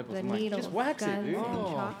The Needles, just wax Guns, it, dude. and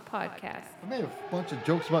Chalk Podcast. I made a bunch of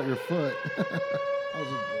jokes about your foot. I was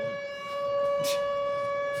just bored.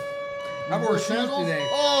 I wore shoes sandals? today.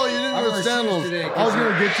 Oh, you didn't I wear wore shoes sandals. today, I was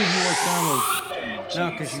going to get you if you wore sandals. No,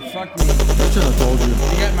 because you fucked me. I should have told you. You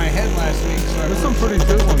got in my head last week, so There's some pretty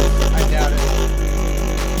good ones. I doubt it.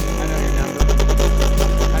 I know your number.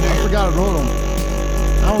 I forgot I wrote them.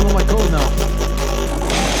 I don't know my code now.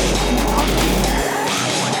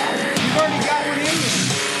 You've already got one in you.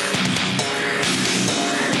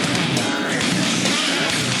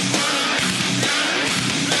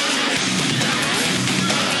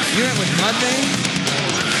 You went with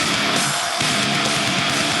Mudvayne?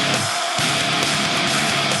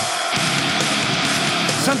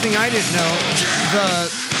 Something I didn't know, the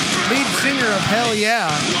lead singer of Hell Yeah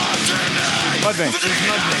Mudvayne. is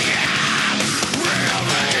Mudvayne.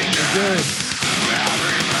 Good.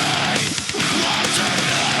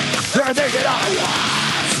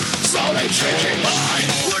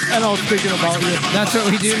 And I was thinking about you. That's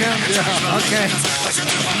what we do now? Yeah. Okay.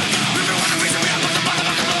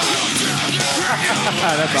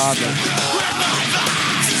 That's awesome.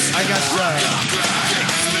 I got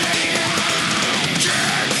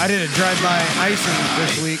I did a drive-by icing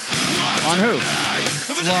this week. On who?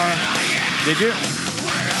 Laura, Did you?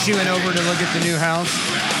 she went over to look at the new house,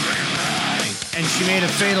 and she made a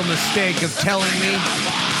fatal mistake of telling me.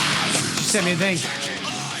 She sent me a thing.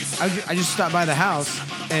 I just stopped by the house,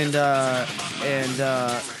 and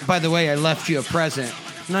by the way, I left you a present.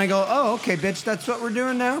 And I go, oh, okay, bitch, that's what we're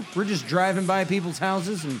doing now? We're just driving by people's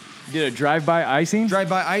houses and Did a drive-by icing?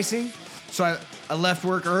 drive-by icing. So I left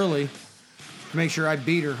work early to make sure I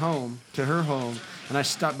beat her home, to her home. And I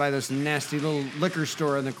stopped by this nasty little liquor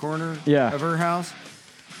store in the corner Yeah. of her house.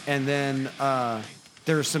 And then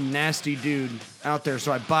there was some nasty dude out there.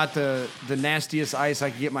 So I bought the nastiest ice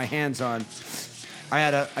I could get my hands on.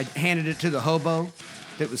 I handed it to the hobo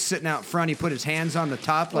that was sitting out front. He put his hands on the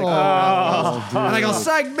top like, and I go,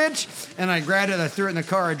 psych, bitch. And I grabbed it, I threw it in the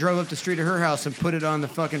car. I drove up the street of her house and put it on the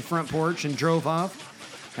fucking front porch and drove off.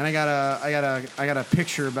 And I got a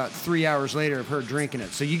picture about 3 hours later of her drinking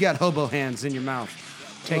it. So you got hobo hands in your mouth.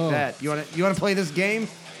 Take that. You wanna play this game?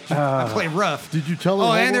 I play rough. Did you tell her? Oh,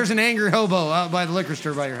 hobo? and there's an angry hobo out by the liquor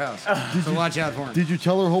store by your house. So watch out for him. Did you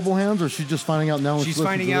tell her hobo hands, or is she just finding out now? when She's she listens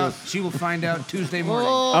finding to out. this? She will find out Tuesday morning.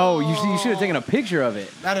 Oh, you should have taken a picture of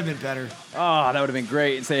it. That'd have been better. Oh, that would have been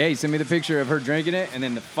great. And say, hey, send me the picture of her drinking it, and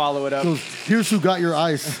then to follow it up. Goes, here's who got your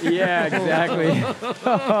ice. Yeah, exactly.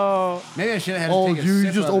 Maybe I should have had to Oh, take dude, a you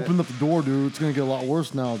sip just of opened it. up the door, dude. It's gonna get a lot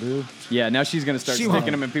worse now, dude. Yeah, now she's gonna start She sticking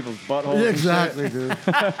won't. them in people's buttholes. Yeah, and shit. exactly, dude.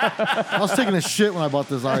 I was taking a shit when I bought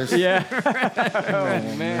this ice. Yeah.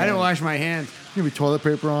 Oh man. I didn't wash my hands. Give me toilet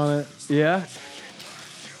paper on it. Yeah.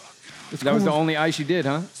 It's That was cool. the only ice you did,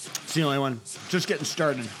 huh? It's the only one. Just getting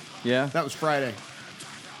started. Yeah. That was Friday.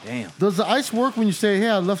 Damn. Does the ice work when you say, "Hey,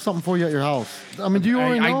 I left something for you at your house"? I mean, do you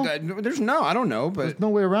already know? I don't know, but There's no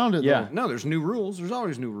way around it. Yeah. Though. no, there's new rules. There's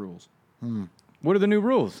always new rules. What are the new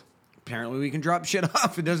rules? Apparently, we can drop shit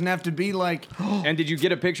off. It doesn't have to be like, And did you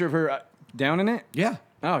get a picture of her down in it? yeah.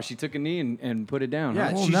 Oh, she took a knee and put it down. Yeah.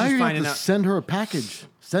 Huh? Well, She's now just you're gonna finding have to out- send her a package.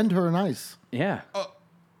 Send her an ice. Yeah.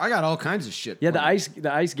 I got all kinds of shit. Yeah, the planned.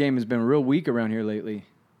 ice game has been real weak around here lately.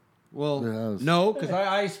 Well, Yes. no, because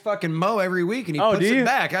I ice fucking Mo every week and he Oh, puts do you? it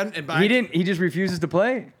back. He didn't. He just refuses to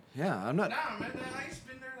play. Yeah, I'm not. Nah, man, that ice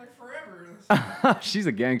been there like forever. She's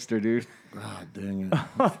a gangster, dude. God dang it. Yeah,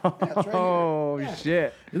 it's right here. Oh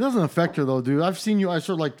shit! It doesn't affect her though, dude. I've seen you ice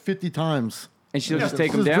her like 50 times. And she'll just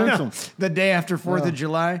take them Just down. drinks 'em. The day after 4th of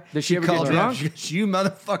July, Does she ever called get me up. drunk? She goes, you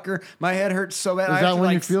motherfucker, my head hurts so bad. Is I that asked her when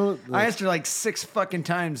you like, feel it? I asked her like 6 fucking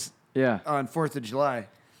times Yeah. on 4th of July,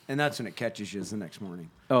 and that's when it catches you is the next morning.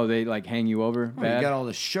 Oh, they like hang you over. Oh, you Bad. got all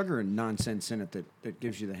the sugar and nonsense in it that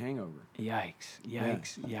gives you the hangover. Yikes!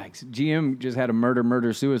 Yikes! GM just had a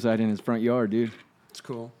murder suicide in his front yard, dude. It's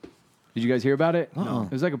cool. Did you guys hear about it? Uh-uh.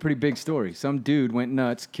 It was like a pretty big story. Some dude went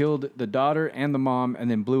nuts, killed the daughter and the mom,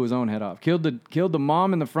 and then blew his own head off. Killed the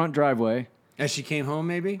mom in the front driveway. As she came home,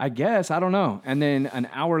 maybe? I guess. I don't know. And then an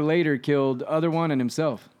hour later, killed the other one and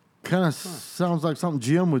himself. Kind of sounds like something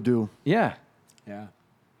GM would do. Yeah. Yeah.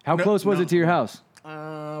 How close was no. it to your house?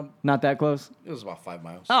 Not that close. It was about 5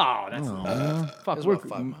 miles. Oh, that's fuck. It was We're, about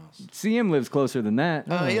 5 miles. CM lives closer than that.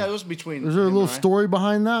 Yeah, it was between. Is there a him little and I. story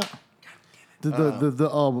behind that? Did the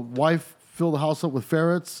wife fill the house up with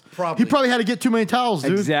ferrets? Probably. He probably had to get too many towels,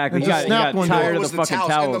 dude. Exactly. And He just got snap one tired day. of was the fucking And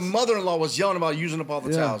towels. the mother-in-law was yelling about using up all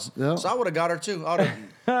the Yeah, towels. yeah. So I would have got her too.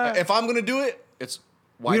 If I'm gonna do it, it's.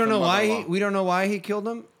 We don't know why he killed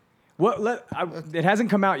him. It hasn't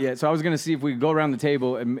come out yet, so I was gonna see if we could go around the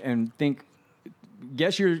table and think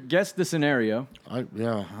guess the scenario. I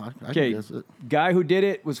can Okay, guess it. guy who did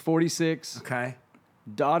it was 46. Okay.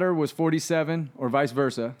 Daughter was 47, or vice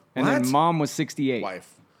versa, and What? then mom was 68.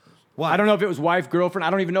 Wife. What? I don't know if it was wife, girlfriend. I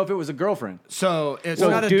don't even know if it was a girlfriend. So it's So,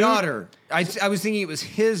 not a dude- daughter. I was thinking it was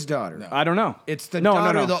his daughter. I don't know. It's the No,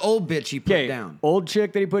 daughter, no. the old bitch he put Okay, down. old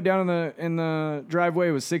chick that he put down in the driveway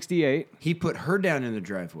was 68. He put her down in the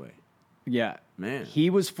driveway. Yeah, Man. He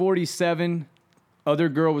was 47. Other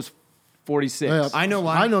girl was 46. Yeah, I know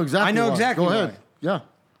why. I know exactly. I know why. exactly Go ahead. why. Yeah.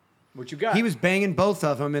 What you got? He was banging both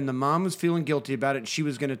of them, and the mom was feeling guilty about it, and she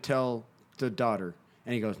was going to tell the daughter.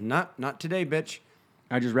 And he goes, not today, bitch.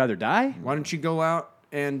 I'd just rather die. Why don't you go out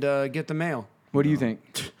and get the mail? What do you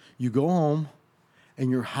think? You go home, and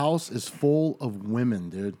your house is full of women,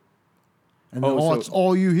 dude. And Oh, so- it's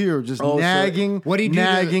all you hear, just Oh, so- nagging, What do you do to-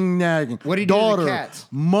 nagging. what do you do to the Daughter, cats?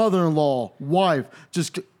 mother-in-law, wife,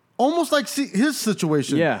 just almost like his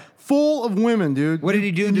situation. Yeah. Full of women, dude. What did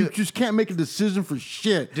he do You to- just can't make a decision for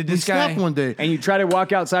shit. Did He this guy- snapped one day, And you try to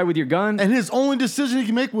walk outside with your gun. and his only decision he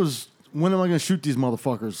could make was, when am I going to shoot these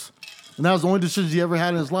motherfuckers? And that was the only decision he ever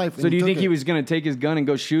had in his life. So do you think he was going to take his gun and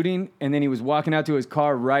go shooting, and then he was walking out to his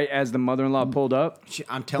car right as the mother-in-law pulled up?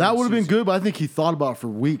 I'm telling That you, would have been Susan. good, but I think he thought about it for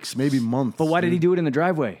weeks, maybe months. But why did he do it in the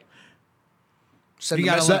driveway? Send You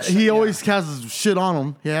the gotta message. let- He always has his shit on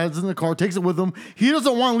him. He has it in the car, takes it with him. He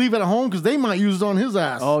doesn't want to leave it at home because they might use it on his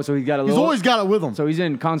ass. Oh, so he's got a He's little. always got it with him. So he's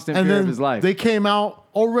in constant and fear then of his life. they came out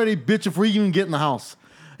already bitching before he even get in the house.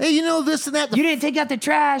 Hey, you know this and that. you didn't take out the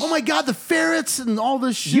trash. Oh my God, the ferrets and all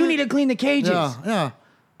this shit. You need to clean the cages. Yeah.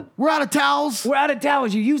 We're out of towels. We're out of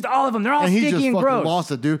towels. You used all of them. They're all And he just sticky and fucking gross.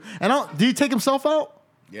 lost it, dude. And did he take himself out?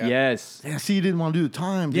 Yeah. Yes. Yeah, see, he didn't want to do the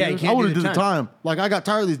time. Dude. Yeah, he can't I would do have the did the time. time. Like, I got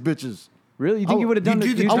tired of these bitches. Really? You think you would have done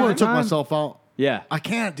you do the I would have took time? myself out. Yeah. I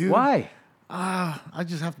can't, dude. Why? I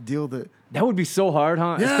just have to deal with it. That would be so hard,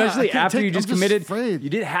 huh? Yeah, Especially I can't after take- you just I'm just committed. afraid. You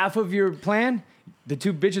did half of your plan. The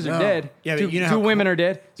two bitches are Yeah. dead. Yeah, but two, you know two how women qu- are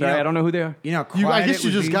dead. Sorry, know- I don't know who they are. You know how quiet I guess it you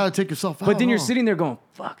would just be? got to take yourself out. But then you're huh? sitting there going,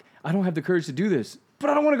 "Fuck! I don't have the courage to do this." But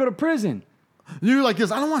I don't want to go to prison. You're like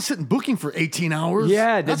this. I don't want to sit in booking for 18 hours.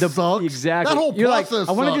 Yeah, that the sucks. exactly. That whole You're like, process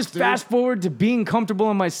I want to sucks, just dude. fast forward to being comfortable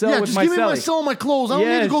in my cell Yeah, with just my give me my cellie. cell and my clothes. I don't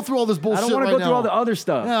need Yes. to go through all this bullshit I don't want right to go now. through all the other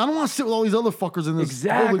stuff. Yeah, I don't want to sit with all these other fuckers in this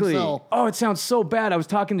Exactly. holding cell. Oh, it sounds so bad. I was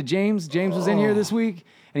talking to James. James was in here this week,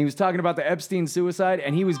 and he was talking about the Epstein suicide,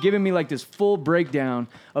 and he was giving me like this full breakdown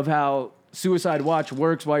of how Suicide Watch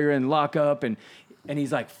works while you're in lockup, and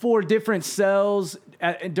he's like 4 different cells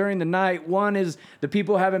during the night. One is the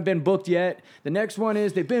people haven't been booked yet. The next one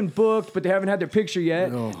is they've been booked, but they haven't had their picture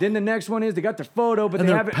yet. Then the next one is they got their photo, but And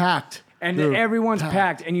they they're haven't. packed. And They're everyone's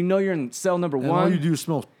packed, and you know you're in cell number And 1. all you do is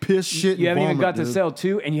smell piss, shit, You and haven't even vomit, got to dude. cell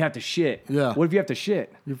 2, and you have to shit. Yeah. What if you have to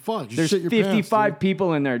shit? You're fucked. You There's shit your 55 pants,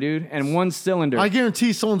 people in there, dude, and one cylinder. dude. I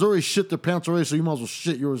guarantee someone's already shit their pants already, so you might as well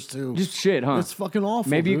shit yours too. Just shit, huh? It's fucking awful.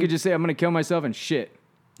 Maybe you dude. could just say, I'm going to kill myself and shit.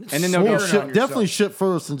 And then they'll Well, go Smear it on shit, definitely yourself. shit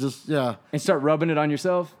first and just and start rubbing it on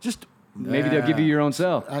yourself. just Maybe they'll give you your own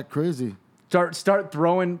cell. act crazy. Start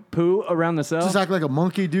throwing poo around the cell. Just act like a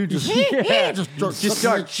monkey, dude. Just Yeah. just Just sucking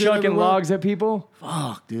start that shit chucking everywhere. logs at people.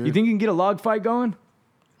 Fuck, dude. You think you can get a log fight going?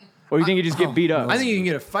 Or you think you just get beat up? I think you can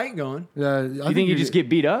get a fight going. Yeah, you think you just get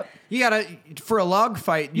beat up? You gotta for a log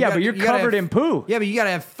fight. Yeah, but you're covered in poo. Yeah, but you gotta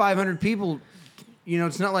have 500 people. You know,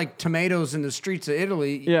 it's not like tomatoes in the streets of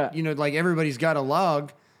Italy. Yeah. You know, like everybody's got a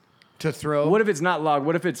log to throw. What if it's not log?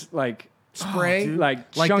 What if it's like spray?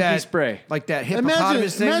 like chunky that, spray? Like that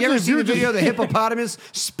hippopotamus thing. imagine You ever if seen the you're just- video of the hippopotamus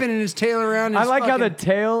spinning his tail around? I his like how the fucking-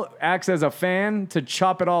 tail acts as a fan to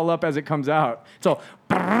chop it all up as it comes out. So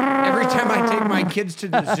Every time I take my kids to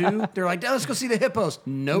the zoo, they're like, "Oh, let's go see the hippos."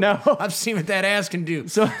 Nope. No. I've seen what that ass can do.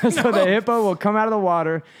 So the hippo will come out of the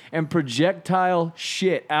water and projectile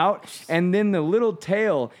shit out, and then the little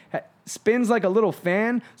tail spins like a little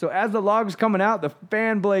fan. So as the log's coming out, the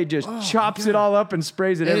fan blade just chops it all up and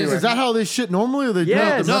sprays it It is- everywhere. Is that how they shit normally, or they do Yes. it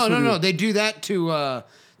to mess No, with no. you? They do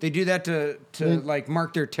that to like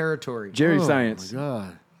mark their territory. Jerry Oh, Science. my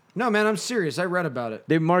God. No, man, I'm serious. I read about it.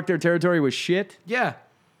 They mark their territory with shit, Yeah,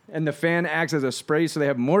 and the fan acts as a spray, so they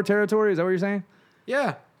have more territory. Is that what you're saying?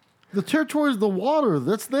 yeah. The territory is the water.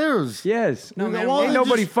 That's theirs. Yes. No, man, Why Ain't they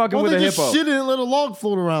nobody just- fucking why with they a just hippo. shit in it and let a log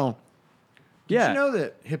float around. Yeah. Did you know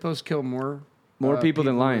that hippos kill more People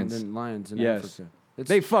than lions. Than lions in Yes. Africa. It's-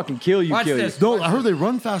 They fucking kill you, Watch kill this. you. No, I heard they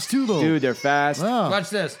run fast too, though. Dude, they're fast. Yeah. Watch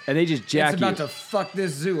this. And they just jack It's you. about to fuck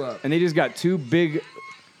this zoo up. And they just got 2 big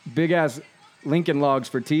ass Lincoln logs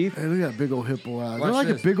for teeth. Hey, look at that big old hippo ass. They're Watch like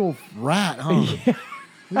this. a big old rat, huh?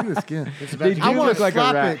 Look at the skin. They do I want look to like a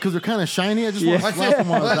slap rat. it because they're kind of shiny. I just Yeah. want to Watch slap this.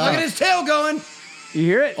 them on Look the at his tail going. You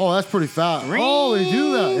hear it? Oh, that's pretty fat. Oh, they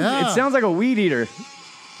do that. Yeah. It sounds like a weed eater.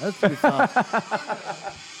 That's pretty fast.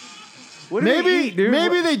 What do they eat, dude?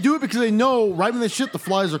 Maybe they do it because they know right when they shit, the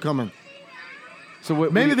flies are coming. So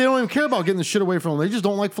what? Maybe they don't even care about getting the shit away from them. They just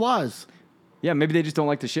don't like flies. Yeah, maybe they just don't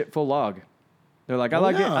like the shit full log. They're like, I Well,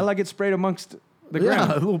 like it. yeah. I like it sprayed amongst the Yeah, ground.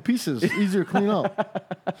 little pieces, easier to clean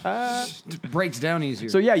up. Breaks down easier.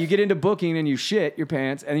 So yeah, you get into booking and you shit your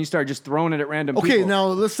pants and you start just throwing it at random Okay, people. now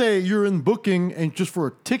let's say you're in booking and just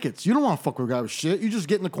for tickets. You don't want to fuck with a guy with shit. You just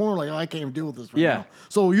get in the corner like, oh, I can't even deal with this right Yeah. now.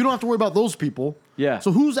 So you don't have to worry about those people. Yeah.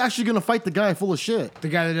 So who's actually going to fight the guy full of shit? the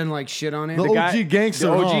guy that didn't like shit on him. The OG gangster,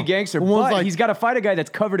 The OG huh? gangster. The one's But like- he's got to fight a guy that's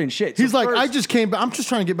covered in shit. So He's like, first- I just came back. I'm just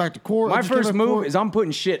trying to get back to court. I My just came first back to move court. is I'm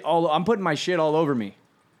putting my shit all over me.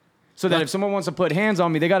 So that if someone wants to put hands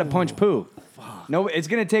on me, they got to punch poo. No, it's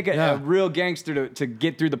going to take Yeah. a real gangster to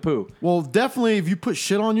get through the poo. Well, definitely, if you put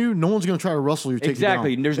shit on you, no one's going to try to wrestle you, take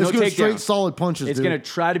Exactly. you down. There's it's no gonna takedown. straight solid punches, It's dude. going to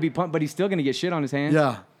try to be punched, but he's still going to get shit on his hands.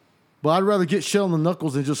 Yeah. But I'd rather get shit on the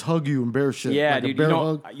knuckles than just hug you and bear shit. Yeah, like a dude. bear You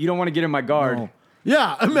hug. don't want to get in my guard. No. Yeah,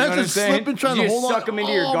 You know what imagine I'm saying? slipping, trying you to just hold on. suck him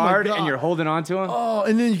into your Oh, my guard God. and you're holding on to him. Oh,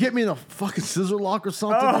 and then you get me in a fucking scissor lock or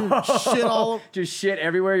something. Dude. Shit all over. Just shit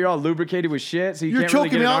everywhere. You're all lubricated with shit, so you You're can't really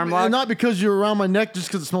choking get me an out, arm lock. and not because you're around my neck, just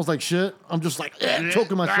because it smells like shit. I'm just like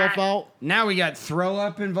choking myself out. Now we got throw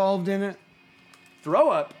up involved in it.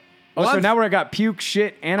 Throw up. Oh, Well, so I'm- now we got puke,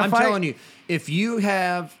 shit, and a I'm fight? telling you, if you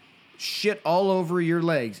have shit all over your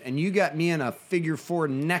legs and you got me in a figure 4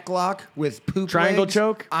 neck lock with poop Triangle legs,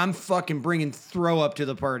 choke? I'm fucking bringing throw up to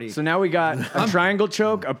the party. So now we got a triangle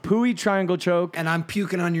choke, a pooey triangle choke. and I'm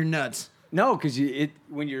puking on your nuts. No, because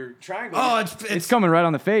when you're triangle, Oh, it's coming right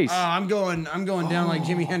on the face. I'm going down like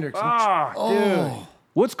Jimi Hendrix. Ah, dude.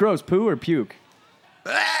 What's gross, poo or puke?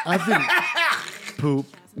 I think poop.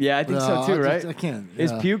 Yeah, I think No, so too, I right? I can't.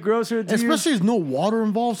 Is yeah. puke grosser to you? Especially there's no water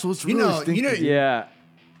involved, so it's You really know- stinky. you know- Yeah.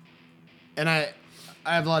 And I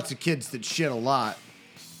have lots of kids that shit a lot,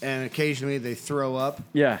 and occasionally they throw up.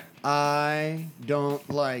 Yeah. I don't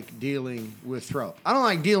like dealing with throw. I don't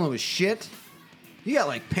like dealing with shit. You got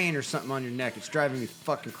like paint or something on your neck. It's driving me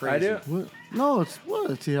fucking crazy. do. What? No, it's what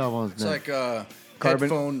does he have on his It's neck? like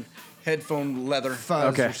Carbon. headphone leather.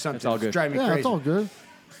 Fuzz Okay, or something. it's all good. It's driving me Yeah, crazy. it's all good.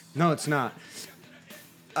 No, it's not.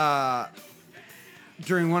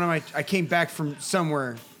 During one of my, I came back from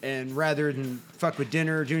somewhere, and rather than fuck with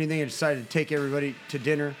dinner or do anything, I decided to take everybody to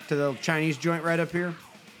dinner to the Chinese joint right up here.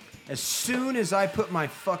 As soon as I put my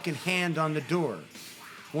fucking hand on the door,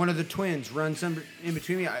 one of the twins runs in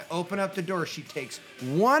between me. I open up the door. She takes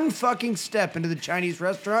one fucking step into the Chinese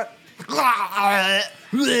restaurant.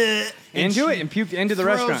 Into it and puked into the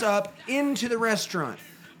throws restaurant. up into the restaurant.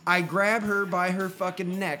 I grab her by her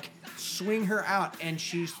fucking neck, swing her out, and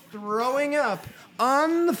she's throwing up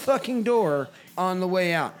on the fucking door on the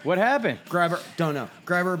way out. What happened? Grab her, don't know.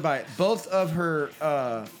 Grab her by both of her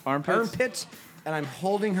Armpits? and I'm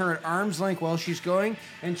holding her at arm's length while she's going,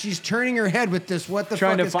 and she's turning her head with this "What the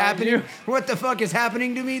Trying fuck to is find happening? you? What the fuck is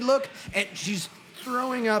happening to me?" Look, and she's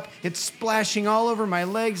throwing up. It's splashing all over my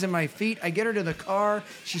legs and my feet. I get her to the car.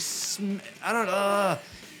 I don't know,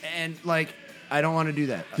 and like. I don't want to do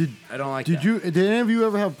that. I don't like that. Did any of you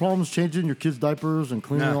ever have problems changing your kids' diapers and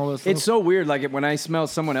cleaning No. all that stuff? It's so weird. Like when I smell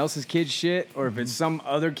someone else's kid's shit, or if it's some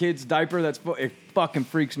other kid's diaper, it fucking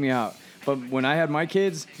freaks me out. But when I had my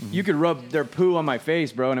kids, you could rub their poo on my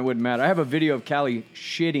face, bro, and it wouldn't matter. I have a video of Callie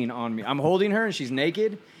shitting on me. I'm holding her and she's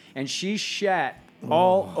naked, and she shat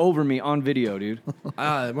all over me on video, dude.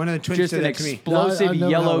 One of the twins Just said an that to me. explosive I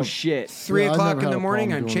never yellow had a- shit. 3 Yeah, I o'clock never in had the a morning,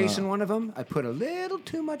 problem I'm doing chasing that. one of them. I put a little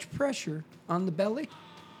too much pressure on the belly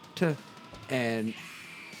and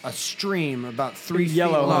a stream about 3 feet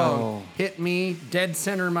Yellow. long hit me dead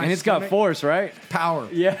center of my And it's got stomach. force, right? Power.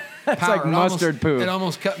 Yeah. It's Power. like It mustard almost, poo. It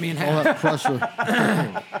almost cut me in all half. that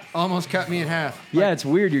pressure. Almost cut me in half. Yeah, it's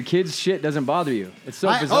weird. Your kid's shit doesn't bother you. It's so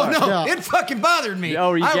Oh, bizarre. No, Yeah. it fucking bothered me. Oh,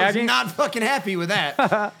 were you I gagging? was not fucking happy with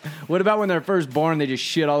that. What about when they're first born, they just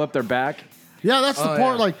shit all up their back? Yeah, that's the Oh,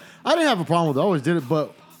 part. yeah. Like, I didn't have a problem with it. I always did it,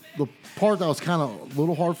 but the part that was kind of a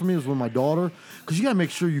little hard for me was with my daughter, because you gotta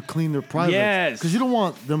make sure you clean their privates. Yes. Because you don't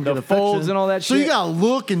want them to The get infection. folds and all that So you shit. gotta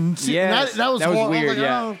look and see. and Yes. that was That was hard. I weird, like,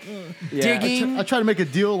 yeah. oh, Yeah. Digging. I try to make a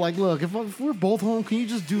deal. Like, look, if we're both home, can you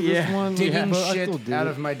just do this Yeah. one? Digging But I shit still did out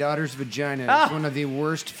it. of my daughter's vagina is one of the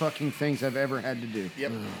worst fucking things I've ever had to do.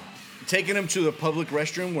 Yep. Taking them to the public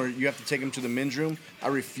restroom where you have to take them to the men's room. I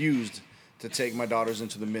refused to take my daughters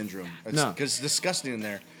into the men's room. No. Because it's disgusting in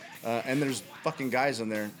there. And there's fucking guys in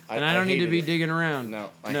there. And I don't need to hated be it. digging around. No,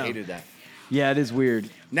 I hated that. Yeah, it is weird.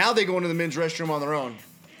 Now they go into the men's restroom on their own.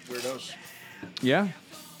 Weirdos. Yeah?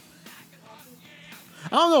 I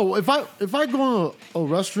don't know if I go to a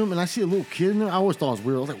restroom and I see a little kid in there, I always thought it was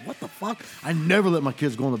weird. I was like, what the fuck? I never let my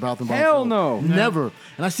kids go in the bathroom by Hell themselves. no. Never.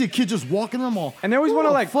 And I see a kid just walking them all. And they always want to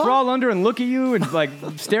 "What the like fuck?" crawl under and look at you and like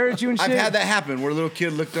stare at you and shit. I've had that happen where a little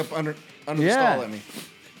kid looked up under the Yeah. stall at me.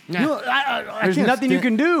 You know, I There's can't nothing you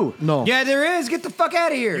stand- can do. No. Yeah, there is. Get the fuck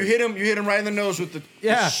out of here. You hit him right in the nose with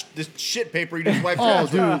Yeah. the shit paper. You just wiped Oh, your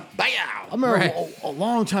ass. dude. Bow. I remember Right. a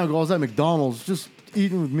long time ago, I was at McDonald's just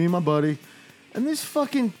eating with me and my buddy. And these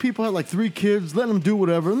fucking people had like 3 kids, letting them do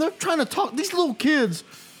whatever. And they're trying to talk. These little kids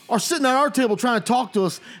are sitting at our table trying to talk to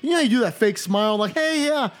us. You know, you do that fake smile, like, hey,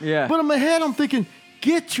 yeah. Yeah. But in my head, I'm thinking,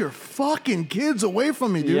 get your fucking kids away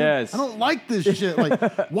from me, dude. Yes. I don't like this shit.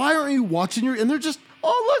 Like, why aren't you watching your. And they're just,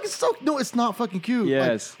 oh, look, it's so. No, it's not fucking cute. Like,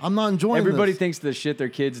 Yes. I'm not enjoying Everybody this. thinks the shit their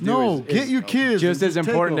kids do No, is get your kids. just and as take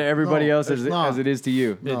important to them. everybody No, else it's not. as it is to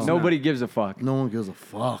you. It's Nobody gives a fuck. No one gives a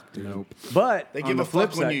fuck, dude. But They on give the a flip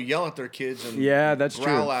fuck when side, you yell at their kids and Yeah, that's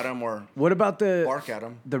growl true. at them or what about bark at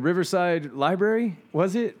them. the Riverside Library?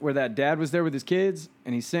 Was it where that dad was there with his kids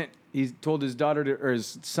and he told his daughter or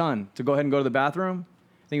his son to go ahead and go to the bathroom?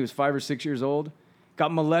 I think he was 5 or 6 years old.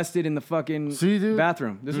 Got molested in the fucking See, dude?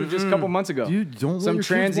 bathroom. This was just a couple months ago. Dude, don't let Some your kids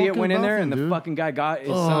transient walk in went the in there and bathroom, the dude. fucking guy got his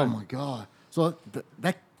Oh son. my god! So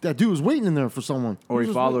that dude was waiting in there for someone, Or he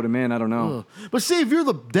was just followed him in. I don't know. Ugh. But see, if you're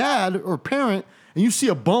the dad or parent and you see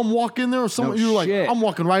a bum walk in there or someone, No you're like, shit. I'm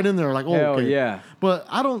walking right in there, like, oh, Hell okay. yeah. But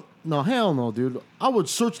I don't. No, hell no, dude. I would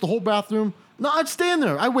search the whole bathroom. No, I'd stand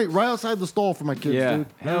there. I'd wait right outside the stall for my kids, Yeah. dude.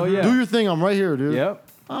 Hell yeah. Do your thing. I'm right here, dude. Yep.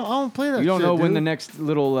 I don't play that. You don't shit, know when dude. the next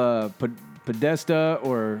little Podesta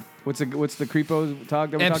or what's the creepo talk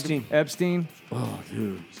that we Epstein. talked Epstein. Oh,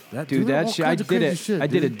 dude. That Dude, that that shit. I did it. I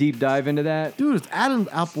did a dude. deep dive into that. Dude, it's Adam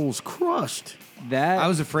Apple's crushed. That I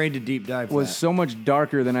was afraid to deep dive. was that. so much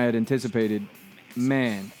darker than I had anticipated.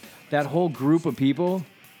 Man, that whole group of people.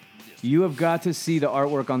 You have got to see the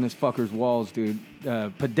artwork on this fucker's walls, dude.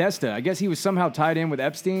 Podesta. I guess he was somehow tied in with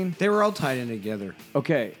Epstein. They were all tied in together.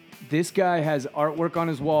 Okay, this guy has artwork on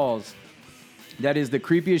his walls. That is the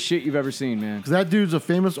creepiest shit you've ever seen, man. Because that dude's a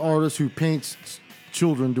famous artist who paints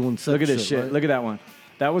children doing sex Look at this shit. right? Look at that one.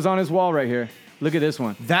 That was on his wall right here. Look at this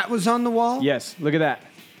one. That was on the wall. Yes, look at that.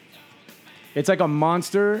 It's like a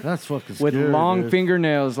monster That's fucking with scary, long dude.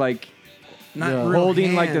 fingernails, like Not Yeah. real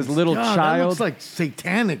holding like hands. this little God, that child. looks like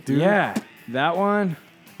satanic, dude. Yeah, that one.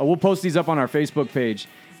 Oh, we'll post these up on our Facebook page.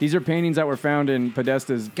 These are paintings that were found in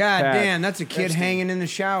Podesta's God pad. damn, that's a kid hanging in the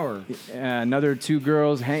shower. Another 2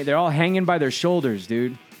 girls. They're all hanging by their shoulders,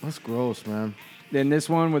 dude. That's gross, man. Then this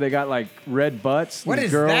one where they got like red butts. What these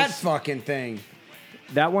is girls. that fucking thing?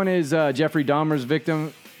 That one is Jeffrey Dahmer's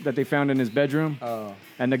victim that they found in his bedroom. Oh.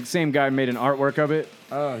 And the same guy made an artwork of it.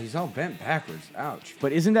 Oh, he's all bent backwards. Ouch.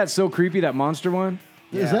 But isn't that so creepy, that monster one?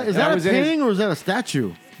 Is Yeah. that That was a in his- painting or is that a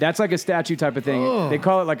statue? That's like a statue type of thing. Ugh. They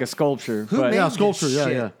call it like a sculpture. Who but made Yeah, this sculpture. Yeah,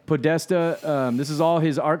 shit? yeah. Podesta, this is all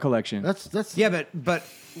his art collection. That's Yeah, but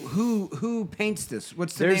who paints this?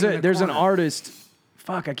 What's the there's name? of the there's an corner? artist.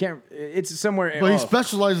 Fuck, I can't. It's somewhere. But he oh.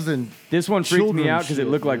 specializes in. This one freaked me children out because it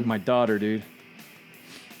shit, looked like man. my daughter, dude.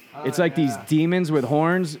 It's like these demons with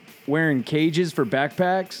horns wearing cages for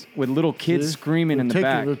backpacks with little kids See? screaming in the They're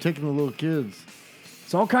back. They're taking the little kids.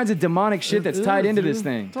 It's all kinds of demonic shit that's It tied is, into dude. this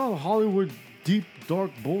thing. It's all Hollywood deep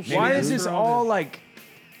dark bullshit. Why Maybe is dude. this they're all all like?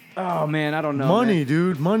 Oh man, I don't know. money, man.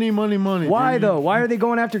 dude? Money. Why dude. though? Why are they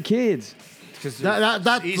going after kids? 'Cause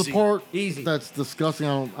That's Easy. the part Easy. that's disgusting.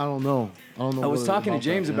 I don't know. I don't know. I was whether talking to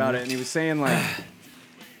James that, about man. it, and he was saying like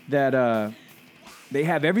that they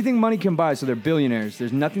have everything money can buy, so they're billionaires.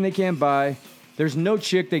 There's nothing they can't buy. There's no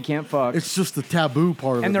chick they can't fuck, It's just the taboo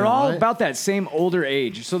part of it. and they're then, all right? about that same older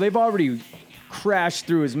age. So they've already crashed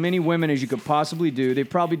through as many women as you could possibly do. They've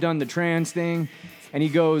probably done the trans thing, and he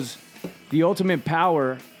goes, the ultimate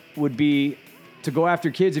power would be to go after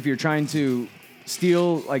kids if you're trying to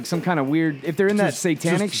steal like some kind of weird. If they're in that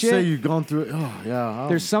satanic just shit. Say you've gone through it. Oh yeah.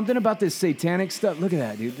 There's something about this satanic stuff. Look at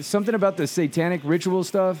that, dude. There's something about the satanic ritual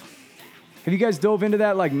stuff. Have you guys dove into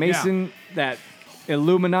that, like Mason, that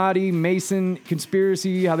Illuminati, Mason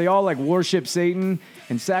conspiracy, how they all like worship Satan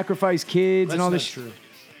and sacrifice kids That's and all not this? true.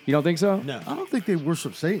 You don't think so? No. I don't think they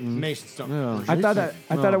worship Satan. Masons don't. Yeah.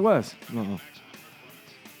 I thought it was. No.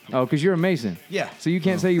 Oh, because you're a Mason. Yeah. So you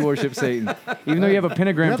can't say you worship Satan, even though you have a You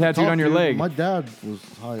pentagram have to tattooed talk on your to- leg. My dad was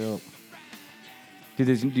high up. Do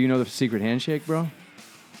you know the secret handshake, bro?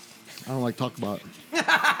 I don't like talk about it.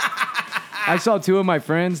 I saw 2 of my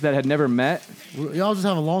friends that had never met. Yeah, I was just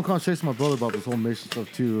having a long conversation with my brother about this whole Mason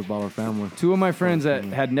stuff too, about our family. 2 of my friends that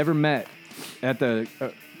had never met at the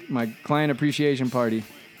my client appreciation party.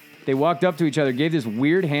 They walked up to each other, gave this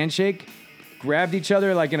weird handshake, grabbed each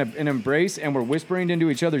other like in an embrace, and were whispering into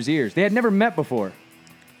each other's ears. They had never met before.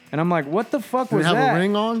 And I'm like, what the fuck Did was it have that? a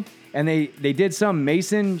ring on? And they did some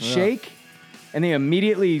Mason shake, and they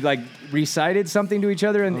immediately like recited something to each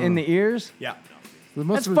other in the ears. Yeah. They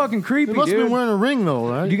must That's have- fucking creepy, They must have dude. been wearing a ring though,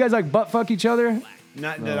 right? Do you guys like butt fuck each other?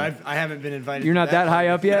 Not that I haven't been invited. You're to not that high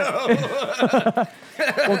up yet? No.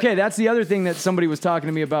 Okay, that's the other thing that somebody was talking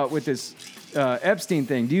to me about with this Epstein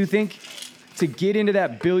thing. Do you think to get into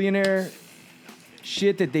that billionaire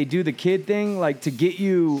shit that they do the kid thing, like to get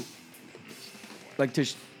you, like to,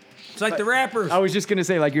 It's like the rappers. I was just gonna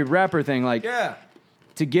say like your rapper thing, like Yeah.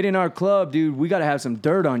 to get in our club, dude, we gotta have some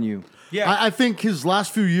dirt on you. Yeah. I think his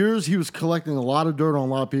last few years, he was collecting a lot of dirt on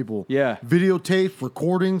a lot of people. Yeah. Videotape,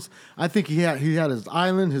 recordings. I think he had his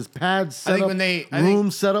island, his pad set think up, when they-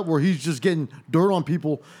 room set up where he's just getting dirt on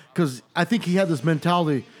people. Because I think he had this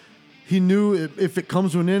mentality. He knew if it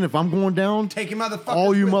comes to an end, if I'm going down, Take your motherfuckers.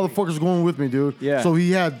 all you with me. motherfuckers going with me, dude. Yeah. So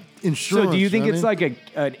he had insurance. So do you think know it's what I like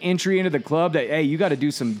an entry into the club that, hey, you gotta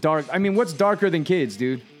do some dark, I mean, what's darker than kids,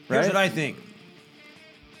 dude? Here's Right? what I think.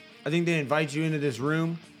 I think they invite you into this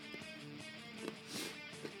room.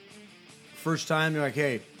 First time, they're like,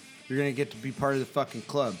 hey, you're going to get to be part of the fucking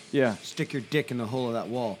club. Yeah. Stick your dick in the hole of that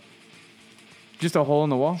wall. Just a hole in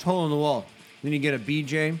the wall? Hole in the wall. Then you get a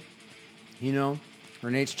BJ, you know, or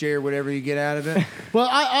an HJ or whatever you get out of it. But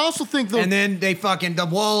I also think though, And then they fucking, the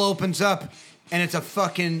wall opens up and it's a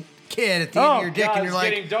fucking kid at the end of your dick and you're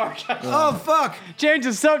like, dark. oh, fuck. Change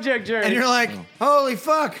the subject, Jerry. And you're like, holy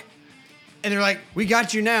fuck. And they're like, we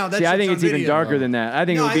got you now. That's See, I think what's it's on even video. darker than that. I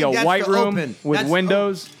think No, it would be I think a that's white the room open. with That's the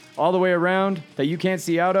windows all the way around that you can't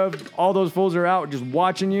see out of. All those fools are out just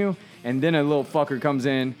watching you, and then a little fucker comes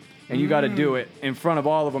in, and you got to do it in front of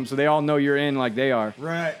all of them so they all know you're in like they are.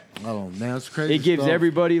 Right. oh man, it's crazy. It gives stuff.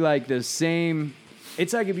 everybody like the same.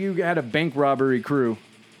 It's like if you had a bank robbery crew.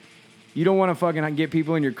 You don't want to fucking get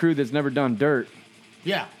people in your crew that's never done dirt.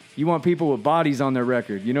 Yeah. You want people with bodies on their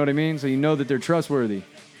record. You know what I mean? So you know that they're trustworthy.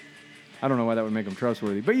 I don't know why that would make them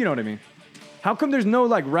trustworthy, but you know what I mean. How come there's no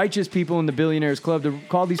like righteous people in the Billionaires Club to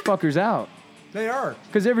call these fuckers out? They are.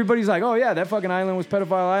 Because everybody's like, oh yeah, that fucking island was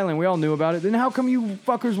pedophile island. We all knew about it. Then how come you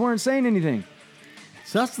fuckers weren't saying anything?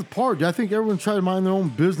 So that's the part. I think everyone tried to mind their own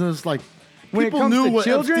business. Like When it people comes knew to what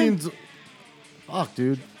children? Epstein's. Fuck,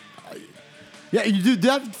 dude. Yeah, you dude.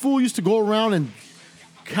 That fool used to go around and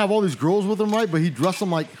have all these girls with him, right? But he dressed them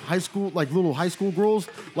like high school, like little high school girls,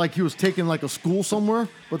 like he was taking like a school somewhere.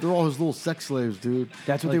 But they're all his little sex slaves, dude.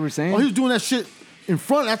 That's what Like, they were saying? Oh, he was doing that shit in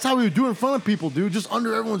front. That's how he would do it in front of people, dude. Just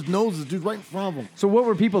under everyone's noses, dude, right in front of them. So what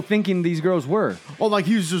were people thinking these girls were? Oh, like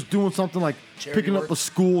he was just doing something like picking up work. a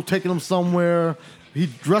school, taking them somewhere. He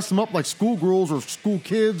dressed them up like schoolgirls or school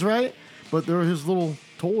kids, right? But they're his little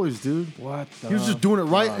toys, dude. What He was just doing it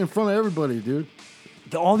right in front of everybody, dude.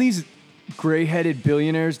 All these gray-headed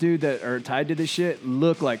billionaires, dude, that are tied to this shit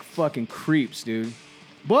look like fucking creeps, dude.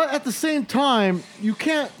 But at the same time, you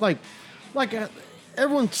can't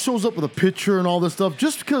everyone shows up with a picture and all this stuff.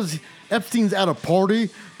 Just because Epstein's at a party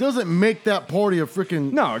doesn't make that party a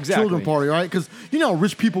freaking No, exactly. children party, right? Because you know how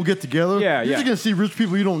rich people get together. Yeah, You're yeah. just gonna see rich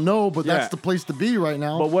people you don't know, but Yeah. that's the place to be right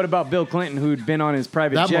now. But what about Bill Clinton, who'd been on his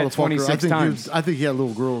private that jet motherfucker, 26 times? I think he had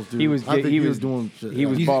little girls, dude. He was- I think he he was- was doing shit. he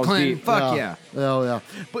was He's balls Clinton. deep. Fuck yeah. Oh yeah.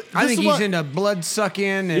 But I this think is he's what- into blood sucking,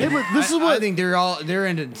 and Yeah, but this is what- I think they're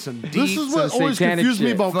into some deep. This is what some always satanic confused me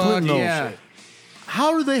shit. about Fuck Clinton. Though. yeah.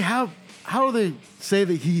 How do they say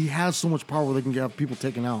that he has so much power where they can have people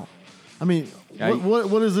taken out? I mean, I-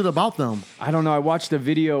 what is it about them? I don't know. I watched a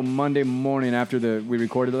video Monday morning after we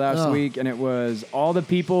recorded it last Oh. week, and it was all the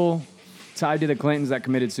people tied to the Clintons that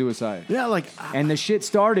committed suicide. Yeah, like And the shit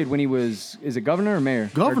started when he was, is it governor or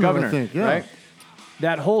mayor? Or Governor, I think, yeah. Right?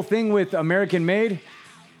 That whole thing with American Made,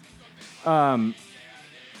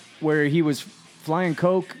 where he was flying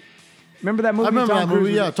coke. Remember that movie? I remember Tom that movie,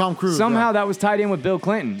 Cruise? yeah, Tom Cruise, Somehow yeah. that was tied in with Bill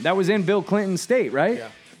Clinton. That was in Bill Clinton's state, right? Yeah.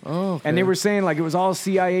 oh, okay. And they were saying like it was all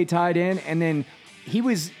CIA tied in, and then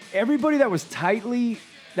everybody that was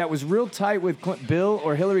real tight with Bill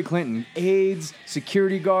or Hillary Clinton, aides,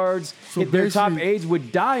 security guards, So their top basically- aides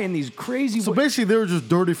would die in these crazy. So basically, they were just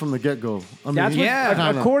dirty from the get go. I mean, That's what, Yeah.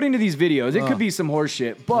 according to these videos, it could be some horse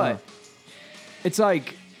shit, but it's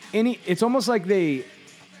like it's almost like they.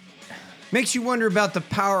 Makes you wonder about the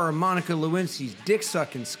power of Monica Lewinsky's dick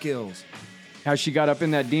sucking skills. How she got up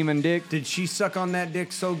in that demon dick. Did she suck on that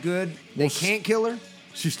dick so good they can't kill her?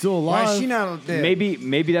 she's still Why alive. is she not dead?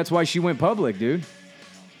 Maybe that's why she went public, dude.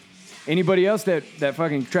 Anybody else that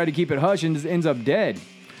fucking tried to keep it hush and just ends up dead.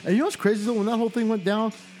 And you know what's crazy though? When that whole thing went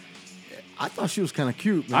down, I thought she was kind of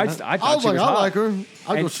cute. Man. I thought was she like, was I hot. like her.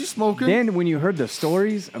 I go, And she's smoking. Then when you heard the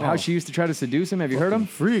stories of how Oh. she used to try to seduce him, have you heard them?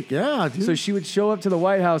 Freak, yeah, dude. So she would show up to the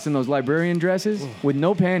White House in those librarian dresses with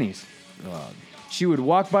no panties. she would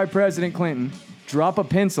walk by President Clinton, drop a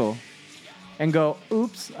pencil, and go,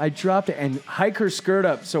 oops, I dropped it, and hike her skirt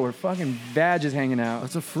up so her fucking vag is hanging out.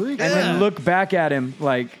 That's a freak. And then look back at him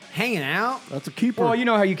like, Hanging out? That's a keeper. well, you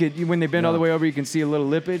know how you could, when they bend all the way over, you can see a little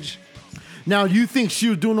lippage? Now, you think she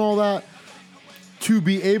was doing all that to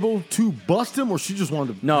be able to bust him, or she just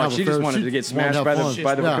wanted to? No, have she a just fair- wanted she to get wanted to smashed have by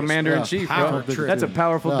fun. the Yeah, commander in yeah. chief, Power bro. trip. That's a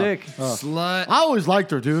powerful Yeah. dick. Slut. I always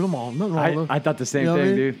liked her, dude. I'm all nothing wrong with her. I thought the same You know what I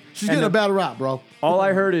thing, mean? dude. She's And getting a bad rap, bro. All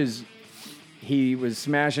I heard is he was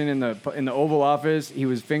smashing in the Oval Office. He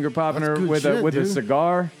was finger popping That's her good with shit, a dude.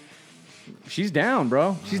 cigar. She's down,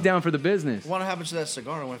 bro. She's down for the business. What happens to that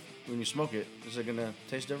cigar when you smoke it? Is it gonna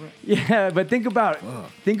taste different? Yeah, but think about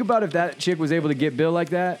if that chick was able to get Bill like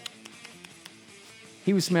that.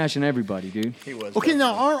 He was smashing everybody, dude. He was. Okay,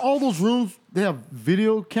 now aren't all those rooms they have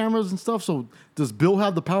video cameras and stuff? So does Bill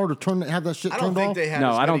have the power to have that shit I turned don't think off? they have. No,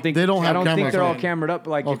 as I don't many- think They don't I have don't think cameras they're all on. camered up.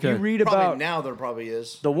 Like if Okay. you read Probably about now there probably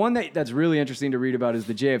is. the one that's really interesting to read about is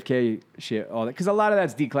the JFK shit, all that, because a lot of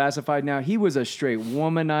that's declassified now. He was a straight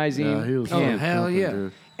womanizing Yeah, he was. pimp. hell pimping, yeah.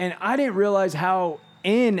 dude. And I didn't realize how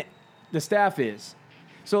in the staff is.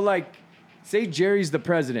 So, like, say Jerry's the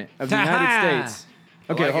president of the United States.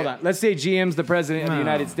 Okay, like hold it. on. Let's say GM's the president of the No.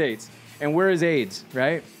 United States. And we're his aides,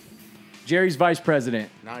 right? Jerry's vice president.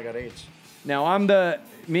 Now I got AIDS. Now,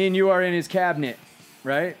 me and you are in his cabinet,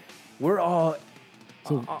 right? We're all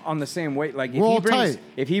on the same weight. Like, We're all tight.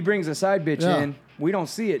 if he brings a side bitch Yeah. in, we don't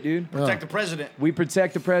see it, dude. Protect the president. We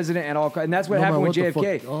protect the president and all, and that's what No happened with matter what the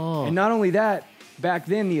JFK. fuck- oh. And not only that, back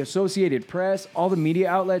then the Associated Press, all the media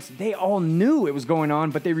outlets, they all knew it was going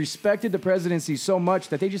on, but they respected the presidency so much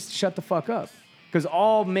that they just shut the fuck up, because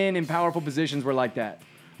all men in powerful positions were like that.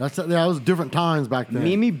 That was different times back then.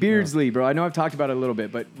 Mimi Beardsley, bro. I know I've talked about it a little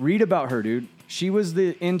bit, but read about her, dude. She was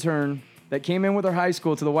the intern that came in with her high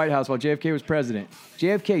school to the White House while JFK was president.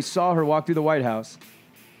 JFK saw her walk through the White House,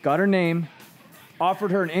 got her name, offered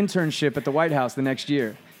her an internship at the White House the next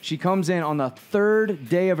year. She comes in on the third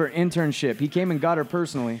day of her internship. He came and got her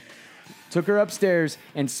personally, took her upstairs,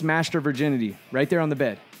 and smashed her virginity right there on the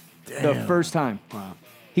bed. The first time. Wow.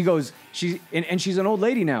 He goes, she's an old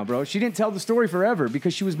lady now, bro. She didn't tell the story forever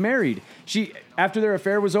because she was married. After their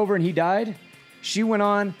affair was over and he died, she went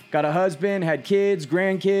on, got a husband, had kids,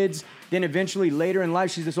 grandkids. Then eventually later in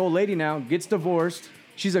life, she's this old lady now, gets divorced.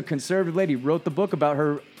 She's a conservative lady, wrote the book about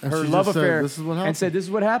her she love just said, affair "This is what and happened." said, this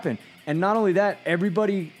is what happened. And not only that,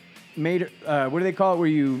 everybody made, what do they call it, where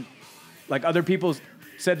you, like other people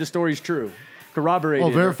said the story's true. Corroborated. Oh,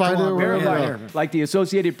 verified it or Verified whatever. it. Like the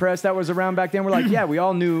Associated Press that was around back then. We're like, yeah, we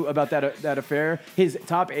all knew about that affair. His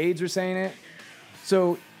top aides were saying it.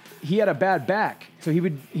 So he had a bad back. So he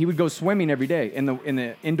would go swimming every day in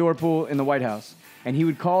the indoor pool in the White House, and he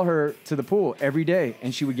would call her to the pool every day,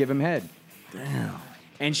 and she would give him head. Damn.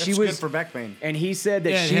 And That's she good was for back pain. And he said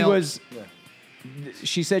that Yeah, it she helps. was.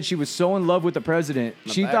 She said she was so in love with the president.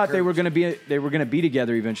 She back thought they were hurts. gonna be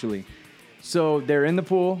together eventually. So they're in the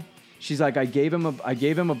pool. She's like, I gave him a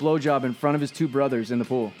blowjob in front of his two brothers in the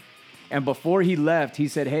pool. And before he left, he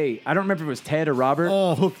said, hey, I don't remember if it was Ted or Robert.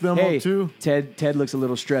 Oh, hook them Hey, up too. Ted looks a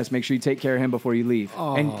little stressed. Make sure you take care of him before you leave.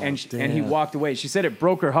 And he damn. walked away. She said it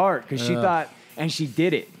broke her heart because she thought, and she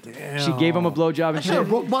did it. She gave him a blowjob and That shit.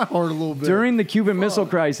 broke my heart a little bit. During the Cuban Missile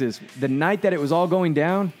Crisis, the night that it was all going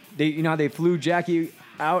down, how they flew Jackie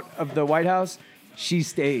out of the White House? She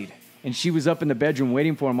stayed, and she was up in the bedroom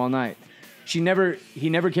waiting for him all night. He never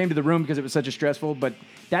came to the room because it was such a stressful, but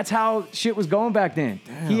that's how shit was going back then.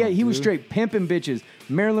 He was straight pimping bitches.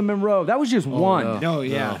 Marilyn Monroe, that was just one. yeah. No,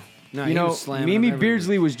 yeah. No, You he know, was slamming Mimi them everywhere.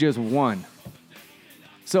 Beardsley was just one.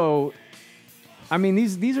 So, I mean,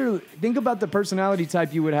 these are, think about the personality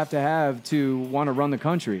type you would have to want to run the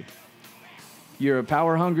country. You're a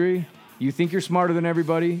power hungry. You think you're smarter than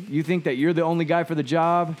everybody. You think that you're the only guy for the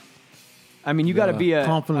job. I mean, you got to be a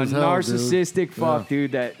Confident as hell, dude. narcissistic fuck, Yeah.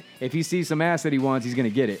 dude, that if he sees some ass that he wants, he's going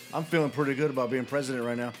to get it. I'm feeling pretty good about being president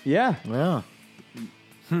right now. Yeah, Yeah.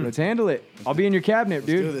 let's handle it. I'll be in your cabinet,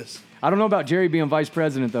 dude. do this. I don't know about Jerry being vice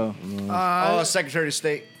president, though. Secretary of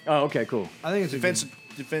State, Oh, okay, cool. I think it's a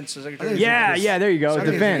Defense Secretary. think it's Yeah, there you go. I think it's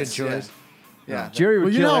a Defense. good choice. Yeah. Jerry would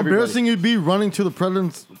Well, you kill know how everybody. embarrassing it'd be running to the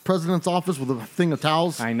president's office with a thing of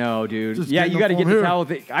towels. I know, dude. Just Yeah, getting you got to them get from the here. towel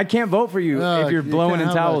thing. I can't vote for you Yeah, if you're you blowing can't in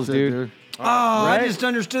have that towels, shit, dude. Oh, Right? I just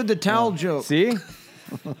understood the towel joke. See?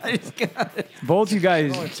 I just got it. Both you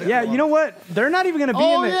guys. Yeah, you know what? They're not even going to be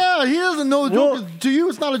Oh in the... yeah, he doesn't know the joke. Well- To you,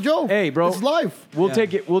 it's not a joke. Hey, bro. it's life. We'll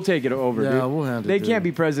take it over, Yeah, dude. we'll handle it, They dude. can't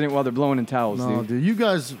be president while they're blowing in towels, No, dude. dude, you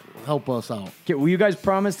guys help us out. Okay, will you guys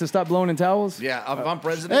promise to stop blowing in towels? Yeah, if I'm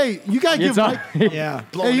president. Hey, you gotta give It's all- Mike. Yeah.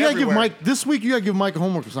 blowing Hey, you gotta give everywhere. Mike this week. You gotta give Mike a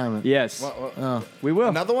homework assignment. Yes, What? we will.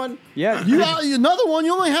 Another one? Yeah. You got another one.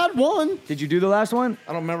 You only had one. Did you do the last one?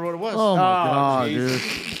 I don't remember what it was. Oh my god, geez.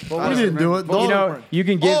 dude! We didn't do it. You know, you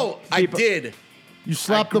can give. Oh, I people- did. You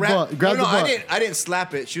slapped I the butt. Grab no, the butt. I didn't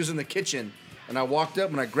slap it. She was in the kitchen, and I walked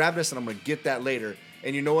up and I grabbed this, and I'm gonna get that later.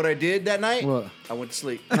 And you know what I did that night? What? I went to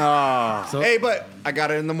sleep. Oh, Hey, but I got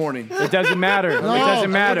it in the morning. it doesn't matter. No, It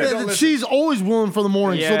doesn't matter. Don't listen. She's always willing for the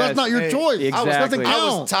morning, so Yes. that's not your Hey, choice. Exactly. Doesn't I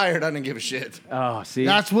count. was tired. I didn't give a shit. Oh, see.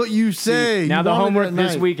 That's what you say. Now You the wanted it homework at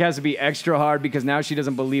this night. week has to be extra hard because now she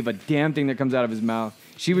doesn't believe a damn thing that comes out of his mouth.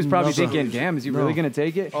 She was probably No. thinking, "Damn, is he really No. gonna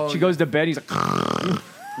take it?" Oh, She goes to bed. He's like,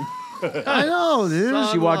 I know, dude.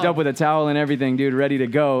 she walked up with a towel and everything, dude, ready to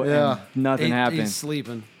go, Yeah. and nothing happened. He's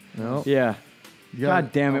sleeping. No. Yeah. You gotta-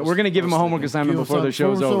 God damn it. We're going to give him a homework assignment Give him before the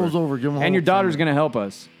something. show's Before the over. show's over, give him a And your homework daughter's assignment. going to help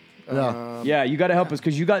us. Yeah. Yeah, you got to help us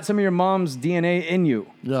because you got some of your mom's DNA in you.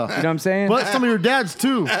 Yeah. You know what I'm saying? But some of your dads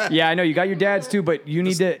too. Yeah, I know you got your dad's too, but you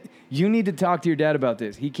need to talk to your dad about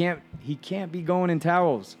this. He can't be going in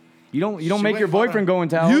towels. You don't make went your boyfriend go in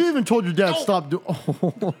towels. You even told your dad stop doing.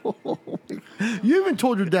 You even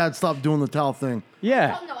told your dad stop doing the towel thing.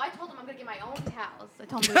 Yeah. Oh, no, I told him I'm going to get my own towels. I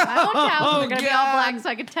told him to get my own towels. They're going to be all black so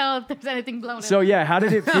I could tell if there's anything blown So in. yeah, how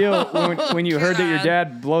did it feel when you heard that your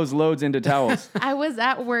dad blows loads into towels? I was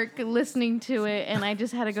at work listening to it, and I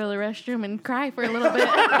just had to go to the restroom and cry for a little bit.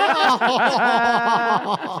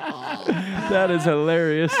 That is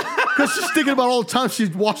hilarious. Because she's thinking about all the time she's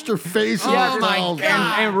washed her face. Yeah, and towels.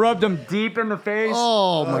 and rubbed him deep in the face.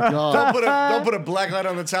 Oh my god. Don't put a black light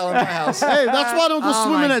on the towel in my house. Hey, that's why I don't go Oh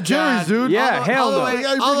swimming my at Jerry's, God. dude. Yeah, hell no. You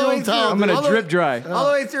gotta all bring the your way own towel. I'm gonna dude. drip dry. All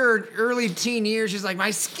the way through her early teen years, she's like,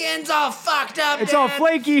 my skin's all fucked up. It's all Dad."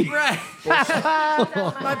 flaky. Right.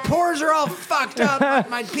 My pores are all fucked up.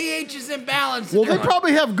 My pH is imbalanced. Well, they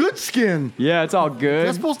probably have good skin. Yeah, it's all That's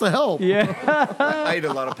good. supposed to help. Yeah. I ate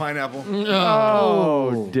a lot of pineapple.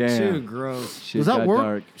 Oh, Too damn. gross. Shit Does that got work?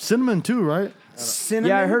 dark. Cinnamon too, right? Cinnamon?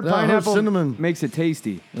 Yeah, I heard Yeah, I heard pineapple cinnamon. makes it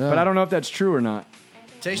tasty, Yeah. but I don't know if that's true or not.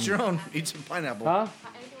 Taste your own. Eat some pineapple. Huh?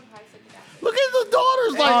 Look at the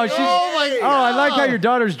daughters like, Oh, she's- my Oh, I like how your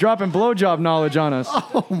daughter's dropping blowjob knowledge on us.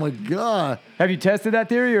 Oh my god. Have you tested that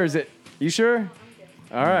theory, or is it? You sure?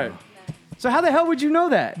 All right. So how the hell would you know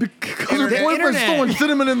that? Because her Internet. boyfriend's Internet. throwing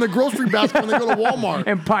cinnamon in the grocery basket when they go to Walmart.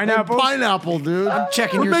 And pineapple. Pineapple, dude. I'm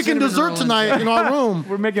checking We're your making cinnamon dessert roll. tonight in our room.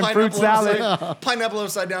 We're making fruit salad. Pineapple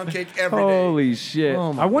upside down cake every day. Holy shit!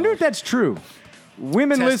 Oh my I wonder if that's true.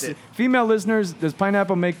 Women Test listen, it. female listeners, does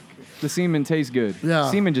pineapple make the semen taste good? Yeah.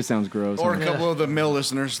 Semen just sounds gross. Or a couple of the male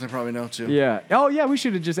listeners, they probably know too. Yeah. Oh yeah, we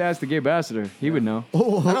should have just asked the gay ambassador. He would know. I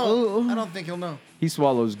don't think he'll know. He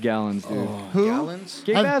swallows gallons, dude. Gallons?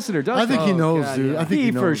 Gay ambassador does. I think he know. knows, God, dude. yeah. I think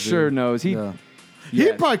He knows, for dude. sure knows. He. Yeah. Yeah.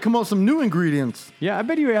 He'd probably come up with some new ingredients. Yeah, I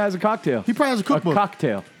bet he has a cocktail. He probably has a A cookbook.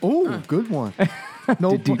 cocktail. Oh, good one.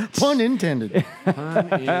 No pun intended.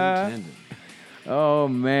 Unintended. Oh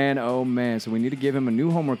man. So we need to give him a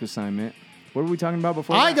new homework assignment. What were we talking about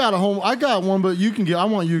before? I that? got one, but you can get. I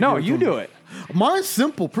want you. To No, give you to him. do it. Mine's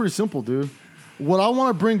simple, pretty simple, dude. What I want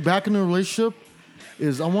to bring back in a relationship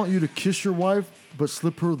is I want you to kiss your wife, but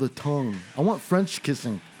slip her the tongue. I want French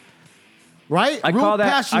kissing. Right? I Real call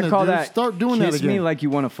that. passionate, I call dude. that. Start doing that Kiss again. me like you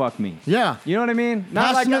want to fuck me. Yeah. You know what I mean?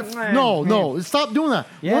 Not Passionate. like no. Stop doing that.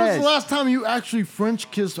 When was Yes. the last time you actually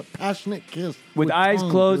French kissed a passionate kiss with eyes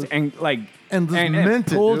tongue, closed dude? and like And just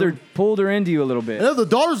meant it, pulled dude. her into you a little bit. Yeah, the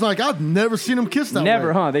daughter's like, I've never seen him kiss that Never,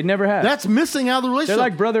 way. huh? They never have. That's missing out of the They're relationship.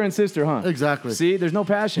 like brother and sister, huh? Exactly. See, there's no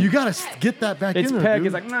passion. You gotta get that back it's in there, peck. dude.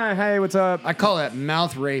 It's like, nah, hey, what's up? I call that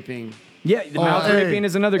mouth raping. Yeah, the mouth hey. raping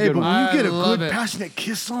is another Hey, good but one. when you get a I love good it. passionate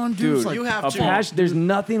kiss on, dude, Dude, it's like, You have A to. passion. There's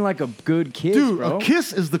nothing like a good kiss, dude, bro. a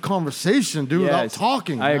kiss is the conversation, dude, without Yes.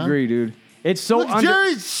 talking. I man. agree, dude. It's so Look,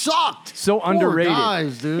 Jerry's shocked. so Poor underrated.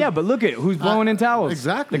 guys, dude. Yeah, but look at who's blowing in towels.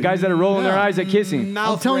 exactly. The guys that are rolling their Yeah. eyes at kissing.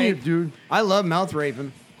 Mouth I'm telling rape. you, dude. I love mouth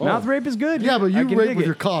raping. Mouth rape is good. Yeah, but I you can rape dig with it.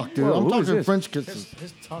 your cock, dude. Whoa, I'm who is talking this? French kisses.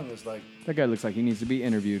 His tongue is like. That guy looks like he needs to be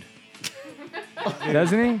interviewed.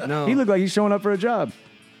 Doesn't he? No. He looked like he's showing up for a job.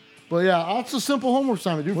 But yeah, that's a simple homework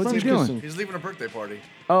assignment, dude. What's he French doing? kissing. He's leaving a birthday party.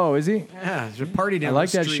 Oh, is he? Yeah, there's a party down I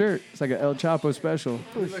like the that street. shirt. It's like an El Chapo special.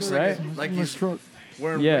 Looks Right? like My he's truck.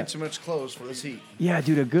 wearing Yeah. way too much clothes for this heat. Yeah,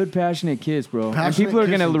 dude, a good passionate kiss, bro. And Passionate people are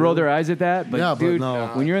gonna kissing, roll dude. their eyes at that, but Yeah, but dude, no.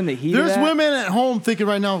 when you're in the heat, of There's that, women at home thinking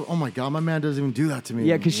right now, oh my God, my man doesn't even do that to me.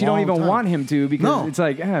 Yeah, in because a she don't long even time. want him to because No. it's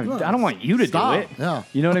like, I don't want you to Stop. do it. Yeah.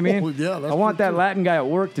 You know what I mean? Oh, yeah, that's I want true, that too. Latin guy at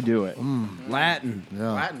work to do it. Latin.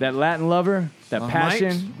 Yeah. Latin. That Latin lover. that passion.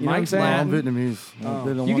 You know what I'm Mike's saying? I'm Latin. Vietnamese. They don't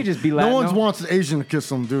You want- could just be No Latino. one's wants an Asian to kiss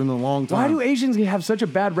them during a long time. Why do Asians have such a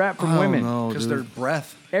bad rap from I don't women? know, Because dude. their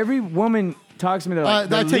breath. Every woman talks to me. They're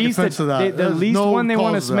like, I the take least offense to that. the There's least no one they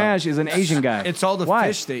want to cause of that. smash is an Asian guy. It's all the Why?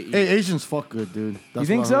 fish they eat. Hey, Asians fuck good, dude. That's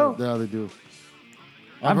think what I so? heard. Yeah, they do.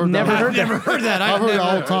 I've heard never that. heard I've never that. heard that. I've heard that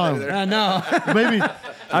all the time. I know. Maybe.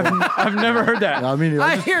 I've never heard that. I mean,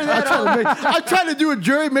 I hear that. I tried to do it,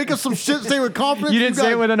 Jerry, make us some shit, say with confidence. You didn't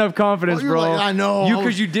say it with enough confidence, Oh, you're bro. like, I know. You I was-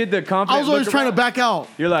 because you did the I confidence. was always look trying to around. back out.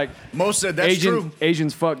 You're like Mo said that's true.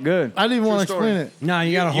 Asians fuck good. I didn't even want to True story. explain it. No,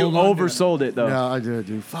 you gotta You hold on. to it. oversold it though. Yeah, I did,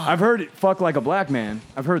 dude. Fuck. I've heard it fuck like a black man.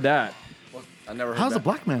 I've heard that. I never heard How's that. a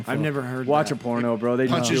black man feel? I've never heard. Watch that. a porno, bro. They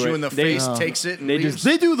just Punches do you it. in the They- face, takes it, and they leaves. just-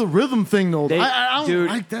 They do the rhythm thing, though. They- I don't dude,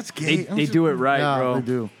 like that's gay. they do it right, yeah, bro. They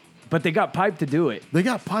do. But they got piped to do it. They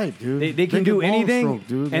got pipe, dude. They can do get ball anything, stroke,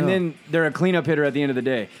 dude. and yeah. then they're a cleanup hitter at the end of the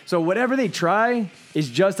day. So whatever they try is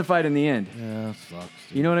justified in the end. Yeah, that sucks.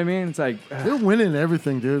 Dude. You know what I mean? It's like They're winning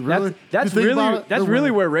everything, dude. Really? that's You think about really it? that's They're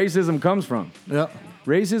really winning. where racism comes from. Yeah.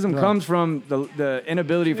 Racism comes from the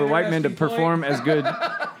inability for white men to Interesting point. perform as good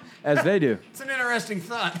as they do. It's an interesting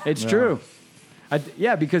thought. It's true.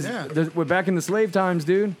 Because Yeah. we're back in the slave times,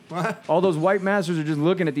 dude. What? All those white masters are just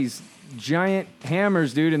looking at these giant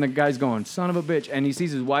hammers, dude, and the guy's going, "Son of a bitch," and he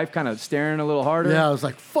sees his wife kind of staring a little harder. Yeah, I was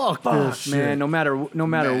like, fuck this Fuck, shit. man. No matter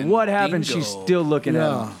Man, what happens, she's bingo. still looking at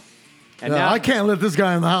Yeah. him. And Yeah, now I can't let this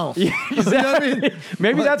guy in the house. Exactly.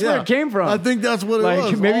 Maybe that's where Yeah. it came from. I think that's what it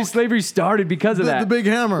like was. maybe All- slavery started because of The- that. the big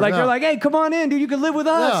hammer, Like yeah. they're like, "Hey, come on in, dude. You can live with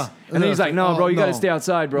us." Yeah. And then he's like, "No, bro. You got to no. stay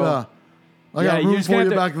outside, bro." Yeah. I Yeah, got you room just for have you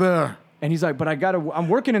to- back there. And he's like, "But I'm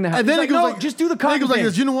working in the house." And He's then like, he goes "No, like, just do the then he cotton goes like thing."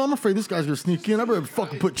 this. You know what? I'm afraid this guy's gonna sneak in. I better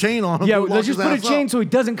fucking put chain on him. Yeah, Lock let's just his put a ass chain up. so he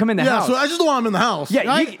doesn't come in the Yeah, house. so I just don't want him in the house. Yeah,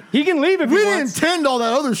 right? he can leave if We he didn't wants. intend all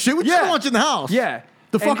that other shit. We just Yeah. don't want you in the house. Yeah.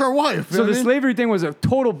 To fuck And our wife. So you know the what I mean? slavery thing was a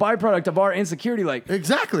total byproduct of our insecurity. Like,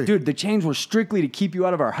 Exactly. dude, the chains were strictly to keep you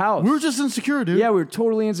out of our house. We were just insecure, dude. yeah, we were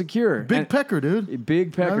totally insecure. Big And- pecker, dude.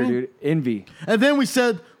 Big pecker, I mean? dude. Envy. And then we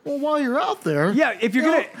said, well, while you're out there. Yeah, if you're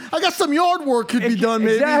you know, gonna- I got some yard work could be done,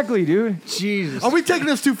 maybe. Exactly, dude. Jesus. Are we taking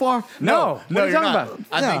this too far? No, what are you you're talking not. about?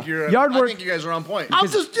 I Yeah. think you're. Yard work- I think you guys are on point. I'm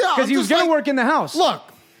just, yeah. Because I'm he was just gonna like, work in the house. Look,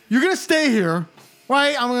 you're going to stay here,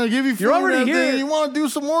 right? I'm going to give you food. You're already and everything. here. You want to do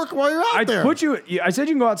some work while you're out I there. put you. I said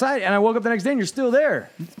you can go outside, and I woke up the next day, and you're still there.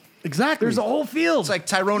 Exactly. There's a whole field. It's like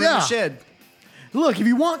Tyrone in Yeah. the shed. Look, if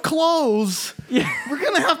you want clothes, Yeah. we're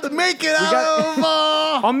going to have to make it out got-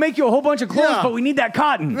 of, I'll make you a whole bunch of clothes, Yeah. but we need that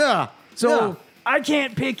cotton. yeah. So I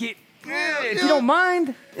can't pick it. If you don't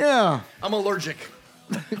mind, Yeah. I'm allergic.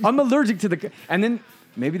 I'm allergic to the. And then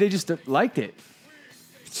maybe they just liked it.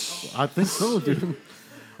 I think so, dude.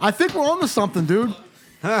 I think we're on to something, dude.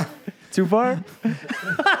 Too far?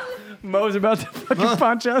 Mo's about to fucking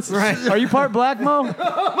punch us. Right. Are you part black, Mo?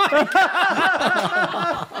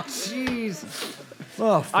 Jeez.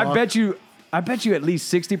 Oh, fuck. I bet you at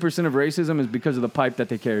least 60% of racism is because of the pipe that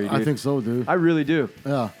they carry, dude. I think so, dude. I really do.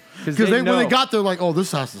 Yeah. 'Cause Because they when they know. got there, like, oh,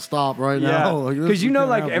 this has to stop right Yeah, now. Like, this- because you we know, can't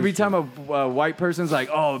like have every this time a white person's like,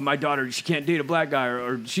 "Oh, my daughter, she can't date a black guy,"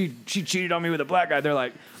 or she cheated on me with a black guy, they're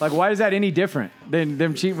like, why is that any different than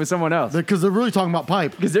them cheating with someone else? shit. Because they're really talking about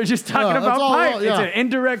pipe. Because they're just talking Yeah, about that's all- pipe. yeah. It's an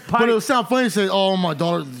indirect pipe. But it would sound funny to say, oh, my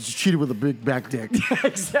daughter cheated with a big back dick.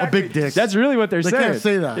 exactly. a big dick. That's really what they're They saying. can't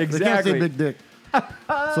say that. Exactly. They can't say big dick.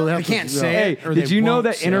 So they have They can't to, say yeah. it. Hey, Or did they you know won't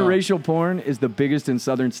that say it. interracial porn is the biggest in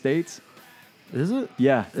southern states? Is it?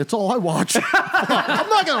 Yeah. It's all I watch. I'm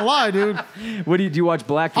not going to lie, dude. What do you watch?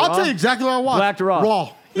 Black Raw? I'll tell you exactly what I watch. Black to Raw.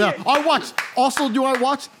 Raw. Yeah. I watch. Also, do I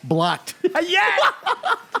watch Blacked? Yeah.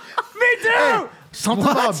 Me too. Something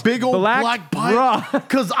about a big old black pipe. Raw.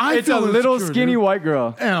 Because I It's a feel little insecure, skinny dude. white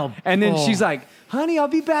girl. And then oh. she's like, "Honey, I'll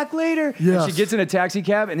be back later." Yes. And she gets in a taxi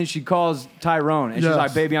cab, and then she calls Tyrone, and she's Yes.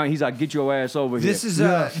 like, "Baby," he's like, "Get your ass over here." This is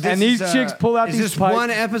Yeah. this And these is, chicks pull out is these this pipes. one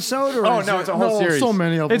episode or Oh, is no, it- it's a whole No, series. so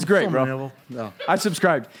many of them. It's great, so bro. Many of them. Yeah. I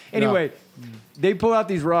subscribed. Anyway, they pull out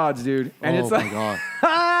these rods, dude, and Oh it's my like, god!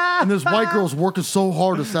 And this white girl's working so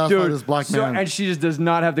hard to satisfy dude, this black so- man. and she just does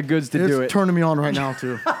not have the goods to do it. It's turning me on right now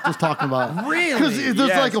too. Just talking about it. Really? Because there's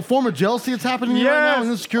Yes. like a form of jealousy that's happening right now Yes.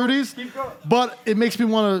 and insecurities. Keep going. But it makes me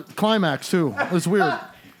want to climax too. It's weird.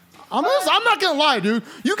 I'm not gonna lie, dude.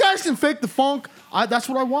 You guys can fake the funk. That's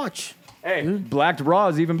what I watch. Hey, Black Raw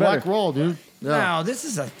is even better. Black Raw, dude. Yeah. Now, this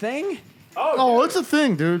is a thing? Oh, it's a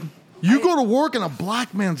thing, dude. You go to work and a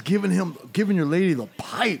black man's giving your lady the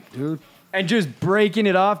pipe, dude. And just breaking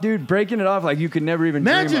it off, dude. Breaking it off like you could never even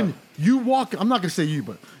dream Imagine of. you walk. I'm not gonna say you,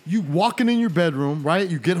 but you walking in your bedroom, right?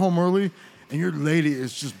 You get home early, and your lady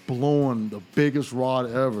is just blowing the biggest rod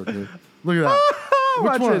ever, dude. Look at that. Which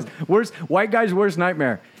Watch one? this. Worst white guy's worst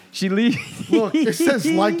nightmare. She leaves. Look, it says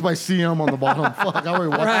liked by CM on the bottom. Fuck, I already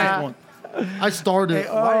watched that one. I started.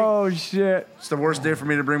 Oh shit. It's the worst day for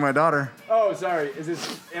me to bring my daughter. Oh, sorry. Is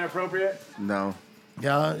this inappropriate? No.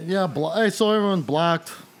 Yeah. Hey, so everyone's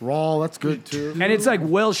blacked. Raw, that's good too. And it's like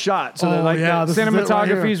well shot, so Oh, like yeah, the this is it right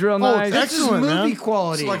cinematography's here. real Oh, nice. it's This is excellent, movie man.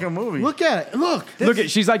 quality. It's like a movie. Look at it. Look. Look at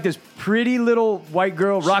she's like this pretty little white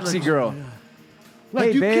girl, Roxy girl. Like,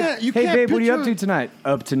 Hey you babe, can't- you hey can't babe, what are you up picture- to tonight?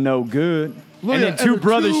 Up to no good. Look And at- then two and the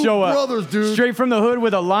brothers two show up. brothers, dude. Straight from the hood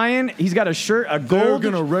with a lion. He's got a shirt, a They're gold.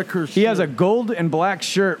 gonna wreck her He has a shit. gold and black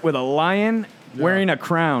shirt with a lion wearing a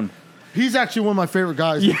crown. He's actually one of my favorite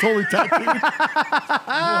guys. He's totally tattooed.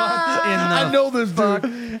 I know this dude.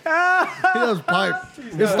 He has pipe.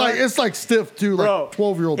 It's like stiff too, Bro, like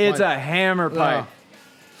 12-year-old pipe. It's a hammer pipe.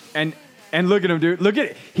 And look at him, dude. Look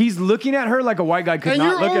at he's looking at her like a white guy could And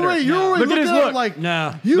not you're look at her. already, you're already Look at his looking look. like,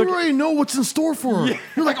 No. you already know what's in store for her.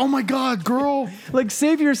 You're like, oh my God, girl. Like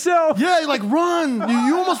save yourself. Yeah, like run.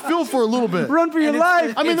 You almost feel for a little bit. Run for your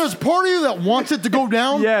life. I mean, there's part of you that wants it to go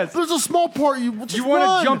down. Yes. There's a small part of you. You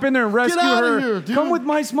want to jump in there and rescue Get out her. Of here, dude. Come with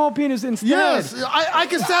my small penis instead. Yes, I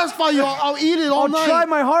can satisfy you. I'll eat it all I'll night. try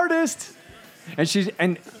my hardest.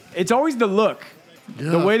 And it's always the look.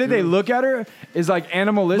 The way that they look at her is like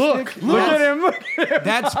animalistic. Look. at him. Look at him.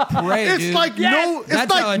 That's prey, It's dude. like Yes. it's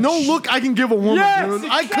That's how like a no look I can give a woman, Yes, dude.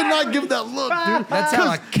 I could not give that look, dude. That's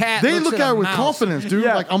how a 'Cause cat They looks look at at her a with mouse. confidence, dude.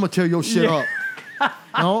 Yeah. Like I'm gonna tear your shit Yeah. up.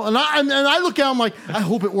 No, and I look at him like I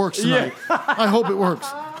hope it works tonight. I hope it works.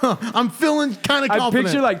 I'm feeling kind of I confident.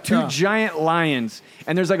 picture like two Yeah. giant lions,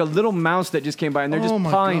 and there's like a little mouse that just came by, and they're just Oh my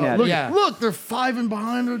pawing God. at Look, it. Yeah. look, they're fiving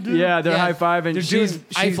behind her, dude. Yeah, they're Yeah. high fiving. They're She's doing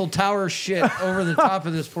Eiffel Tower shit over the top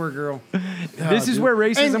of this poor girl. This is where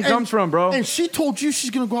racism comes from, bro. And she told you she's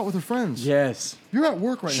gonna go out with her friends. Yes. You're at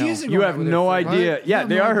work right She now. isn't You going have out with her no friend, idea. right? Yeah, You have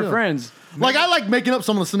they no are her idea. friends. Like I like making up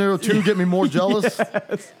some of the scenario too to get me more jealous.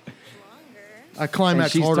 I And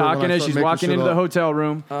climax she's harder when talking I as start she's making walking shit into the up. hotel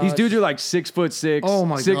room. These dudes are like 6'6". Oh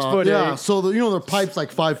my 6 God. foot Yeah. 8. So their pipe's like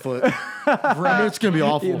 5 foot. I mean, it's gonna be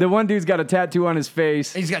awful. The one dude's got a tattoo on his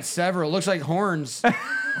face, He's got several. Looks like horns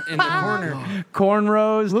in the corner.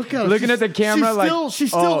 cornrows. Look at her. looking She's- at the camera she's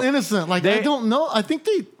still oh. innocent. Like I They- don't know. I think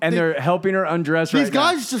And they're helping her undress these right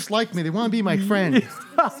now. guys just like me. They want to be my friend.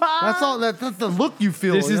 That's all. That's the look you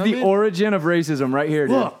feel. This you is know the what I mean? origin of racism right here,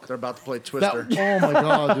 dude. Look. They're about to play That, Twister. oh my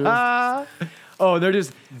God, dude. Oh, they're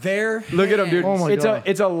just Their look at them, dude. Oh my it's God.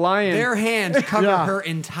 it's a lion. Their hands cover Yeah. her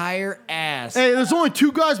entire ass. Hey, there's only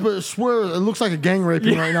 2 guys, but I swear it looks like a gang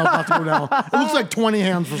raping right now about to go down. It looks like 20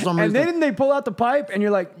 hands for some and reason. then they pull out the pipe, and you're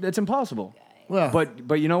like, that's impossible. Yeah.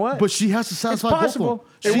 But you know what? But she has to satisfy both of possible. them.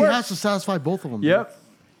 It She works. has to satisfy both of them. Yep.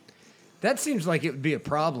 That seems like it would be a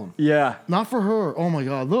problem. Yeah. Not for her. Oh my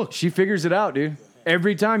God. Look. She figures it out, dude.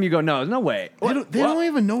 Every time you go, no, there's no way. They don't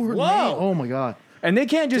even know her Whoa. name. Oh my God. And they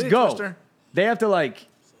can't just Titty go. twister. They have to like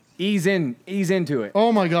ease into it.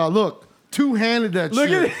 Oh my God. Look. Two-handed that Look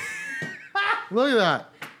shit. at it. Look at that.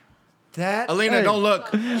 That Alina, Hey. don't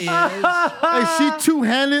look. is. Hey, she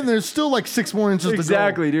two-handed and there's still like 6 more inches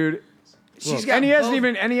Exactly, dude. She's got And he hasn't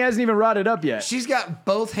both- even rotted up yet. She's got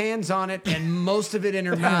both hands on it and most of it in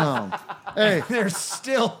her to mouth. go. Hey. There's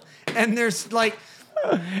still, and there's like,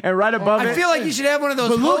 And right above I it, feel like he should have one of those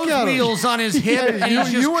But look hose at her. wheels on his hip, and he's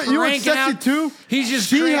just you want cranking sexy out. too? He's just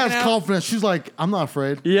She cranking has out. confidence. She's like, I'm not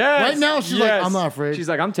afraid. yes. Right now, she's like, yes. I'm not afraid. She's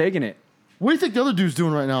like, I'm taking it. What do you think the other dude's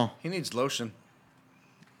doing right now? He needs lotion.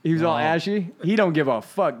 He was all ashy. He don't give a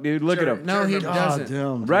fuck, dude. Look at him. No, he God doesn't.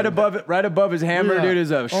 damn. Right above it, right above his hammer, Yeah. dude, is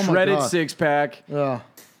a Oh my shredded God. 6-pack. Yeah.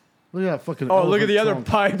 Look at that fucking. Oh, look at the other elephant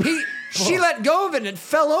pipe. She let go of it and it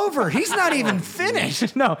fell over. He's not even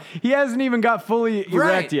finished. No, he hasn't even got fully erect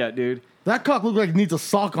Right. yet, dude. That cock looks like it needs a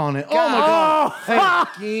sock on it. Oh my God.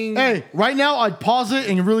 Fucking- Hey, right now I'd pause it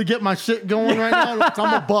and really get my shit going right now. I'm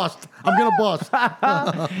gonna bust. I'm gonna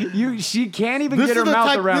bust. She can't even get her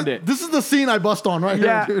mouth around it. This is the scene I bust on right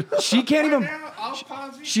Yeah, here, dude. she can't even.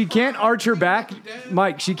 She can't arch her back,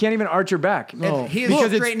 Mike. She can't even arch her back. No. He is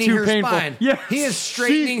Because it's straightening too her painful. spine. Yes. He is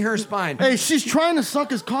straightening her spine. Hey, she's trying to suck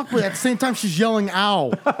his cock, but at the same time she's yelling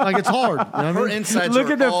 "ow!" Like it's hard. You know what I Her mean? insides Look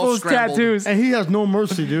are at that all fool's scrambled. tattoos. And he has no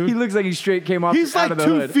mercy, dude. He looks like he straight came off He's out like of the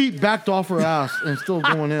 2 hood. feet backed off her ass and still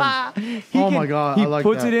going in. Oh my God, He I like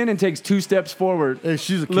puts that. it in and takes 2 steps forward. Hey,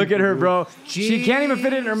 she's a Look keeper, at her, dude. bro. She can't even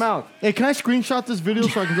fit it in her mouth. Hey, can I screenshot this video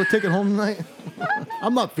so I can go take it home tonight?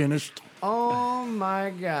 I'm not finished. Oh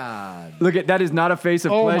my God. Look at that is not a face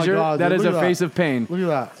of Oh my pleasure. God, That dude, is look a at face that. of pain. Look at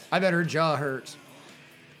that. I bet her jaw hurts.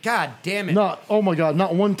 God damn it. Oh my God,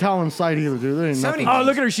 not one towel in sight either, dude. There ain't Somebody- nothing. Oh,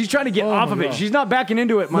 look at her. She's trying to get off my of it. God. She's not backing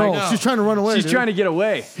into it, Mike. No, she's trying to run away. She's dude. trying to get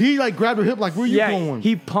away. He like grabbed her hip like, where you Yeah, going?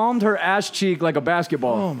 he palmed her ass cheek like a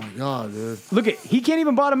basketball. Oh my God, dude. Look at, he can't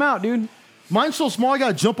even bottom out, dude. Mine's so small, I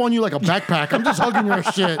gotta jump on you like a backpack. I'm just hugging your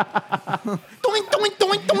shit. Doink, doink,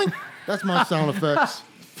 doink, doink. That's my sound effects.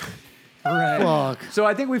 Right. Fuck. So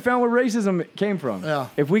I think we found where racism came from. Yeah.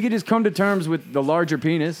 If we could just come to terms with the larger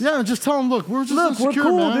penis. Yeah, and just tell him, look, we're just Look, we're insecure,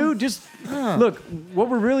 cool, man. dude. Just look, what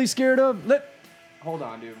we're really scared of. Hold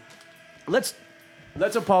on, dude. Let's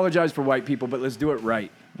apologize for white people, but let's do it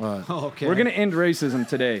right. Right. Okay. We're gonna end racism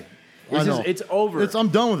today. I know. It's over. I'm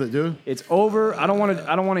done with it, dude. It's over. I don't want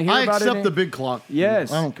to hear I about it. accept the big clock.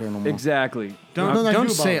 Yes. I don't care no more. Exactly. Nothing I Don't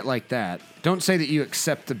do say about it like that. Don't say that you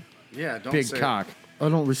accept the Yeah, don't big say it. cock. I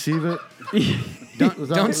don't receive it.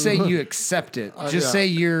 Don't say you accept it. Just yeah. say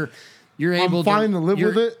you're able. I'm fine to live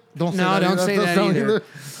you're- with it. Don't say No, that don't either. say That's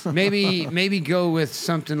that not either. maybe go with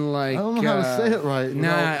something like. I don't know how to say it right. Nah,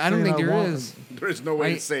 without I don't saying think there want is. There is no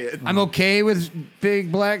way to say it. I'm okay with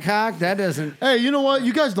big black cock. That doesn't. Hey, you know what?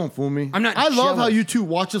 You guys don't fool me. I'm not I love how jealous. you two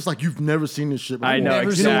watch this like you've never seen this shit before. I know,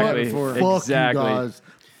 Never seen that exactly. before. Fuck Exactly. you guys.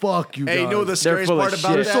 Fuck you guys. Hey, you know the scariest full of part about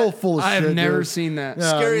shit. They're that? so full of I shit. have never dude. seen that. Yeah,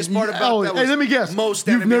 Scariest part about that Hey, was let me guess. Mo You've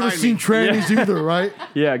standing never behind seen me. trannies either, right?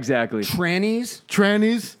 Yeah, exactly. Trannies?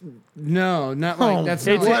 Trannies. No, not Oh, like that's.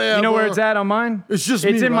 It's Not, you know where Whatever. it's at on mine? It's just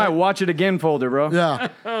It's me, in my right? watch it again folder, bro. Yeah.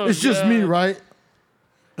 it's just me, right?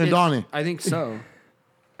 And Donnie. I think so.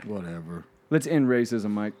 Whatever. Let's end racism,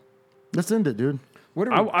 Mike. Let's end it, dude. What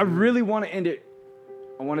are I really want to end it.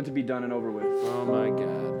 I want it to be done and over with. Oh my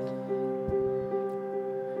god.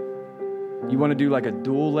 You want to do like a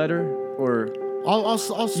dual letter or I'll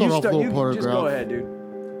start off a little paragraph. just go ahead, dude.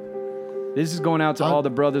 This is going out to all the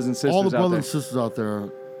brothers and sisters All the out brothers there. and sisters out there,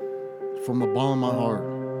 from the bottom of my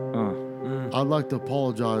heart, I'd like to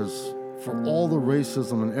apologize for all the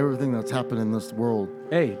racism and everything that's happened in this world.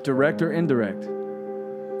 Hey, direct or indirect?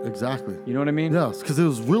 Exactly. You know what I mean? Yes, because it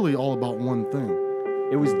was really all about one thing.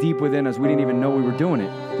 It was deep within us. We didn't even know we were doing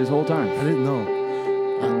it this whole time. I didn't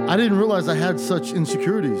know. I didn't realize I had such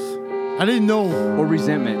insecurities. I didn't know Or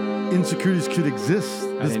resentment. insecurities could exist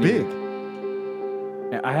this didn't big.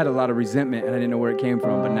 I had a lot of resentment and I didn't know where it came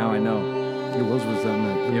from, but now I know. It was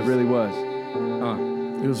resentment. It really was.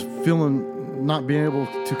 It was feeling not being able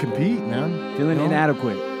to compete, man. Feeling You know?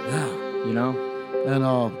 inadequate, Yeah. you know? And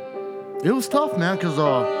it was tough, man, because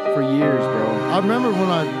For years, bro. I remember when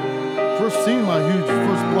I first seen my huge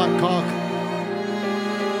first black cock.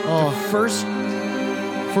 First,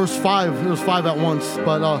 First five. It was five at once,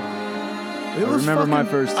 but it was. remember my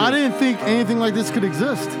fucking- first two. I didn't think anything like this could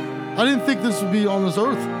exist. I didn't think this would be on this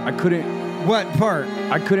earth. I couldn't what part?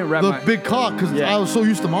 wrap The my... big cock, because Yeah. I was so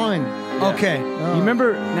used to mine. Okay. You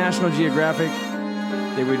remember National Geographic?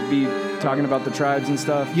 They would be talking about the tribes and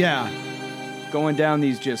stuff, Yeah. going down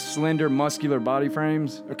these just slender, muscular body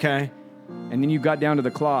frames, Okay. and then you got down to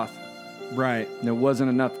the cloth, Right. and there wasn't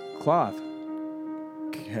enough cloth.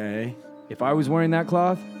 Okay. If I was wearing that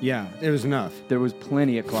cloth, Yeah. It was enough. there was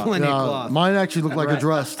plenty of cloth. Plenty of cloth. Mine actually looked like a Right.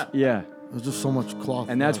 dress. Yeah, It was just so much cloth.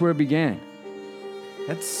 and that's where it began.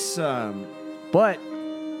 That's But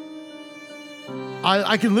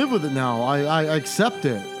I can live with it now. I accept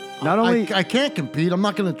it. Not only- I can't compete. I'm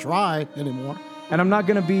not gonna try anymore. and I'm not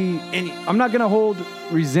gonna hold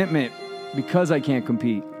resentment because I can't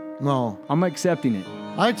compete. No, I'm accepting it.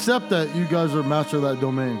 I accept that you guys are master of that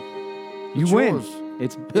domain. You It's win. yours.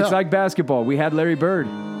 It's Yeah. like basketball. We had Larry Bird,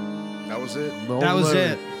 That was it. The That old was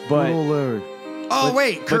Larry. it. but Good old Larry. Oh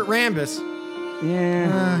wait, Kurt Rambis.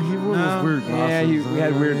 yeah, He wore those weird glasses. yeah, we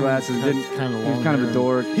had weird glasses. Had Didn't, kinda he was long kind of a hair.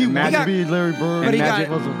 dork. He And wanted got- to be Larry Bird, but he Magic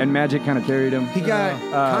got- wasn't. and Magic kind of carried him. He got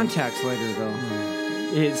contacts later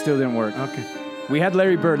though. It still didn't work. Okay. We had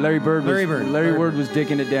Larry Bird. Larry Bird Larry Bird. was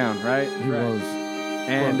dicking it down, right? He was.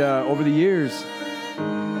 And over the years,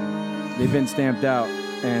 they've been stamped out.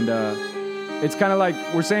 And it's kind of like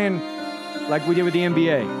we're saying, like we did with the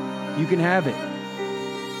NBA, you can have it.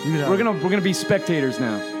 You know, We're gonna be spectators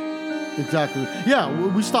now. exactly. Yeah,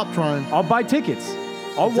 we stopped trying. I'll buy tickets.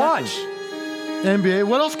 I'll Exactly. watch. NBA.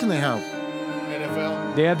 What else can they have?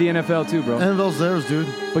 NFL. They have the NFL too, bro. NFL's theirs, dude.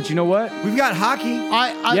 But you know what? We've got hockey.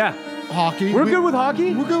 Yeah, Hockey. we're good with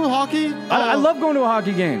hockey. We're good with hockey. I love going to a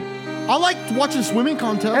hocky game. I like watching swimming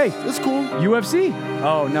contests. Hey. It's cool. UFC.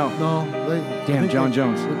 Oh no. No, I Damn, think John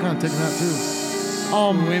Jones. They're kind of taking that too.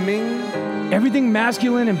 Swimming. Everything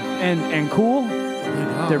masculine and cool,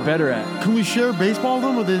 they're better at. Can we share baseball with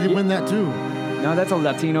them, or they win that too? No, that's a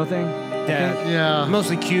Latino thing. Yeah. Yeah.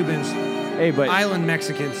 Mostly Cubans. Hey, but Island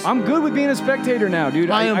Mexicans. I'm good with being a spectator now, dude.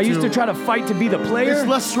 I am I used too. to try to fight to be the player. It's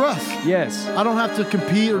less stress. Yes, I don't have to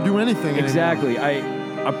compete or do anything anymore. exactly.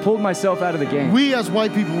 I pulled myself out of the game. We as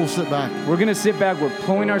white people will sit back. We're gonna sit back. We're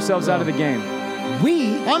pulling ourselves out of the game.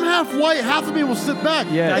 I'm half white, half of me will sit back.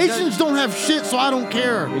 Yeah. Asians don't have shit, so I don't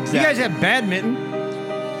care. Exactly. You guys have badminton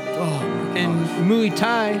and Muay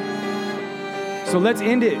Thai. So let's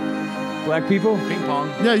end it, black people. Ping pong.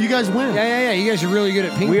 Yeah, you guys win. Yeah. You guys are really good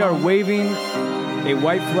at ping We pong. are waving a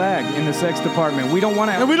white flag in the sex department. We don't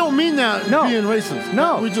want And to. we don't mean that No. being racist.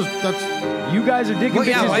 No. We just, that's, You guys are dicking Well,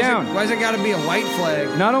 yeah, bitches down. why's it got to be a white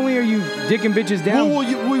flag? Not only are you dicking bitches down,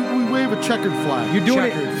 we wave a checkered flag. you're doing it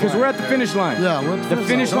Checkered because flag. we're at the finish line. Yeah, we're at The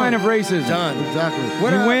finish line of racism. Done. Exactly.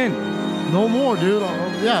 What You up? win. No more, dude.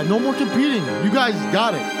 Yeah, no more competing. You guys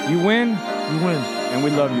got it. You win, You win. and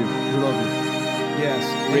we love you. We love you. Yes.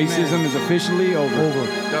 Racism is officially over. Over.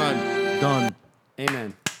 Done. Done.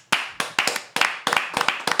 Amen.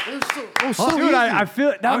 So Dude, easy. I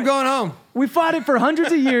feel that I'm going home. We fought it for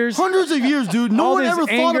hundreds of years. Hundreds of years, dude. No All one this ever thought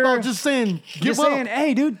anger, about just saying, give Just up. saying,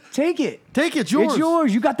 hey, dude, take it. Take it. It's yours. It's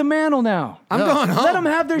yours. You got the mantle now. I'm Yeah. going home. Let 'em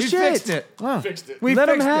have their we shit. Fixed it. Fixed it. We Let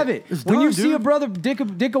him fixed have it. It's When done, you see dude. a brother dick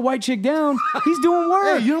a white chick down, he's doing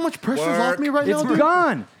work. Hey, you know how much pressure's off Work. me right It's now, dude?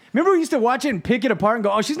 gone. Remember we used to watch it and pick it apart and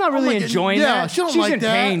go, oh, she's not really like, enjoying yeah, that. she don't She's like in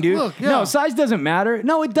that. pain, dude. Look, yeah. No, size doesn't matter.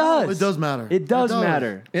 No, it does. it does matter. It does It does.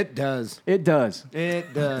 matter. It does. It does.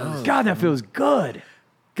 It does. God, that feels good.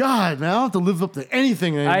 God, man, I don't have to live up to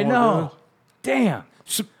anything anymore. I know. Damn.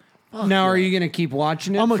 Now, are you going to keep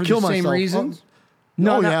watching it I'm for gonna kill the same myself. reasons?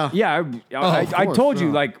 No, Oh, no, yeah. I course, told you,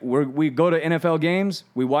 yeah. like, we go to NFL games,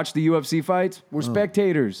 we watch the UFC fights, we're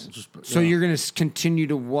spectators. So you're going to continue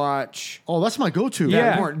to watch. Oh, that's my go-to.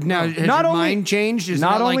 Yeah. More. Now, has Not your only- mind changed? Is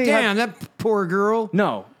not not like, only have- damn, that poor girl.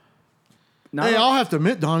 No. Not Hey, I'll have to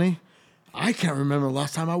admit, Donnie, I can't remember the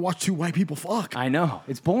last time I watched two white people fuck. I know.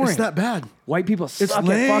 It's boring. It's that bad. White people suck at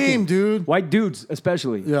lame, fucking. dude. White dudes,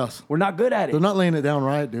 especially. Yes. We're not good at it. They're not laying it down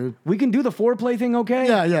right, dude. We can do the foreplay thing, okay?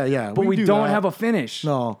 Yeah. But we can do don't that. have a finish.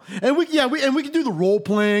 No, and we can do the role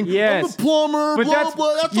playing. Yes. I'm the plumber. But blah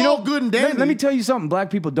blah. That's you all know, good and let- dandy. Let me tell you something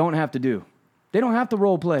black people don't have to do. They don't have to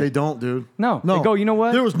role play. They don't, dude. No. They go, you know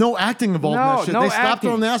what? There was no acting involved in that shit. They slapped her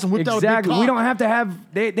on the ass and whipped out a big Exactly. cock. We don't have to have.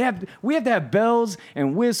 We have to have bells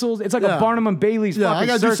and whistles. It's like Yeah. a Barnum and Bailey's Yeah, fucking I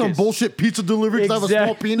gotta circus. do some bullshit pizza delivery because I have a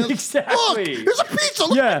small penis. Exactly. Look, here's a pizza.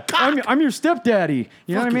 Look Yeah, at that cock. I'm your stepdaddy.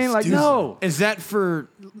 You know what I Fucking mean? Like, stupid. no, Is that for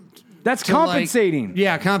that's to, like- compensating.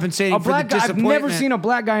 yeah, compensating A for black the guy. I've disappointment. never seen a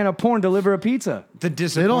black guy in a porn deliver a pizza. the They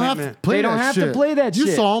disappointment. don't have to play They that don't have to shit. play that You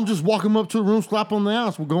shit. saw him just walk him up to the room, slap on the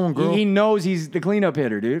ass. We're going, girl. He knows he's the cleanup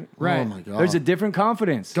hitter, dude. Right. Oh my god. There's a different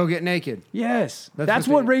confidence. Go get naked. Yes, That's that's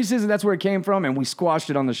what what racism. That's where it came from, and we squashed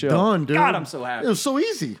it on the show. done, dude. God, I'm so happy. It was so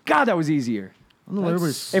easy. God, that was easier. I don't know what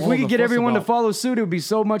everybody's If we calling could get the fuss everyone to about. follow suit, it would be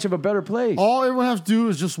so much of a better place. All everyone has to do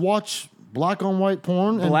is just watch black on white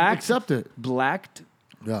porn and Black- accept it. Blacked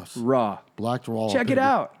Yes. raw. Black raw. Check it baby.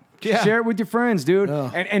 out. Yeah. Share it with your friends, dude,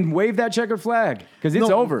 Yeah. and wave that checkered flag because it's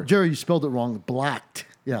No, over. Jerry, you spelled it wrong. Blacked.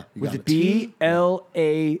 Yeah. You got it.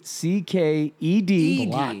 BLACKED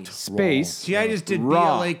Blacked. space. See, I just did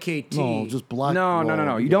Raw. BLAKT. No, just black. No.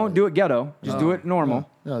 raw. You got don't it. do it ghetto. Just do it normal.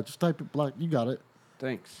 Yeah, just type it black. You got it.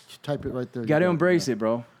 Thanks. Just type it right there. You got to got embrace it,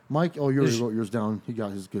 bro. Mike, oh, you already wrote yours down. He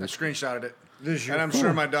got his I good. screenshotted it. And I'm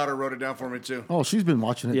sure my daughter wrote it down for me too. Oh, she's been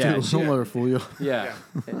watching it Yeah, too. she- Don't let her fool you. Yeah,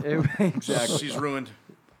 exactly. She's ruined.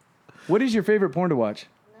 What is your favorite porn to watch?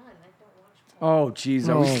 Oh, jeez,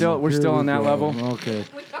 are we Oh, still? We're here still we on that go. level. Okay.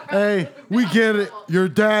 Hey, we get it. Your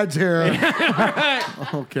dad's here.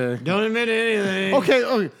 Okay. Don't admit anything.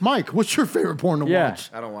 Okay, Mike, what's your favorite porn to Yeah. watch?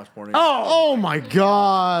 I don't watch porn. Oh my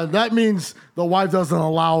God, that means the wife doesn't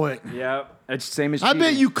allow it. Yeah, it's same as. I bet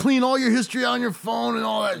cheating. you clean all your history on your phone and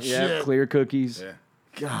all that Yeah, shit. clear cookies. Yeah.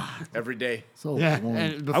 God, Every day. so Yeah, boring.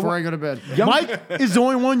 and before I go to bed. Mike is the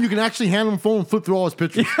only one you can actually hand him a phone and flip through all his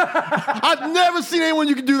pictures. I've never seen anyone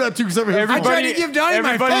you can do that to except for him. I tried to give Donnie my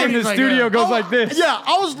everybody phone. in the He's like, studio goes Oh, like this. Yeah,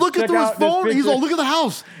 I was looking Check through his out this phone. And he's all, picture. look at the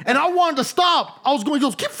house. And I wanted to stop. I was going, he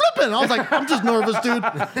goes, keep flipping. I was like, I'm just nervous, dude.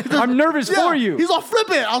 He goes, I'm nervous for you. He's all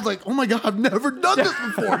flipping. I was like, oh my God, I've never done this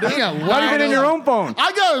before, dude. Not even in your own phone.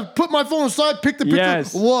 I gotta put my phone aside, pick the picture,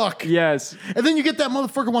 Yes. look. Yes. And then you get that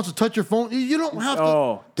motherfucker wants to touch your phone. You don't have to.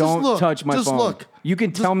 Oh, just don't look. touch my just phone. Look. You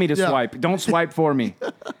can tell me to yeah. swipe. Don't swipe for me.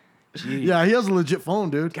 Yeah, he has a legit phone,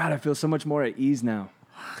 dude. God, I feel so much more at ease now.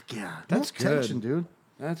 Yeah, That's no good. tension, dude.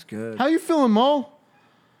 That's good. How you feeling, Mo?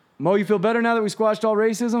 Mo, you feel better now that we squashed all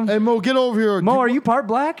racism? Hey, Mo, get over here. Mo, are you part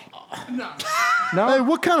black? No. Hey,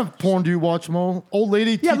 what kind of porn do you watch, Mo? Old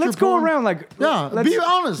lady Yeah, teacher let's go porn? around. Like, Yeah, let's, be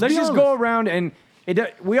honest, Let's be just honest. go around and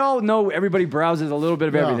We all know everybody browses a little bit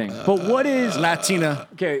of everything. But what is Latina.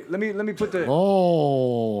 Okay, let me put the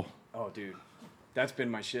Oh, dude. That's been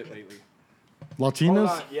my shit lately.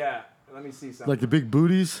 Latinas? Yeah. Let me see something. Like the big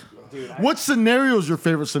booties? Dude, What scenario is your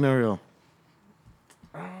favorite scenario?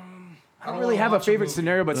 I don't really have a favorite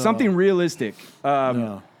scenario, but something realistic.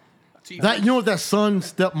 That you know what that son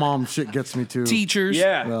stepmom shit gets me too. Teachers.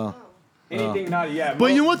 Yeah. Yeah. Anything naughty, yeah.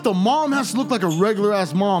 But you know what? The mom has to look like a regular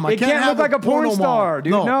ass mom. I It can't have look like a porn porno star, mom.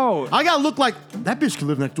 dude, no. I gotta look like that bitch could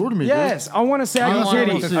live next door to me. Yes, I want a saggy don't want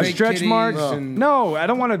titty, the a fake stretch titties mark. and- No, I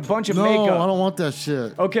don't want a bunch of Dude. No, makeup. I don't want that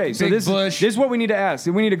shit. Okay, so Big this bush. is what we need to ask.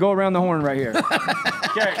 We need to go around the horn right here.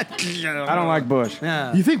 Okay. I don't like bush.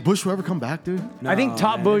 Yeah. You think Bush will ever come back, dude? I think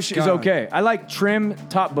top man, bush it's is gone. okay. I like trim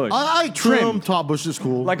top bush. I trim top Bush is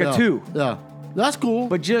cool. Like a Yeah. 2. Yeah, that's cool.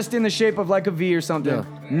 But just in the shape of like a V or something. Yeah.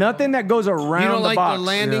 Nothing that goes around You don't the like box. the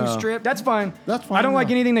landing Yeah. strip? That's fine. That's fine, I don't like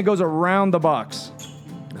yeah. anything that goes around the box.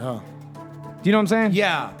 yeah. Do you know what I'm saying?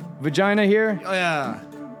 Yeah. Vagina here, Oh, yeah.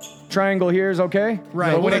 triangle here is okay.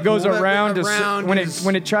 Right. But when it goes Well, around, around when is-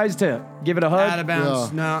 it tries to give it a Out hug, of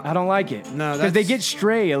bounds. Yeah. I don't like it. No, because they that's- get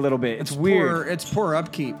stray a little bit. It's weird. It's poor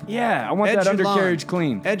upkeep. Yeah, I want Edge that your undercarriage lawn.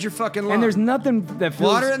 clean. Edge your fucking lawn. And there's nothing that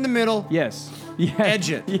feels. water in the middle. Yes. Yes. Edge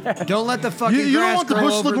it. Yeah. Don't let the fucking You don't grass want the grow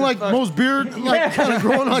bush over looking the like fuck- Mo's beard, like kind of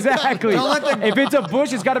growing like that. Exactly. Don't let the- If it's a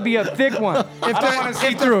bush, it's got to be a thick one. I don't want to see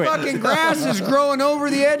If through the it. fucking grass is growing over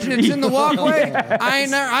the edge and it's in the walkway,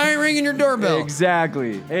 I ain't ringing your doorbell.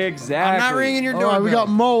 Exactly. I'm not ringing your All doorbell. right, we got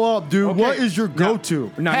Mo up, dude. Okay. What is your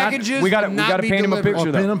go-to? No, Packages we got to will not be paint him a delivered. picture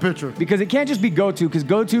Oh, though. paint him a picture. Because it can't just be go-to. Because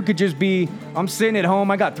go-to could just be I'm sitting at home.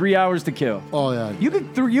 I got 3 hours to kill. Oh yeah.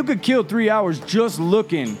 You could kill 3 hours just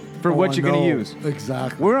looking for what I you're gonna know. use.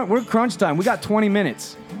 Exactly. We're crunch time. We got 20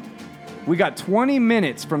 minutes. We got 20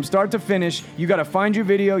 minutes from start to finish. You got to find your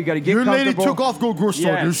video. You got to get Your lady comfortable. took off go grocery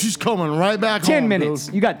store, Yes. dude. She's coming right back 10 home, minutes.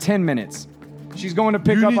 dude. You got 10 minutes. She's going to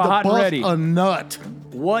pick You up need a to hot and bust ready. a nut.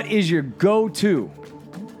 What is your go-to?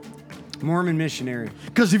 Mormon missionary.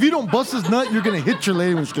 Because if you don't bust his nut, you're gonna hit your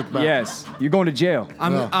lady when she gets back. Yes, you're going to jail.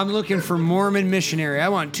 I'm looking for Mormon missionary. I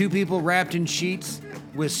want 2 people wrapped in sheets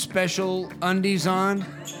with special undies on.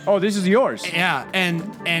 Oh, this is yours. Yeah, and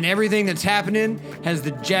everything that's happening has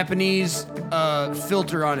the Japanese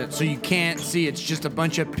filter on it, so you can't see. It's just a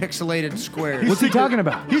bunch of pixelated squares. What's he talking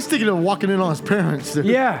about? He's thinking of walking in on his parents. Dude.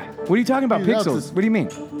 Yeah. What are you talking about? Dude, that's Pixels. just- What do you mean?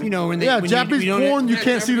 You know, when they Yeah, when Japanese you don't- porn, you yeah,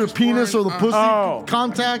 can't see their Japanese penis or porn, the pussy Oh.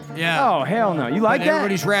 contact. Yeah. Oh, hell no. You like But that?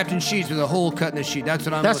 everybody's wrapped in sheets with a hole cut in the sheet. That's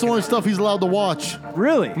what I'm That's the looking only at. stuff he's allowed to watch.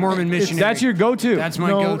 Really? Mormon missionary. That's your go-to. That's my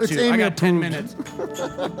No, it's go-to. I Amy got 10 approved. minutes.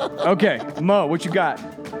 Okay, Mo, what you got?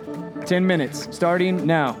 10 minutes, starting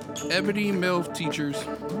now. Ebony MILF teachers.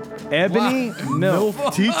 Ebony Milf.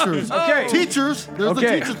 MILF teachers. Okay. Teachers. There's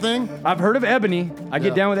Okay. the teacher thing. I've heard of Ebony. I get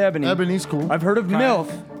Yeah. down with Ebony. Ebony's cool. I've heard of MILF,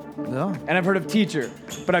 Yeah. and I've heard of teacher,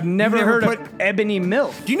 but I've never, never heard put- of Ebony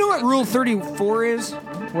MILF. Do you know what Rule 34 is?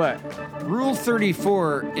 What? Rule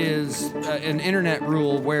 34 is an internet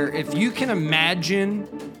rule where if you can imagine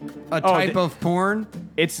a type of porn,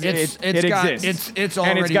 It got, exists. It's and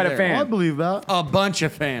already it's got there. a fan. I believe that. A bunch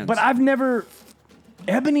of fans. But I've never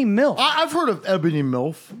Ebony MILF. I've heard of Ebony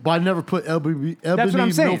MILF, but I never put Ebony what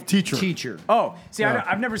I'm saying. MILF teacher. teacher. Oh, see, Yeah.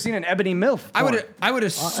 I've never seen an Ebony MILF. I porn.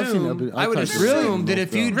 would seen assume Ebony- I would I typed assume MILF, that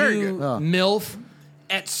if you yeah. Very do good. Yeah. MILF,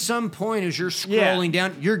 at some point as you're Yeah. scrolling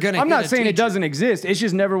down, you're gonna. I'm hit not a saying it teacher. doesn't exist. It's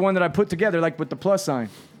just never one that I put together, like with the plus sign.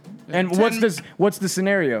 And 10 what's the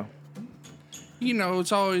scenario? You know,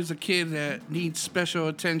 it's always a kid that needs special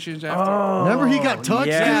attentions after. Remember he got touched?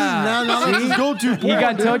 yeah. Now that's his go-to He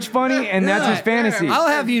got touch funny, and that's his fantasy. I'll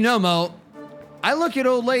have you know, Mo. I look at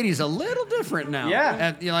old ladies a little different now.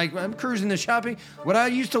 Yeah. At, like I'm cruising the shopping. What I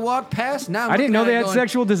used to walk past, now I'm I didn't know looking they at it had going,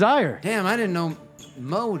 sexual desire. Damn, I didn't know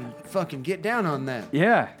Mo would fucking get down on that.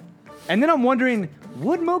 Yeah. And then I'm wondering,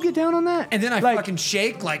 would Mo get down on that? And then I Like, fucking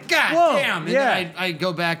shake like, God Whoa, damn. And yeah. then I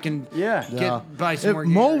go back and Yeah. get buy some If more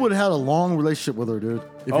Mo Gatorade. would have had a long relationship with her, dude.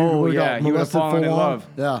 If Oh, would've yeah, got he would've molested fallen full in on, love.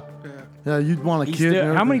 Yeah. Yeah, you'd want a He kid. still-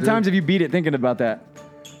 and how many everything, times dude. have you beat it thinking about that?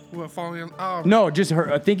 What, falling on? Oh, No, just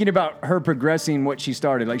her thinking about her progressing what she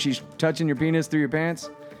started. Like she's touching your penis through your pants.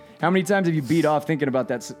 How many times have you beat off thinking about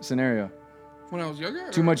that scenario? when I was younger?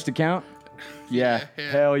 Too much to count? Yeah.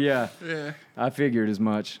 Yeah. Hell yeah. Yeah. I figured as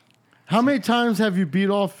much. How many times have you beat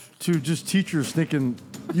off to just teachers thinking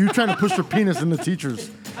you trying to push your penis into teachers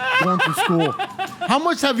going through school? How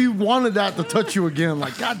much have you wanted that to touch you again?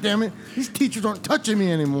 Like, God damn it, these teachers aren't touching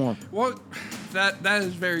me anymore. Well, that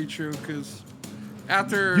is very true because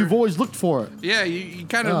after You've always looked for it. yeah, you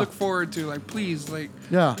kind of Yeah. look forward to like please like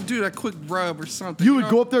Yeah. do a quick rub or something. You would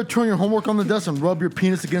know? go up there, turn your homework on the desk, and rub your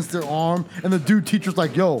penis against their arm, and the teacher's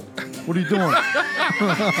like, "Yo, What are you doing?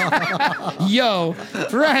 Yo,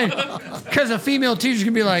 right? Because a female teacher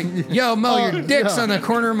can be like, "Yo, Mo, your dick's on the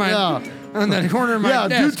corner of my on the corner of my Yeah,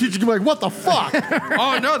 desk." dude, teacher can be like, what the fuck?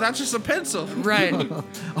 Oh no, that's just a pencil. Right.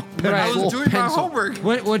 I was doing my homework.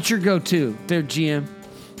 What's your go-to there, GM?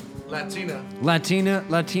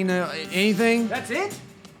 Latina, anything? That's it?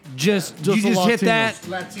 Just Just you a just hit Latino. that.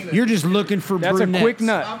 Latina. You're just looking for That's brunettes. a quick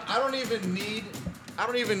nut. I don't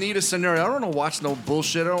even need a scenario. I don't want to watch no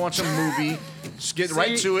bullshit. I don't watch a movie. Just get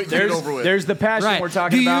right to it. Get it over with. There's the passion Right. we're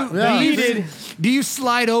talking about. Do you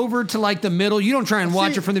slide over to like the middle? You don't try and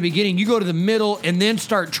watch it from the beginning. You go to the middle and then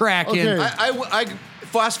start tracking. Okay. I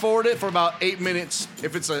fast forward it for about 8 minutes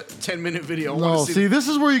if it's a 10-minute video. I wanna No, see, this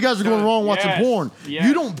is where you guys are going wrong watching Yes. porn. Yes.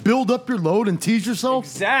 You don't build up your load and tease yourself.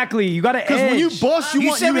 Exactly. You got to edge. Because when you bust,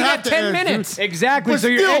 you said we have got to 10 edge, minutes. dude. Exactly. But So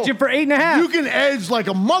you're still, edging for 8.5. You can edge like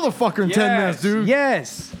a motherfucker in 10 minutes, dude.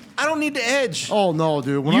 Yes. I don't need to edge. Oh, no,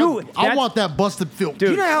 dude. When You- I that's- want that busted filth. Dude,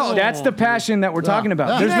 You know how- that's the passion that we're talking about.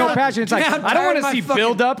 Yeah. There's You know no how- passion. It's like, you know how I don't want tired to my see fucking-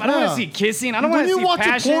 build up. I don't want Yeah. to see kissing. I don't want When to you see watch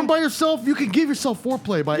passion. a porn by yourself, you can give yourself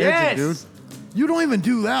foreplay by Yes. edging, dude. You don't even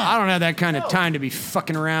do that. I don't have that kind of time to be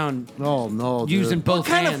fucking around Oh, no, dude. using both What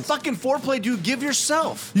kind hands. of fucking foreplay do you give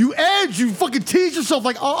yourself? You edge. You fucking tease yourself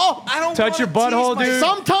like, oh. I don't Touch your wanna butthole, tease dude.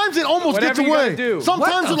 Sometimes it almost Whatever gets you gotta away. do.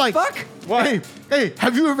 Sometimes What the you're like, fuck? What? Hey,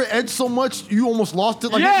 have you ever edged so much you almost lost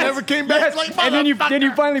it? Like Yes. it never came back? Yes. Like, and then you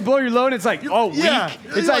motherfucker. finally blow your load. And it's like, oh, weak. Yeah.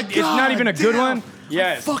 It's You're like it's not even a good "God one. damn,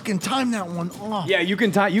 Yes. Fucking time that one off. Yeah, you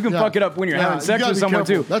can Yeah. fuck it up when you're Yeah, having you sex gotta with be someone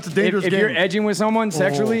careful. too. That's a dangerous if you're game. edging with someone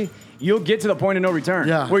sexually, you'll get to the point of no return.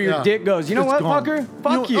 Yeah, where your yeah. dick goes, you know It's what, gone. fucker?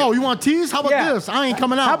 Fuck you. Oh, you want to tease? How about Yeah. this? I ain't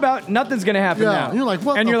coming out. How about nothing's gonna happen Yeah, now? you're like,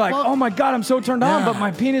 what And the you're like, fuck? oh my god, I'm so turned on, Yeah. but my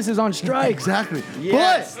penis is on strike. Exactly.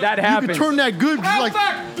 Yes, but that You happens. can turn that good. Like,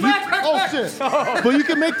 oh shit. But you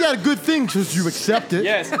can make that a good thing because you accept it.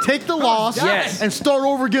 Yes. Take the loss. Yes. And start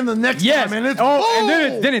over again the next Yes. time. And it's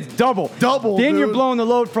and boom! then it's double. Double, Then you're dude. blowing the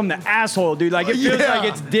load from the asshole, dude. Like it feels Yeah. like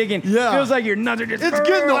it's digging. Yeah. Feels like your nuts are just. It's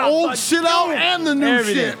getting the old Like, shit out and the new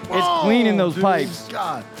everything. shit. It's cleaning those dude. pipes.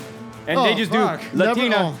 God. And Oh, they just fuck. do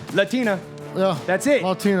Latina. Yeah. That's it.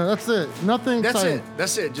 Latina. That's it. Nothing That's exciting. it.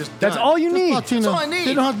 That's it. Just That's done. all you need. Latina. That's all I need.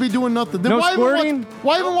 They don't have to be doing nothing. Then No why squirting? Even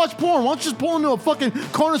why even watch porn? Why don't you just pull into a fucking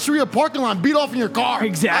Carniceria parking lot and beat off in your car? I've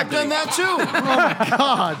Exactly. done that too.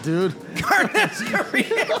 God, dude.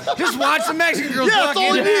 Just watch the Mexican girls Yeah, walk that's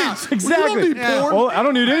all in it and out. needs. Exactly. You don't need porn. Oh, I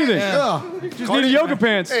don't need anything. Yeah. Just need a yoga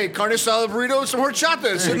pants. Hey, carne asada burrito, some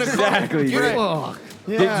horchata. Sit in the car. Exactly. Get it.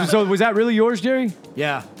 Fuck. So was that really yours, Jerry?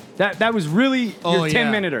 Yeah. That was really your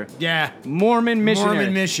 10-minuter. Yeah. Mormon missionary.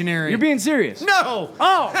 Mormon missionary. You're being serious. No.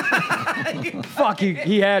 Oh! Fuck,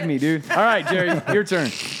 he had me, dude. All right, Jerry, your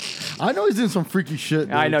turn. I know he's doing some freaky shit.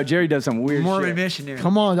 Dude. I know, Jerry does some weird Mormon shit. missionary.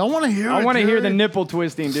 Come on, I want to hear it. I want to hear the Jerry. nipple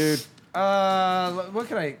twisting, dude. What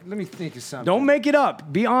could I? Let me think of something. Don't make it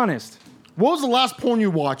up. Be honest. What was the last porn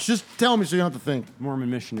you watched? Just tell me so you don't have to think. Mormon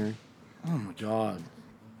missionary. Oh my god.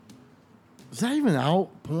 Is that even out?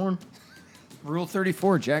 Porn? Rule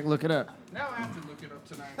 34, Jack. Look it up. Now I have to look it up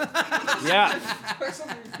tonight. Yeah.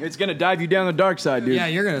 It's going to dive you down the dark side, dude. Yeah,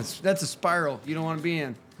 you're gonna. That's a spiral you don't want to be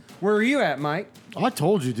in. Where are you at, Mike? I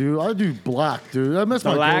told you, dude. I do black, dude. That's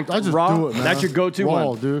my Black, go. I just raw? do it, man. That's your go-to Raw,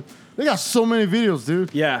 one? dude. They got so many videos,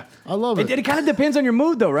 dude. Yeah. I love it. It kind of depends on your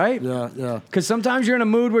mood, though, right? Yeah, yeah. Because sometimes you're in a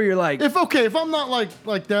mood where you're like, If I'm not like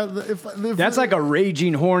that, if that's like a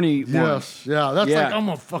raging, horny one. yes, yeah. That's Yeah. like I'm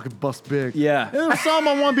gonna fucking bust big. Yeah. And if some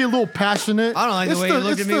I want to be a little passionate. I don't like the it's way you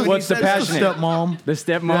looked it's at me when What's you the said it's passionate? stepmom. The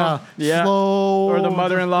stepmom? Yeah. Slow. Or the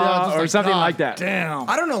mother-in-law Yeah, just or like, something God like that. Damn.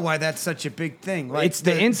 I don't know why that's such a big thing. Like It's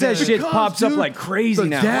the incest shit Because, pops up dude, like crazy the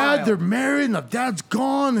now. dad, Wild. they're married, and the dad's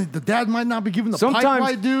gone. And the dad might not be giving the pipe Sometimes,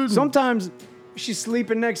 right, dude. sometimes she's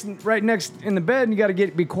sleeping right next in the bed, and you got to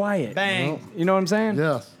be quiet. Bang, You know what I'm saying?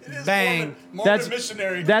 Yes. bang. That's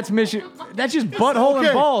missionary. That's mission. That's just butthole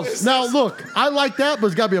and balls. Now look, I like that, but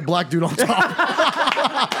it's got to be a black dude on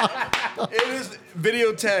top. It is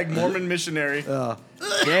video tag Mormon missionary.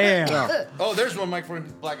 Damn. Oh, there's one mic for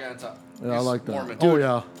him. Black guy on top. Yeah, I like that. Mormon. Oh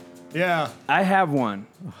yeah. Yeah. I have one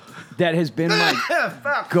that has been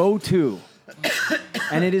my go-to,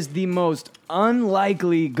 and it is the most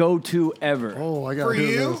unlikely go-to ever. Oh, I got For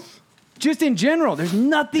you? Just in general, there's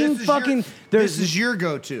nothing fucking. This is your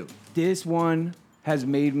go-to. This one has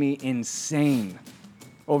made me insane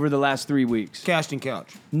over the last 3 weeks. Casting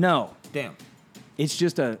couch. No, Damn. it's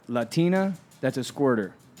just a Latina that's a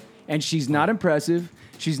squirter, and she's not impressive.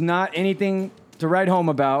 She's not anything to write home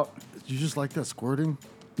about. You just like that squirting?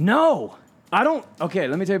 No, I don't. Okay,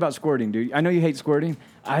 let me tell you about squirting, dude. I know you hate squirting.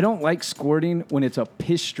 I don't like squirting when it's a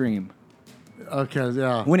piss stream. Okay,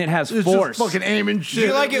 yeah. When it has It's force. just fucking aiming shit. Do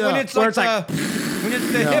you like it when Yeah. it's Where like, it's like- the, When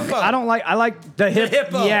it's the hippo. I like the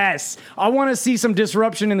hippo. Yes. I want to see some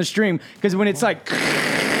disruption in the stream because when it's like,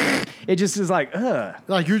 it just is like, ugh.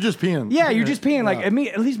 Like you're just peeing. Yeah, you're just peeing. Like, at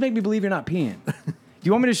least make me believe you're not peeing. Do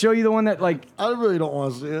you want me to show you the one that, like, I really don't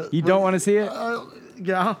want to see it. you don't want to see it?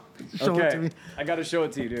 Yeah. Show it to me. I got to show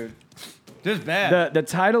it to you, dude. This is bad. The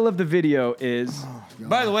title of the video is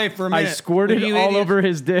By the way, for a I minute, squirted when you all idiots- over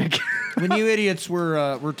his dick. When you idiots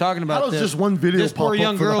were talking about How does this, just one video this poor pop up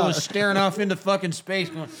young for girl that? was staring off into fucking space,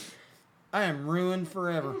 going, "I am ruined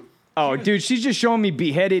forever." Oh, dude, she's just showing me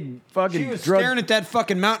beheaded fucking She was drug. staring at that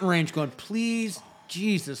fucking mountain range, going, "Please,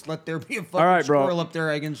 Jesus, let there be a fucking All right, bro. squirrel up there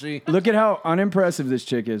I can see." Look at how unimpressive this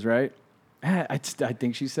chick is, right? I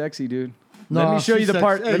think she's sexy, dude. No, Let me show you she's the sex-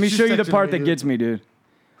 part. hey, Let me she's show you the sexy to part me, that dude. gets me, dude.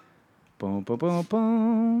 Boom, boom, boom,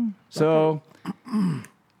 boom. So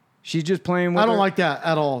she's just playing with. I don't her. like that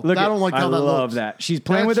at all. Look, I don't like how that looks. I love that. She's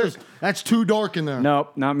playing with her. That's too dark in there.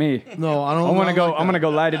 Nope, not me. No, I don't. I want to I don't go. like I'm gonna that. go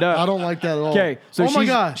light it up. I don't like that at all. Okay, so oh she's, my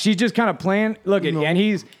god, she's just kind of playing. Look, No. and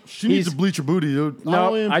he's. she needs he's, to bleach her booty, dude. No, I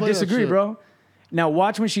play that disagree, shit. bro. Now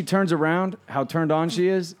watch when she turns around, how turned on she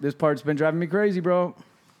is. This part's been driving me crazy, bro.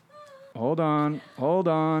 Hold on.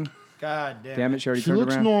 God damn. Damn it, she already She turned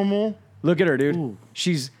looks around. normal. Look at her, dude. Ooh.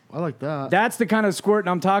 She's. I like that. That's the kind of squirting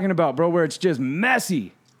I'm talking about, bro, where it's just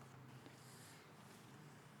messy.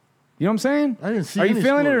 You know what I'm saying? I didn't see. Are you any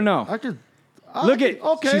feeling it squirt. or no? I could. Look at.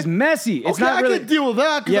 Okay. She's messy. It's okay, not really. I can deal with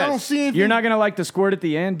that because I don't see anything. You're not gonna like the squirt at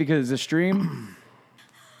the end because it's a stream.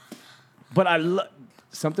 But I love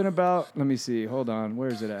something about. Let me see. Hold on. Where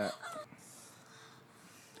is it at?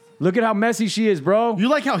 Look at how messy she is, bro. You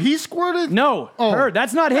like how he squirted? No, Oh. her.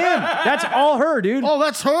 That's not him. That's all her, dude. Oh,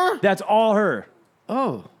 that's her. That's all her.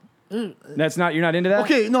 Oh. That's not. You're not into that.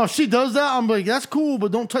 Okay, no, if she does that, I'm like, that's cool,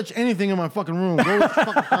 but don't touch anything in my fucking room. Go to the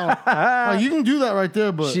fucking shower. Like, you can do that right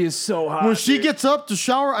there, but She is so hot. when she dude. gets up to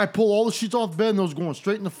shower, I pull all the sheets off the bed and those going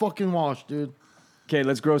straight in the fucking wash, dude. Okay,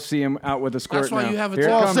 let's go see him out with a squirt. That's why now. you have a Here it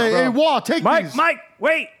towel. I'll comes, say, bro. hey, Wah, take Mike, these. Mike,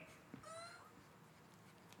 wait.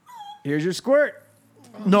 Here's your squirt.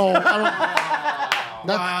 No, I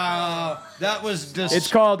Wow, that was It's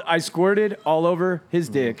called I Squirted All Over His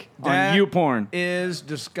Dick on That YouPorn. is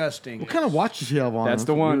disgusting. what kind of watch does she have on? That's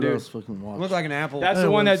the a one, dude. weird-ass fucking watch. Look like an apple. That's the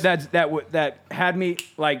one Anyways. that had me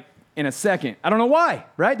like in a second. I don't know why,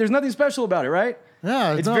 right? There's nothing special about it, right?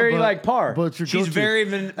 Yeah, It's no, very, but- like, par. But your She's go-to. very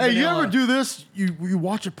Hey, you vanilla. ever do this? You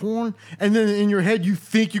watch a porn, and then in your head you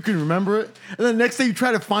think you can remember it, and then next day you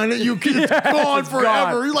try to find it, it's gone it's forever.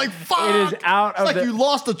 gone. You're like, fuck. It is out It's of like the- you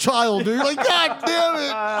lost a child, dude. You're like, God damn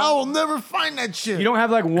it, I will never find that shit. You don't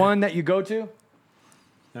have like one that you go to?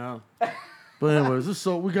 No. But anyways, this is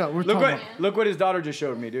so we're talking about. Look what his daughter just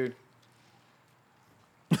showed me, dude.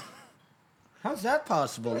 How's that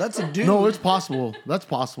possible? That's a dude. No, it's possible. That's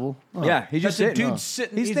possible. Oh. Yeah, he's just That's a sitting. dude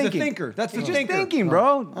sitting. He's He's thinking. a thinker. That's the He's just thinker. thinking,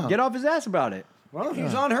 bro. Get off his ass about it. Well,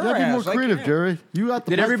 he's on her You gotta be ass. more I creative, can't. Jerry. You got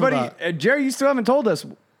the Did mic for everybody, that. Jerry, you still haven't told us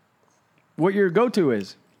what your go-to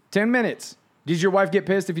is. 10 minutes. Does your wife get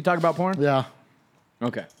pissed if you talk about porn? Yeah.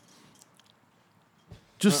 Okay.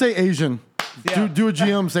 Just say Asian. Yeah. Do a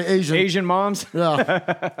GM. Say Asian. Asian moms.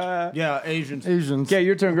 Yeah. Yeah, Asians. Asians. Okay,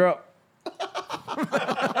 your turn, girl.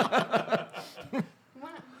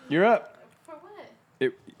 What? You're up. For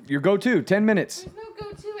what? Your go-to, 10 minutes. There's no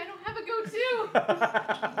go-to. I don't have a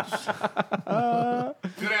go-to.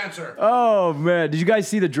 Good answer. Oh, man. Did you guys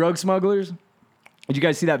see the drug smugglers? Did you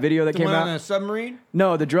guys see that video that The came one out? on a submarine?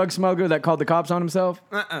 No, the drug smuggler that called the cops on himself.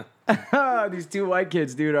 Uh-uh. These two white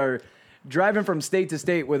kids, dude, are driving from state to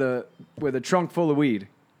state with a trunk full of weed.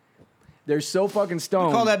 They're so fucking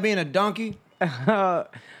stoned. Call that being a donkey? They're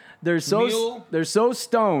Mule? so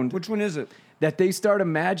stoned Which one is it? that they start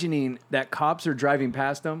imagining that cops are driving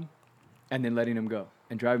past them and then letting them go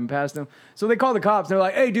and driving past them. So they call the cops. They're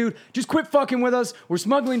like, "Hey, dude, just quit fucking with us. We're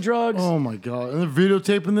smuggling drugs." Oh my god. And they're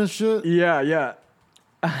videotaping this shit? Yeah.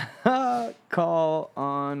 Call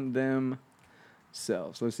on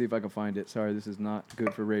themselves. Let's see if I can find it. Sorry, this is not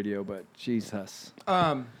good for radio, but Jesus.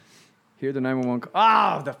 Hear the 911 call.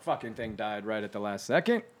 Ah, the fucking thing died right at the last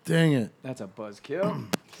second. Dang it. That's a buzzkill.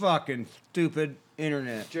 Fucking stupid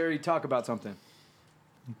internet. Jerry, talk about something.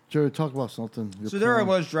 Jerry, talk about something. So there I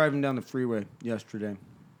was driving down the freeway yesterday.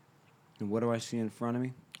 And what do I see in front of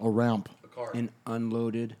me? A ramp. An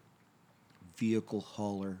unloaded vehicle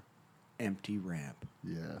hauler empty ramp.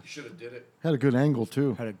 Yeah. Should have did it. Had a good angle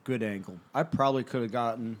too. Had a good angle. I probably could have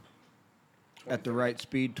gotten at the right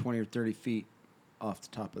speed 20 or 30 feet off the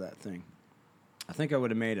top of that thing. I think I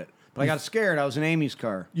would have made it. But I got scared. I was in Amy's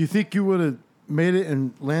car. You think you would have made it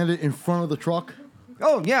and landed in front of the truck?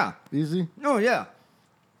 Oh, yeah. Easy? Oh, yeah.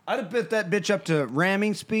 I'd have bit that bitch up to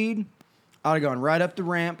ramming speed. I'd have gone right up the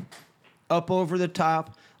ramp. up over the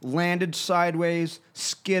top, landed sideways,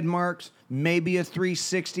 skid marks, maybe a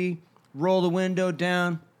 360, roll the window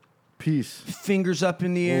down, Peace. fingers up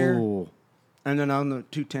in the air, Oh. and then on the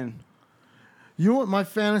 210. You know what my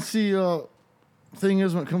fantasy thing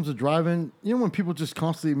is when it comes to driving? You know when people just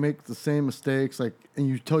constantly make the same mistakes, like, and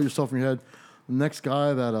you tell yourself in your head, the next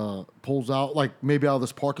guy that pulls out, like maybe out of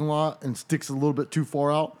this parking lot and sticks a little bit too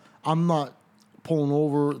far out, I'm not pulling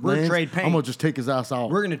over. We're lanes. trade paint. I'm gonna just take his ass out.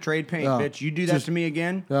 We're going to trade paint, Yeah. bitch. You do that Just- to me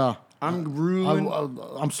again, yeah. I'm ruined.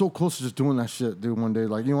 I'm so close to just doing that shit, dude. One day,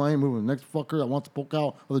 like, you know, I ain't moving. The next fucker that wants to poke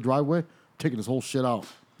out of the driveway, taking his whole shit out.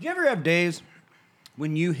 Do you ever have days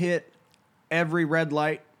when you hit every red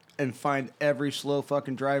light and find every slow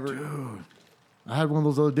fucking driver? I had one of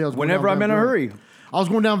those other days. I was going Whenever down I'm Van in a Buren. hurry. I was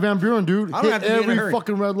going down Van Buren, dude. I don't Hit have to be in a every hurry.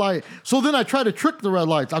 fucking red light. So then I try to trick the red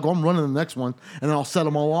lights. I go, I'm running the next one, and then I'll set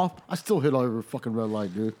them all off. I still hit every fucking red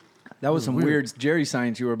light, dude. That was some weird Jerry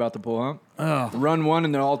signs you were about to pull, huh? Run one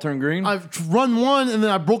and they all turn green. I've run one, and then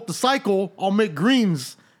I broke the cycle. I'll make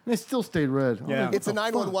greens, and they still stayed red. Yeah. It's a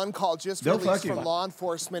 911 call just They'll released fuck you. from law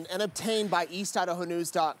enforcement and obtained by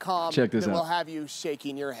EastIdahoNews.com Check this that will out. have you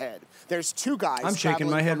shaking your head. There's two guys I'm shaking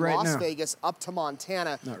traveling my head from right Las now. Vegas up to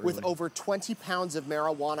Montana with over 20 pounds of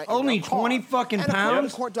marijuana in Only their car. 20 fucking and according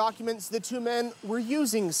pounds? to court documents, the two men were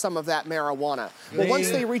using some of that marijuana. Well, They- once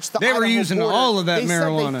they reached the they were Idaho using border, all of that they said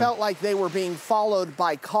marijuana. they felt like they were being followed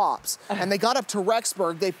by cops. And they got up to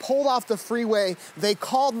Rexburg, they pulled off the freeway, they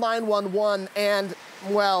called 911, and,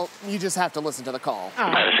 well, you just have to listen to the call.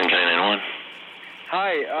 Madison County 911.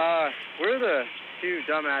 Hi, we're the two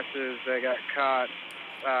dumbasses that got caught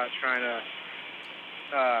trying to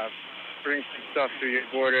bring some stuff through your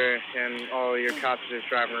border, and all your cops are just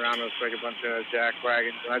driving around us like a bunch of jack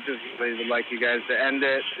wagons. I just really would like you guys to end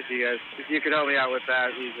it. If you could help me out with that,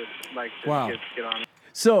 we just like to Wow. get on.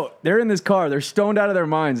 So they're in this car. They're stoned out of their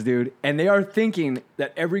minds, dude. And they are thinking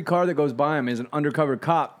that every car that goes by them is an undercover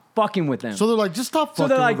cop fucking with them. So they're like, just stop fucking So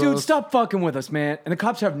they're like, with dude, us. stop fucking with us, man. And the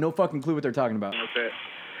cops have no fucking clue what they're talking about. That's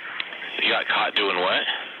it. You got caught doing what?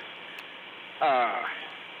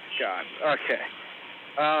 God. Okay.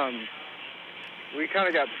 We kind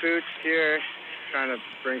of got pooched here, trying to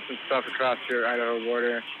bring some stuff across your Idaho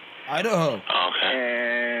border. Idaho.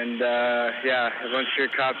 Okay. And, yeah, a bunch of your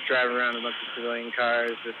cops driving around a bunch of civilian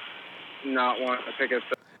cars, just not wanting to pick us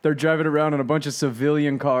up. They're driving around in a bunch of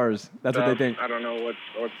civilian cars. That's what they think. I don't know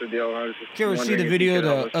what's the deal. I was just Did you ever see wondering the if video you of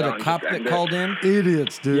could help the us out and cop just that end it. called in?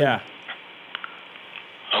 Idiots, dude. Yeah.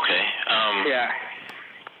 Okay. Yeah.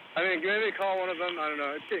 I mean, maybe call one of them. I don't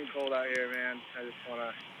know. It's getting cold out here, man. I just want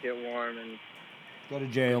to get warm and Go to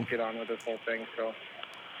jail. get on with this whole thing. So,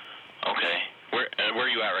 Okay. Where are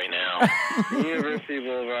you at right now? University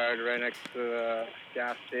Boulevard, right next to the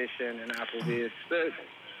gas station and Applebee's.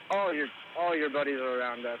 All your buddies are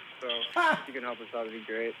around us, so if you can help us out, it'd be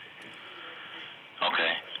great.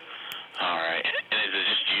 Okay. All right. And is it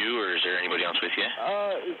just you, or is there anybody else with you?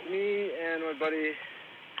 It's me and my buddy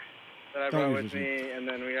that I brought with me, and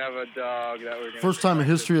then we have a dog that we're gonna First time in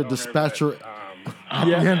history a owner, but, dispatcher Yeah.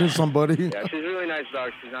 apprehended somebody. yeah, she's a really nice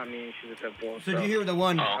dog. She's not mean. She's a pit bull. So did you hear the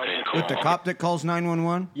one Oh, okay, cool. with the cop that calls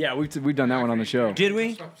 911? Yeah, we've done that one on the show. Did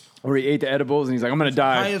we? Where he ate the edibles and he's like, I'm going to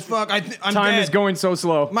High die. as fuck. I'm Time dead. is going so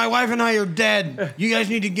slow. My wife and I are dead. You guys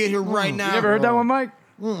need to get here right now. You never heard that one, Mike?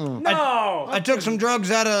 No. I took some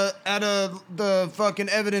drugs out of the fucking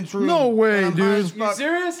evidence room. No way, and I'm high dude. as You fuck.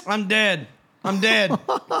 serious? I'm dead. I'm dead.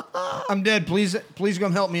 I'm dead. Please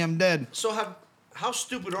come help me. I'm dead. So how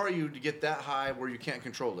stupid are you to get that high where you can't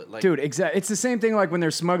control it? Like, Dude, exactly. It's the same thing like when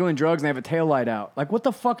they're smuggling drugs and they have a tail light out. Like, what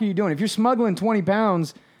the fuck are you doing? If you're smuggling 20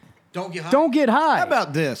 pounds, don't get high. don't get high. How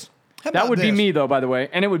about this? How that about would be this? me, though, by the way.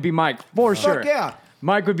 And it would be Mike, for sure. yeah.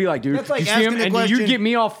 Mike would be like, dude, That's like you see him? asking a And question- you get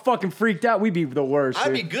me all fucking freaked out. We'd be the worst, I'd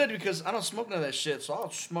dude. be good because I don't smoke none of that shit, so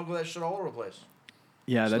I'll smuggle that shit all over the place.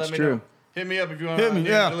 Yeah, Just that's let me true. know. Hit me up if you want. Hit me,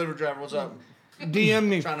 yeah. Delivery driver, what's up? DM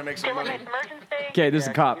me. Trying to make some money. Okay, this is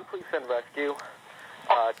a cop. Please send rescue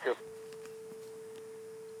to...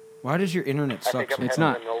 Why does your internet suck? so It's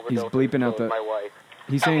much? not. He's bleeping out the. My wife.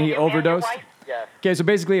 He's saying he overdosed. Yes. Okay, so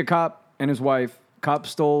basically, a cop and his wife. Cop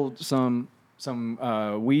stole some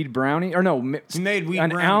weed brownie, or no, He made weed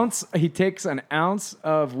an brownie. ounce. He takes an ounce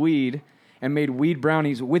of weed and made weed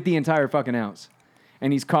brownies with the entire fucking ounce,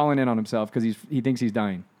 and he's calling in on himself because he thinks he's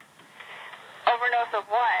dying. Overdose of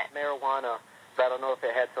what? Marijuana. So I don't know if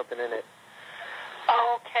it had something in it.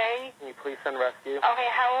 Okay. Can you please send rescue? Okay,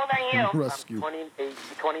 how old are you? Rescue. I'm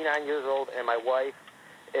 29 years old, and my wife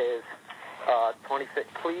is 26.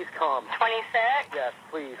 Please come. 26? Yes,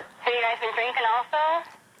 please. Have you guys been drinking also?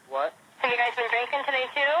 What? Have you guys been drinking today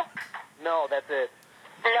too? No, that's it.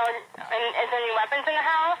 No, and is there any weapons in the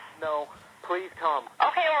house? No, please come.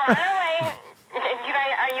 Okay, we're on our way.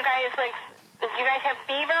 Are you guys like, do you guys have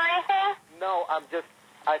fever or anything? No,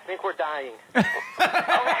 I think we're dying. Okay,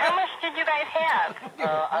 how much did you guys have?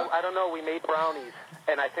 I don't know. We made brownies,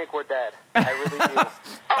 and I think we're dead. I really do.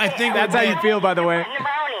 I think That's how you feel, by the way. The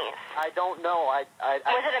brownies. I don't know. Was it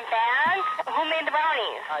a bag? Who made the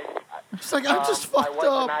brownies? It's like, I just fucked my wife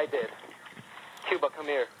up. and I did. Cuba, come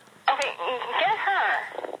here. Okay, get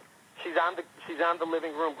her. She's on the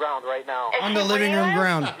living room ground right now. On the living room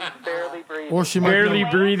ground. She's barely breathing. Or she might Barely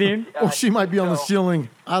breathing. Or she might be on the ceiling.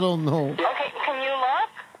 I don't know. Okay, can you look?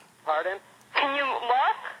 Pardon? Can you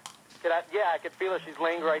look? I could feel her. She's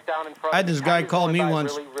laying right down in front. I had this guy call me Really,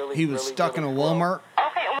 once. really, He was really, stuck in a really slow. Walmart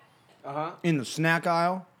Okay, in the snack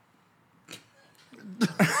aisle. I'm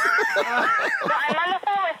on the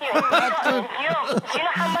phone with you. Do you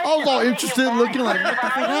know how much? I was all interested, looking like, what the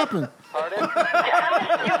fuck happened? Pardon? How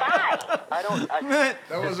much did you buy? I don't. That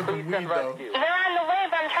wasn't from weed, though. They're on the way,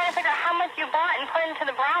 but I'm trying to figure out how much you bought and put into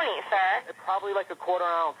the brownies, sir. Probably like a quarter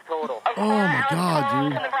ounce total. A quarter my ounce God, total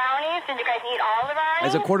dude. to the brownies? Did you guys eat all the brownies?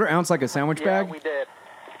 Is a quarter ounce like a sandwich Yeah, bag? we did.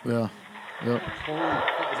 Yeah. Yep.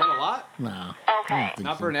 Is that a lot? Nah. Okay.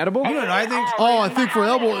 Not for an edible? You know what I think? Oh, I think for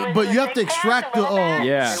elbow, but you have to extract the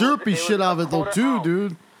Yeah. syrupy shit out of it though too,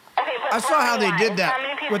 dude. Okay, but I saw how they did brownie-wise, that how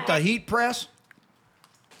many people with the heat press.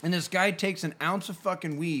 And this guy takes an ounce of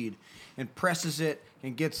fucking weed and presses it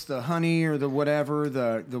and gets the honey or the whatever,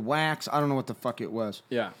 the wax. I don't know what the fuck it was.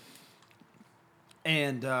 Yeah.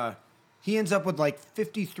 And he ends up with like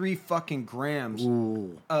 53 fucking grams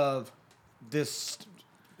of this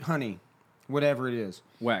honey, whatever it is.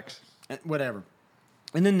 Wax. Whatever.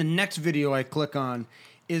 And then the next video I click on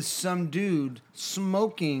is some dude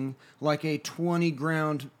smoking like a 20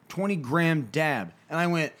 gram dab. And I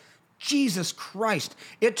went, Jesus Christ.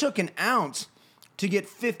 It took an ounce to get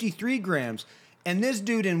 53 grams. And this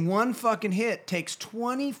dude in one fucking hit takes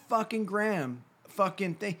 20 fucking gram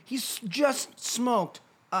fucking thing. He's just smoked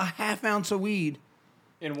a half ounce of weed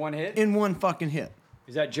In one hit? in one fucking hit.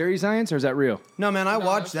 Is that Jerry science or is that real? No, man, I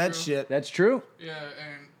watched that that's true. shit. That's true? Yeah,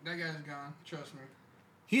 and that guy's gone. Trust me.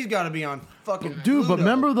 He's got to be on fucking Dude, but Pluto.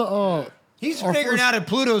 remember the He's our figuring first- out if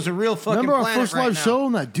Pluto's a real fucking remember our planet first right live now. show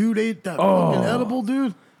and that dude ate that fucking edible,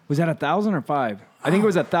 dude? Was that 1,000 or 5? I think it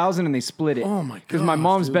was 1,000 and they split it. Oh my Because my gosh,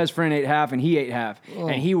 mom's dude. best friend ate half and he ate half.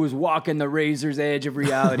 And he was walking the razor's edge of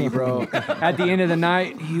reality, bro. At the end of the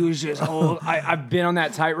night, he was just, I've been on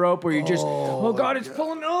that tightrope where you just, oh God, it's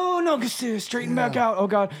pulling, oh no, straighten back out. Oh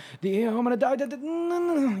God, I'm gonna die.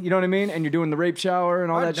 You know what I mean? And you're doing the rape shower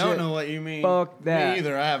and all I that don't shit. know what you mean. Fuck that. Me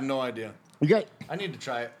either. I have no idea. You got I need to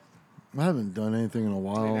try it. I haven't done anything in a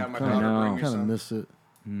while. Need to have my Kinda- daughter bring me kinda some. miss it.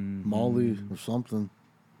 Molly or something.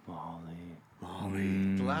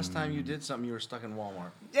 The last time you did something, you were stuck in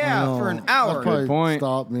Walmart. Yeah, No, for an that hour. probably point.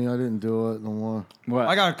 stopped me. I didn't do it no more. What?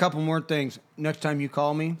 I got a couple more things. Next time you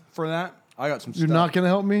call me for that, I got some You're stuff. not gonna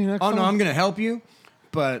help me next Oh time? no, I'm gonna help you,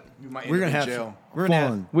 but might we're end gonna up in have jail. some, we're gonna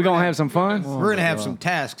Fun. we gonna have some fun? we're gonna have some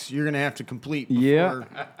tasks you're gonna have to complete. Yeah.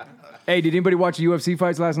 Before. Hey, did anybody watch the UFC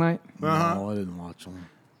fights last night? No, I didn't watch them.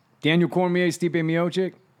 Daniel Cormier, Stipe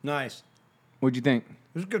Miocic. Nice. What'd you think? It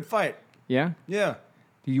was a good fight. Yeah? Yeah.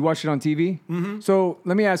 You watched it on TV? Mm-hmm. So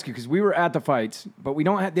let me ask you, because we were at the fights, but we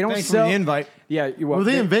don't have, they don't Thanks sell for the invite. Yeah, you Were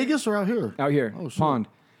they in Vegas or out here? out here, Oh, shit.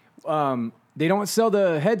 Pond. They don't sell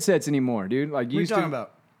the headsets anymore, dude. Like What are you used talking to,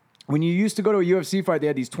 about? when you used to go to a UFC fight, they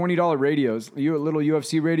had these $20 radios, little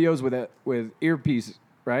UFC radios with earpieces,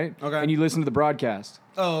 right? Okay. And you listen to the broadcast.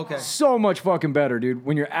 Oh, okay. So much fucking better, dude.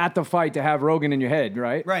 When you're at the fight to have Rogan in your head,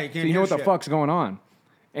 right? Right, you can't so you hear know what the shit. fuck's going on.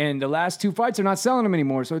 And the last two fights are not selling them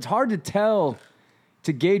anymore, so it's hard to tell,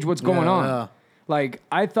 to gauge what's going on. Yeah. Like,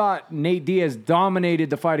 I thought Nate Diaz dominated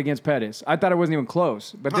the fight against Pettis. I thought it wasn't even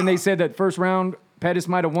close. But then they said that first round, Pettis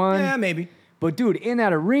might have won. Yeah, maybe. But, dude, in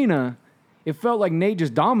that arena, it felt like Nate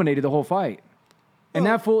just dominated the whole fight. And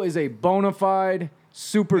that fool is a bona fide,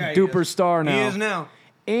 super Yeah, he duper is. star now. He is now.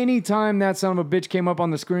 Anytime that son of a bitch came up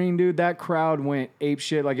on the screen, dude, that crowd went ape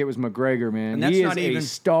shit like it was McGregor, man. And that's He is not even- a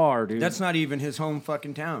star, dude. That's not even his home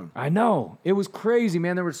fucking town. I know. It was crazy,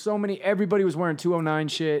 man. There were so many. Everybody was wearing 209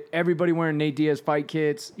 shit. Everybody wearing Nate Diaz fight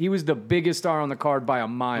kits. He was the biggest star on the card by a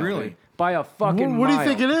mile. Really? dude. By a fucking What do you mile.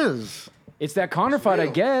 think it is? It's that Conor fight, I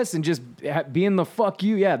guess, and just being the fuck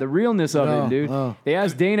you. Yeah, the realness of Oh, it, dude. oh. They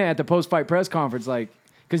asked Dana at the post-fight press conference, like,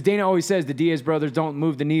 because Dana always says the Diaz brothers don't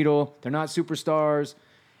move the needle. They're not superstars.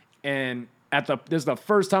 And this is the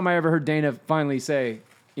first time I ever heard Dana finally say,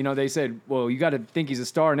 you know, they said, well, you got to think he's a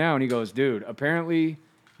star now. And he goes, dude, apparently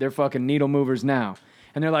they're fucking needle movers now.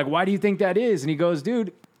 And they're like, why do you think that is? And he goes,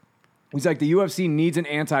 dude, He's like, the UFC needs an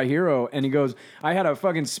anti-hero. And he goes, I had a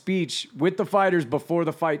fucking speech with the fighters before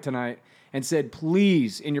the fight tonight and said,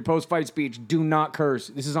 please, in your post-fight speech, do not curse.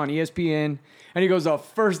 This is on ESPN. And he goes, the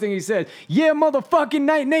first thing he said, yeah,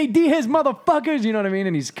 motherfucking Nate Diaz, motherfuckers. You know what I mean?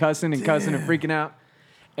 And he's cussing and freaking out.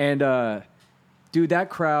 And, dude, that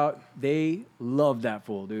crowd, they love that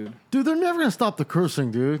fool, dude. Dude, they're never going to stop the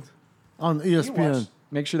cursing, dude, on ESPN.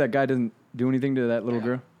 Make sure that guy doesn't do anything to that little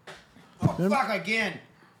girl. Oh, fuck again.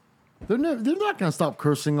 They're not going to stop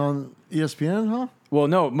cursing on ESPN, huh? Well,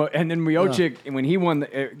 no, and then Miocic, when he won,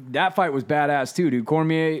 that fight was badass too, dude.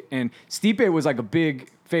 Cormier and Stipe was like a big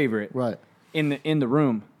favorite, right? In the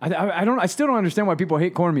room. I still don't understand why people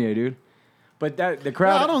hate Cormier, dude. But the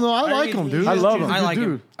crowd, I don't know. I like him, dude. I love him. I like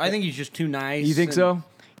him. I think he's just too nice. You think so?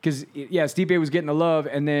 Because Stipe was getting the love,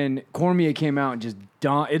 and then Cormier came out and just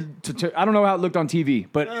I don't know how it looked on TV,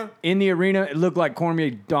 but in the arena, it looked like Cormier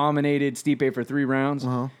dominated Stipe for 3 rounds.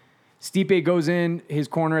 Stipe goes in his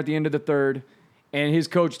corner at the end of the third, and his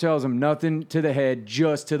coach tells him nothing to the head,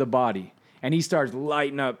 just to the body. And he starts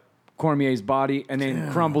lighting up Cormier's body and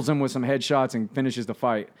then crumbles him with some headshots and finishes the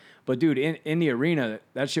fight. But, dude, in the arena,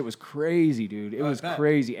 that shit was crazy, dude. It was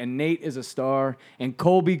crazy. And Nate is a star. And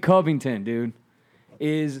Colby Covington, dude,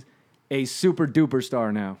 is a super duper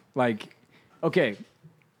star now. Like, okay,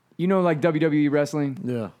 you know, like WWE wrestling?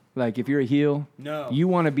 Yeah. Like, if you're a heel, you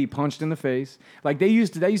want to be punched in the face. Like, that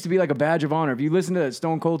used to be like a badge of honor. If you listen to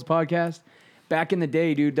Stone Cold's podcast, back in the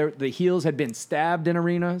day, dude, the heels had been stabbed in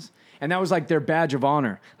arenas, and that was like their badge of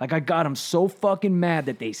honor. Like, I got them so fucking mad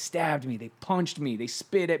that they stabbed me, they punched me, they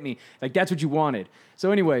spit at me. Like, that's what you wanted.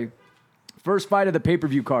 So anyway, first fight of the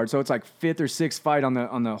pay-per-view card, so it's like 5th or 6th fight on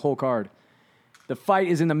the whole card. The fight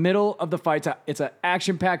is in the middle of the fight. It's an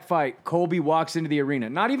action-packed fight. Colby walks into the arena.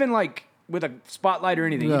 Not even like with a spotlight or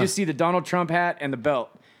anything. You just see the Donald Trump hat and the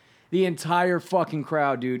belt. The entire fucking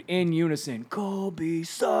crowd, dude, in unison. Colby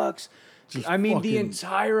sucks. The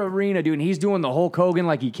entire arena, dude. And he's doing the Hulk Hogan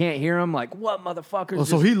like he can't hear him. Like, what motherfuckers? Oh,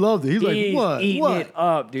 so he loved it. He's like, what? Eating What? it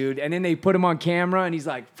up, dude. And then they put him on camera, and he's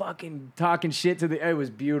like fucking talking shit to the... It was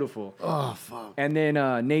beautiful. Oh, fuck. And then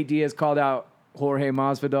Nate Diaz called out Jorge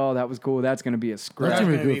Masvidal. That was cool. That's going to be a scrap. That's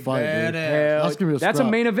going to be a good fight, dude. That's going to be a That's scrap.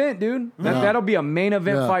 a main event, dude. That'll be a main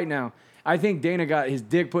event fight now. I think Dana got his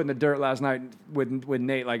dick put in the dirt last night with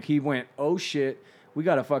Nate. Like, he went, oh, shit, we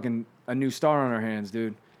got a new star on our hands,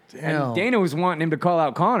 dude. Damn. And Dana was wanting him to call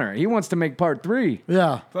out Conor. He wants to make part 3.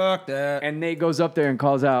 Yeah. Fuck that. And Nate goes up there and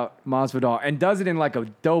calls out Masvidal and does it in like a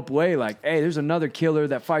dope way. Like, hey, there's another killer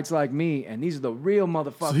that fights like me, and these are the real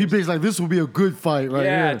motherfuckers. So he basically like, this will be a good fight right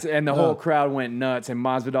here. Yeah, and the whole crowd went nuts, and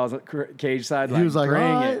Masvidal's cage side, he was like, bring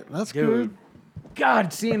all right, it. that's Dude. good.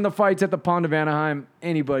 God, seeing the fights at the Pond of Anaheim,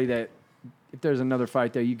 anybody that, if there's another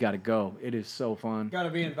fight there, you got to go. It is so fun. Got to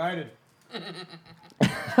be invited.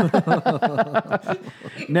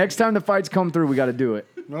 Next time the fights come through, we got to do it.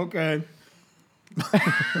 Okay.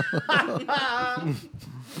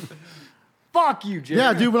 Fuck you, Jerry.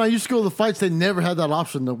 Yeah, dude, when I used to go to the fights, they never had that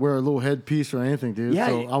option to wear a little headpiece or anything, dude. Yeah,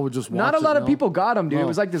 so I would just watch not a lot it, of people got them, dude. No. It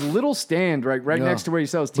was like this little stand right next to where he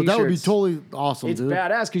sells But T-shirts. that would be totally awesome, It's dude.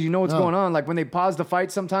 badass because you know what's Yeah. going on. Like when they pause the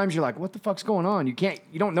fight, sometimes you're like, "What the fuck's going on?" You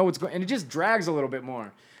don't know what's going, and it just drags a little bit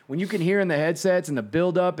more. When you can hear in the headsets and the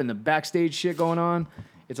build up and the backstage shit going on,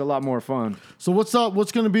 it's a lot more fun. So what's up?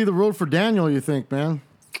 What's going to be the road for Daniel, you think, man?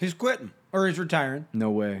 He's quitting. Or he's retiring. No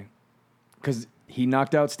way, because he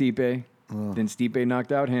knocked out Stipe, then Stipe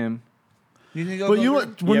knocked out him. You think But you know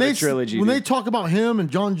what? When Yeah, they the trilogy, when dude. they talk about him and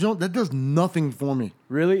John Jones, that does nothing for me.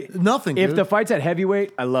 Really? Nothing. If dude. the fight's at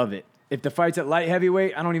heavyweight, I love it. If the fight's at light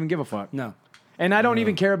heavyweight, I don't even give a fuck. No. And I don't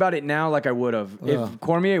even care about it now like I would have. Yeah. If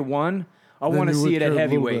Cormier won, I Then want to you see would it at care a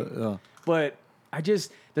little heavyweight. bit, yeah. But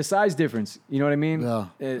the size difference, you know what I mean? Yeah.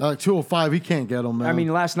 It- 205, he can't get him, man. I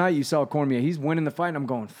mean, last night you saw Cormier. He's winning the fight, and I'm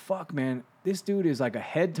going, fuck, man. This dude is like a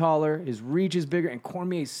head taller. His reach is bigger, and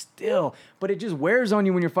Cormier's still. But it just wears on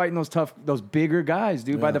you when you're fighting those bigger guys,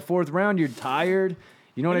 dude. By the 4th round, you're tired.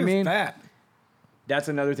 You know what I mean? Fat. That's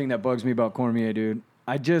another thing that bugs me about Cormier, dude.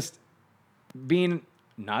 Being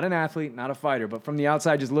not an athlete, not a fighter, but from the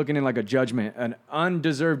outside, just looking in like a judgment, an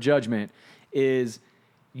undeserved judgment, is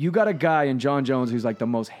you got a guy in John Jones who's like the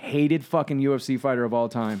most hated fucking UFC fighter of all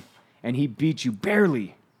time, and he beat you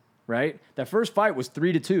barely, right? That first fight was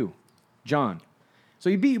 3-2, John. So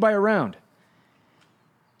he beat you by a round.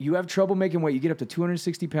 You have trouble making weight. You get up to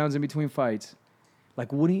 260 pounds in between fights.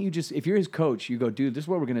 Like, wouldn't you just, if you're his coach, you go, dude, this is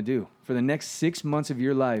what we're going to do. For the next 6 months of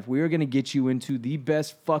your life, we are going to get you into the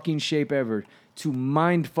best fucking shape ever to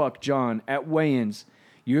mind fuck John at weigh-ins.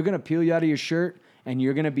 You're going to peel you out of your shirt, and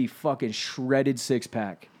you're going to be fucking shredded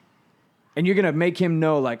 6-pack. And you're gonna make him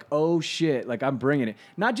know, like, oh shit, like I'm bringing it.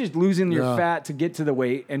 Not just losing your fat to get to the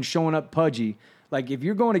weight and showing up pudgy. Like if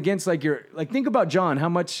you're going against think about John, how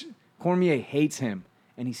much Cormier hates him,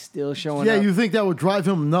 and he's still showing up. Yeah, you think that would drive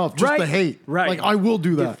him enough just to hate? Right. Like I will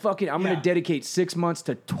do that. I'm gonna dedicate 6 months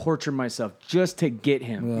to torture myself just to get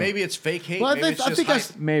him. Yeah. Maybe it's fake hate. Well, Maybe it's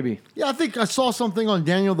just hype. Maybe. Yeah, I think I saw something on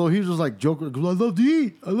Daniel though. He was just like joking. I love to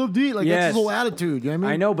eat. I love to eat. Like that's his whole attitude. You know what I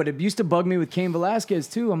mean? I know, but it used to bug me with Cain Velasquez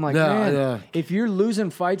too. I'm like, man, if you're losing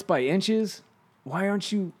fights by inches, why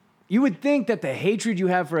aren't you? You would think that the hatred you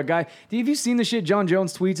have for a guy. Have you seen the shit John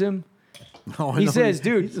Jones tweets him? No, he says,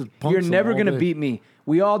 dude, you're never going to beat me.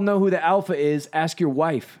 We all know who the alpha is. Ask your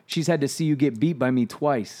wife. She's had to see you get beat by me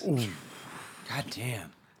twice. God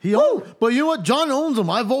damn. But you know what? John owns him.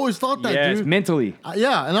 I've always thought that, yes, dude. mentally.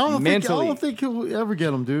 Yeah, and I don't think he'll ever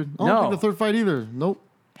get him, dude. I don't think the third fight either. Nope.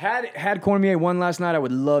 Had Cormier won last night, I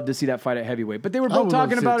would love to see that fight at heavyweight. But they were both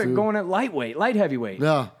talking about it going at light heavyweight.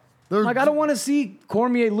 Yeah. Like, I don't want to see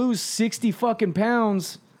Cormier lose 60 fucking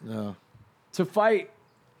pounds to fight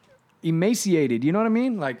emaciated. You know what I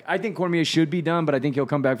mean? Like, I think Cormier should be done, but I think he'll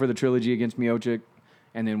come back for the trilogy against Miocic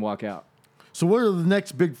and then walk out. So what are the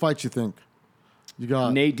next big fights you think? You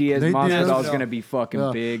got Nate Diaz. Masvidal's going to be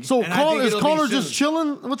fucking big. So is Conor just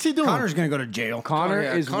chilling? What's he doing? Connor's going to go to jail.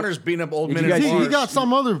 Connor's beating up old men. He got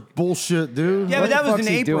some other bullshit, dude. Yeah, but that was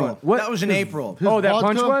in April. That was in April. Oh, that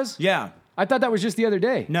punch was? Yeah. I thought that was just the other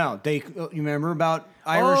day. No, you remember about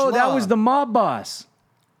Irish law? Oh, that was the mob boss.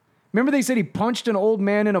 Remember they said he punched an old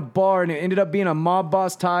man in a bar and it ended up being a mob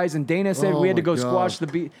boss ties, and Dana said we had to go squash the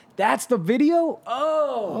beat. That's the video?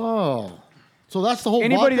 Oh. So that's the whole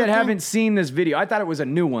Anybody that haven't seen this video, I thought it was a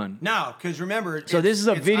new one. No, because remember. This is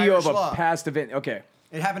a video Irish of a law. past event. Okay.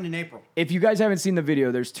 It happened in April. If you guys haven't seen the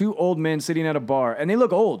video, there's two old men sitting at a bar, and they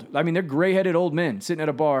look old. I mean, they're gray-headed old men sitting at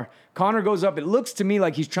a bar. Connor goes up. It looks to me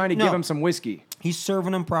like he's trying to give him some whiskey. He's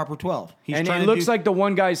serving him proper 12. And it looks like the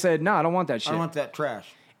one guy said, "No, I don't want that shit. I don't want that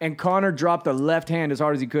trash." And Connor dropped the left hand as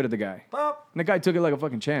hard as he could at the guy. And the guy took it like a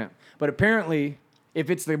fucking champ. But apparently, if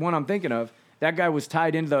it's the one I'm thinking of, that guy was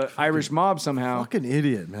tied into the Irish mob somehow. Fucking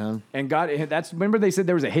idiot, man. And remember they said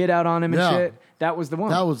there was a hit out on him and shit? That was the one.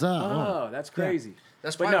 That was that. Oh, that's crazy. Yeah.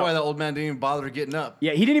 That's probably why the old man didn't even bother getting up.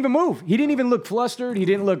 Yeah, he didn't even move. He didn't even look flustered. He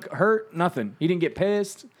didn't look hurt. Nothing. He didn't get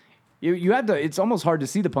pissed. You had to. It's almost hard to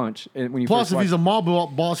see the punch when you. Plus, if he's a mob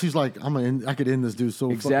boss, he's like, I could end this dude so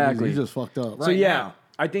exactly. fucking easy. He's just fucked up. So yeah,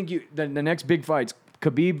 I think the next big fights: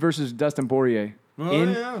 Khabib versus Dustin Poirier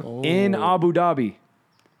in Abu Dhabi.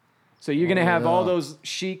 So you're gonna have all those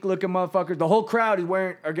chic looking motherfuckers. The whole crowd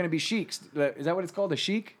are gonna be sheiks. Is that what it's called? The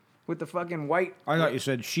sheik with the fucking white. I thought you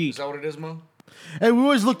said sheik. Is that what it is, Mo? Hey, we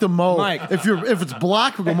always look to Mo. Mike. If it's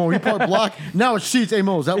black, we go Mo. He part black. Now it's sheets. Hey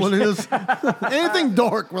Mo, is that what it is? Anything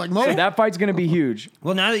dark, we're like Mo. So that fight's gonna be huge.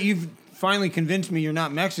 Well, now that you've finally convinced me you're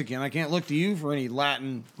not Mexican, I can't look to you for any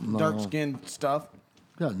Latin dark-skinned stuff.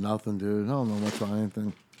 Got nothing, dude. I don't know much about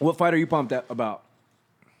anything. What fight are you pumped about?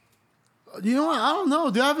 You know what? I don't know,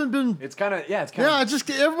 dude. I haven't been. It's kind of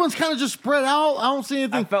Everyone's kind of just spread out. I don't see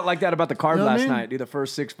anything. I felt like that about the card You know what I last mean? night. Dude, the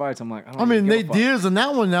first 6 fights, I'm like, I mean, don't give a Nate fuck. Diaz and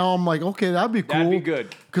that one now, I'm like, okay, that'd be cool. That'd be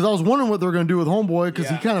good. Because I was wondering what they're going to do with Homeboy because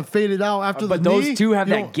he kind of faded out after the But those knee. two have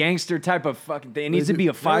You that know, gangster type of fucking thing. It needs to be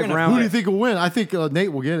a Who 5-round. do you think will win? I think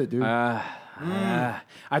Nate will get it, dude.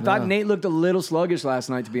 I thought Nate looked a little sluggish last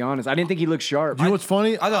night, to be honest. I didn't think he looked sharp. You know what's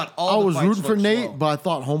funny? I thought I all the was fights rooting for looked Nate, slow. but I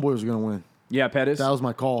thought Homeboy was going to win. Yeah, Pettis. That was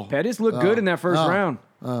my call. Pettis looked good in that first round.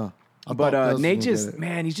 I But thought Pettis Nate was gonna just, get it.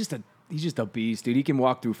 man, he's just a beast, dude. He can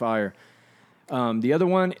walk through fire. The other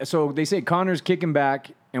one, so they say Connor's kicking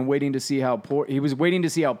back and waiting to see how he was waiting to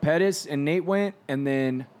see how Pettis and Nate went, and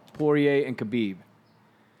then Poirier and Khabib.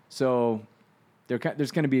 So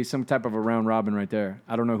there's going to be some type of a round robin right there.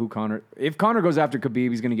 I don't know who Connor. If Connor goes after Khabib,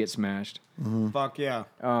 he's going to get smashed. Fuck yeah.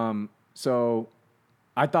 So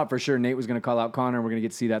I thought for sure Nate was going to call out Connor, and we're going to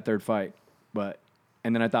get to see that third fight.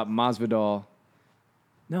 And then I thought Masvidal.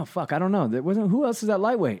 No, fuck, I don't know. There wasn't. Who else is that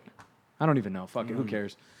lightweight? I don't even know. Fuck it, who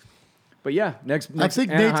cares? But yeah, next I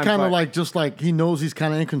think Anaheim Nate's kind fight. of like he knows he's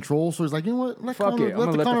kind of in control, so he's like, you know what? Let Fuck Conor, it. I'm let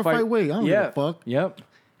gonna the Conor fight wait. I don't give a fuck. Yep.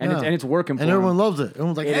 And Yeah. it's working for And him. everyone loves it.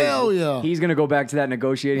 Everyone's like, It is. hell yeah. He's gonna go back to that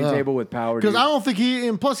negotiating table with power. Because dude. I don't think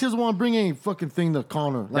and plus he doesn't want to bring any fucking thing to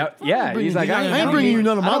Conor. Like, he's like, I ain't bringing you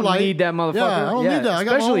none of my I don't life. need that motherfucker. Yeah, I don't need that. I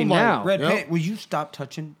got my especially own life. now. Red Yep. Paint, will you stop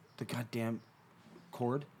touching the goddamn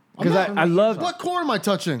cord? Because I love. What cord am I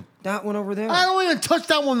touching? That one over there. I don't even touch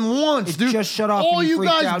that one once, It dude. just shut off All and you you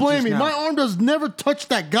freaked guys out blame just me. now. My arm does never touch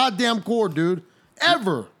that goddamn cord, dude.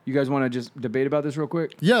 Ever. You guys want to just debate about this real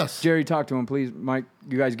quick? Yes. Jerry, talk to him, please. Mike,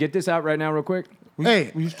 you guys get this out right now, real quick.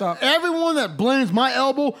 Hey, will you stop? everyone that blames my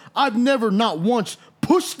elbow, I've never not once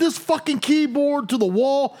push this fucking keyboard to the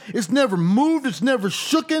wall. It's never moved. It's never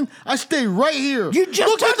shooken. I stay right here. You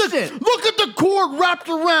just touched it. Look at the cord wrapped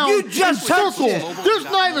around. You just touched circles. it. There's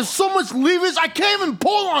not even so much leverage. I can't even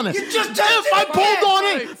pull on it. You just touched If it. I pulled on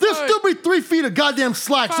Fight, it, there'd fight. still be 3 feet of goddamn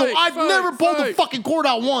slack. So Fight, I've fight, never pulled the fight. fucking cord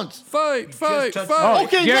out once. Fight. touched it. Oh,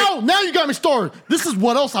 Okay, Garrett. now you got me started. This is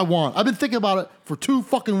what else I want. I've been thinking about it for 2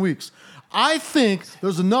 fucking weeks. I think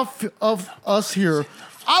there's enough of us here.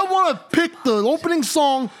 I want to pick the opening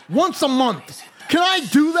song once a month. Can I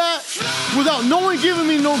do that without no one giving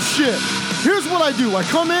me no shit? Here's what I do. I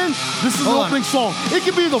come in. This is the Hold on. opening song. It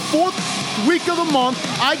could be the 4th week of the month.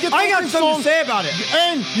 I get the I got opening something song, to say about it.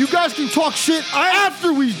 and you guys can talk shit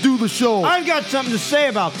after we do the show. I've got something to say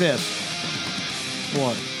about this.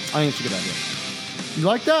 What? I think it's a good idea. You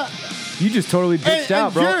like that? You just totally bitched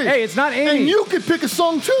out, bro. Jerry, Hey, it's not Amy. And you could pick a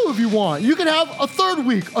song too if you want. You could have a 3rd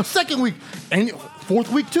week, a 2nd week, and 4th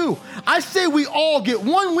week too. I say we all get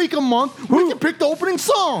 1 week a month. We can pick the opening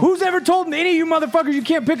song. Who's ever told any of you motherfuckers you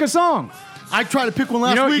can't pick a song? I tried to pick one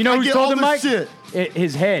last week. You know I who's get told all him, this Mike? shit.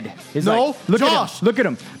 His head. His No, like, look Josh. at him. Look at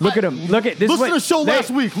him. Look at him. Look at this. Listen to way- the show they-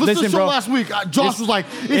 last week. Listen to the show bro. last week. Josh was like,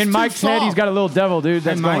 it's in too Mike's head, he's soft. got a little devil, dude.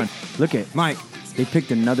 That's Mike. going. Look at Mike. They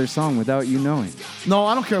picked another song without you knowing. No,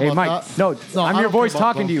 I don't care Hey, about Mike. that. No, I I'm don't your care voice about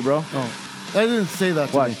talking that. to you, bro. No, I didn't say that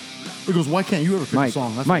to Why? me. He goes, why can't you ever pick Mike. a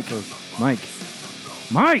song? That's Mike. what it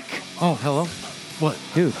says. Mike. Oh, hello. What?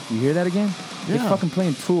 Dude, you hear that again? They're Yeah. fucking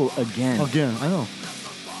playing Tool again. Again, I know.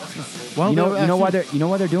 Why You don't know, they you know why actually- they're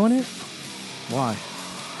why they're doing it? Why?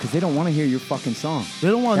 Because they don't want to hear your fucking song. They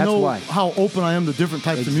don't want to That's know why. how open I am to different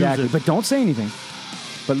types of Exactly. music. But don't say anything.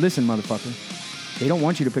 But listen, motherfucker. They don't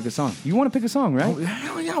want you to pick a song. You want to pick a song, right?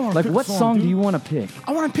 Hell yeah, I want to Like, pick what a song dude. do you want to pick?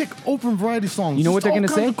 I want to pick open variety songs. You know what Just they're all gonna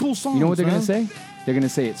kinds say? of cool songs, You know what they're man. gonna say? They're gonna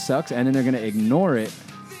say it sucks, and then they're gonna ignore it.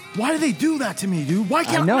 Why do they do that to me, dude? Why I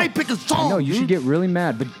can't know. I pick a song? I know. You should dude? get really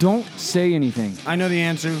mad, but don't say anything. I know the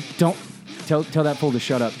answer. Don't tell that fool to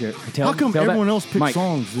shut up, Jared. How come tell everyone that, else picks Mike,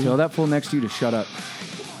 songs, dude? Tell that fool next to you to shut up.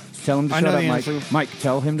 Tell him to I shut know up, the Mike. answer. Mike,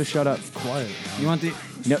 tell him to shut up. Quiet. You want the?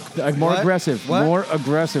 No, more What? aggressive. What? More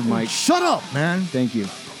aggressive, Mike. Shut up, man. Thank you.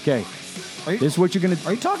 Okay. Are you- This is what you're gonna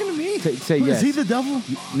Are you talking to me? say. Wait, Yes. Is he the devil?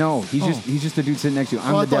 No, he's just the dude sitting next to you.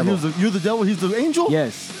 I'm Oh, I the thought devil. he was you're the devil. He's the angel.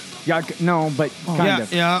 Yes. Yeah. No, but kind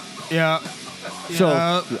Yeah, of. yeah. So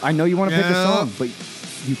Yeah. I know you want to pick a Yeah. song, but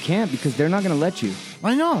you can't because they're not gonna let you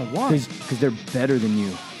I know. Why? because they're better than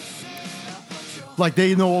you. Like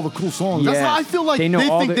they know all the cool songs. That's Yes. how I feel like They they,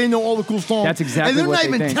 know all think the- they know all the cool songs. That's exactly And they're what not they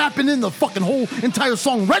even think. tapping in the fucking whole entire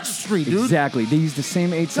song registry, dude. Exactly. They use the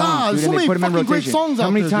same 8 songs, Nah, dude, there's so and they many put them in fucking great rotation. songs How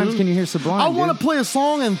out many there, times dude. can you hear Sublime? I want dude? to play a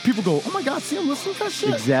song and people go, "Oh my God, see, I'm listening to that shit."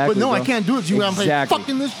 Exactly, But no, I bro. can't do it. You gotta play Exactly.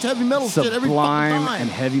 fucking this heavy metal shit every fucking Sublime time.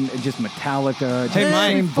 and heavy, just Metallica. Hey, just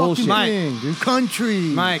Mike. same Fucking bullshit. Mike. thing, dude. Country.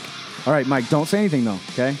 Mike. All right, Mike, don't say anything though.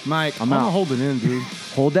 Okay, Mike. I'm I'm gonna out. hold it in, dude.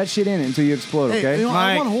 Hold that shit in until you explode. Hey, Okay. you know, I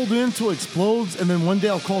Mike. want to hold it in until it explodes, and then one day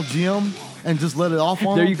I'll call GM and just let it off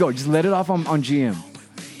on There him. you go. Just let it off on GM.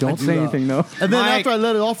 Don't do say that. anything though. And then Mike. after I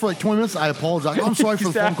let it off for like 20 minutes, I apologize. I'm sorry for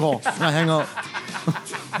the phone call. And I hang up.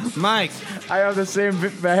 Mike. I have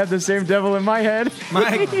the same devil in my head. Mike.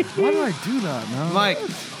 Why did I do that, man? Mike.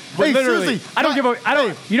 But Hey, literally, seriously, I don't give a. I don't.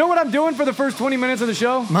 hey. You know what I'm doing for the first 20 minutes of the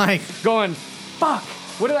show? Mike. Going, fuck.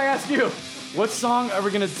 What did I ask you? What song are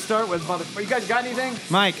we gonna start with, motherfucker? You guys got anything?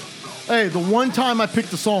 Mike. Hey, the one time I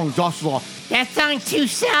picked the song, Josh was off. That song's too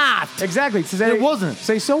soft. Exactly. Say, It wasn't.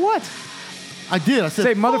 Say so what? I did. I said,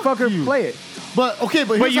 Say "Fuck motherfucker, you." play it. But okay,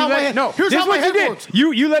 but here's you how my let head. no. Here's this how is my what head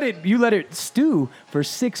you did. works. You let it stew for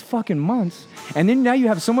 6 fucking months, and then now you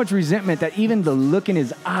have so much resentment that even the look in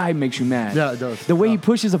his eye makes you mad. Yeah, it does. The way Yeah. he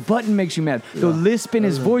pushes a button makes you mad. The lisp in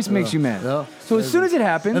his voice makes you mad. Yeah. So as soon as it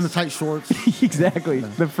happens, And the tight shorts, exactly,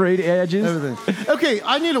 the frayed edges. everything. Okay,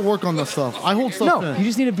 I need to work on this stuff. I hold stuff No, in. you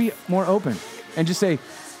just need to be more open and just say,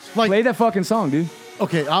 Like- play that fucking song, dude.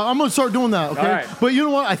 Okay, I'm gonna start doing that. Okay, All right. but you know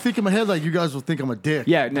what? I think in my head like you guys will think I'm a dick.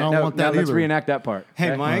 Yeah, I now, don't want that let's either. reenact that part. Hey,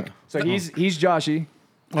 okay? Mike. So he's Joshy.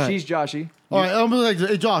 All right. She's Joshy. All right, I'm gonna like,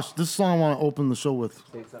 hey Josh, this song I want to open the show with.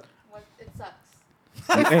 What? It sucks.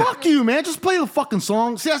 Hey, fuck you, man. Just play the fucking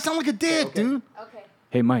song. See, I sound like a dick, dude. Okay.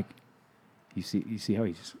 Hey, Mike. You see how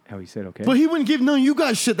he said okay? But he wouldn't give none of you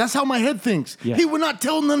guys shit. That's how my head thinks. Yeah. He would not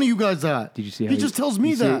tell none of you guys that. Did you see how He just tells me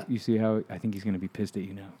you see- that. You see how I think he's gonna be pissed at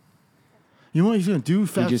you now. You know what he's gonna do?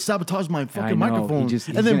 just- Sabotage my I fucking know, microphone, he's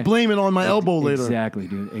and then gonna- blame it on my elbow later. Exactly,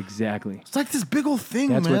 dude. Exactly. It's like this big old thing,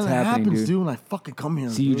 That's man. what's that happening, happens, dude. when I fucking come here.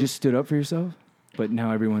 See, you dude. just stood up for yourself. But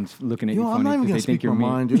now everyone's looking at you I'm funny not even because gonna they think speak you're my mean.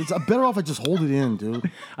 mind, dude. It's better off I just hold it in,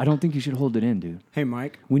 dude. I don't think you should hold it in, dude. Hey,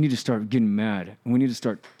 Mike. We need to start getting mad. We need to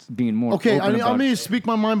start being more Okay, open I about need it. to speak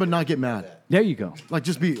my mind, but not get mad. There you go. Like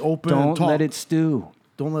just be open. and Don't talk. let it stew.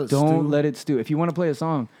 Don't let it. Don't stew. let it stew. If you want to play a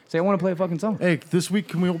song, say I want to play a fucking song. Hey, this week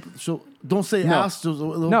can we open? So don't say No. ask. Just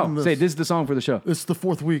open No, say this is the song for the show. It's the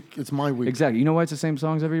 4th week. It's my week. Exactly. You know why it's the same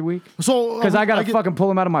songs every week? So Because I gotta get- fucking pull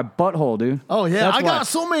them out of my butthole, dude. Oh yeah, That's I why. got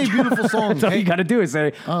so many beautiful songs. That's all you gotta do is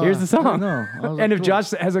say, "Here's the song." I know. I was And like, if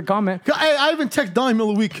Josh has a comment, Hey, I even text Donnie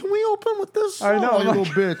Miller week. Can we open with this? Song? I know, You like-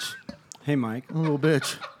 little bitch. Hey, Mike. You little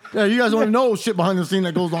bitch. Yeah, you guys don't even know shit behind the scene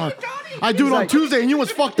that goes on. I do it on like- Tuesday, and you know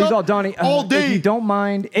what's fucked he's up? all Donnie. all If day. you don't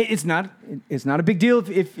mind, it's not a big deal. If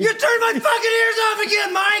You turned my fucking ears off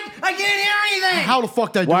again, Mike. I can't hear anything. How the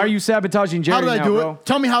fuck did I do why it? are you sabotaging Jerry How did I now, do bro? it?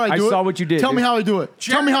 Tell me how I do it. I saw what you did. Tell me dude. how I do it.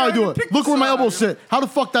 Tell me how I do it. Look where my elbows sit. How the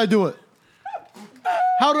fuck did I do it?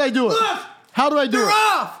 How did I do it? How did I do it?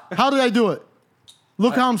 off. How did I do it?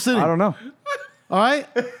 Look how I'm sitting. I don't know. All right?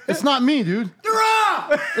 It's not me, dude. They're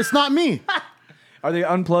off. It's not me. Are they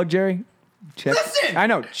unplugged, Jerry? Check. Listen. I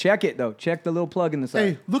know. Check it though. Check the little plug in the side.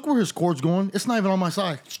 Hey, look where his cord's going. It's not even on my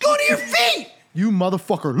side. Just go to your feet. You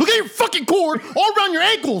motherfucker. Look at your fucking cord all around your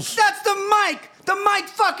ankles. That's the mic. The mic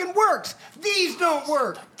fucking works. These don't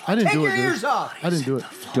work. I didn't Take do it, your dude. ears off. I didn't do it.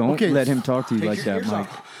 Don't Okay. let him talk to you Take Oh like your that, ears Mike.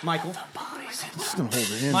 off. Michael. Just gonna hold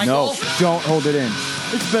it in. Mike. No, don't hold it in.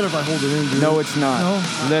 It's better if I hold it in, dude. No, it's not.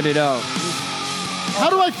 No. Let it out. How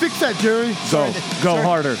do I fix that, Jerry? Go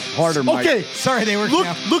harder, Mike. Okay. Sorry, they were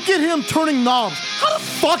Look at him turning knobs. How the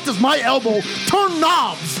fuck does my elbow turn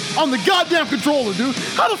knobs on the goddamn controller, dude?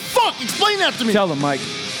 How the fuck? Explain that to me. Tell him, Mike.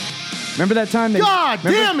 Remember that time? God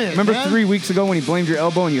damn it, Remember man. 3 weeks ago when he blamed your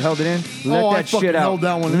elbow and you held it in? Let I that fucking shit out. held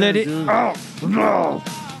that one Let in, it dude. out. No.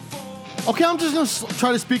 Okay, I'm just gonna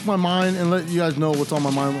try to speak my mind and let you guys know what's on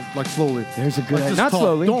my mind, like slowly. There's a good Like, idea. just Not talk.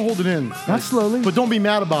 slowly. Don't hold it in. Not slowly. But don't be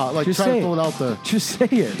mad about it. Like, Just try say to throw it. it out there. Just say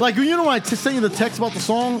it. Like, you know when I sent you the text about the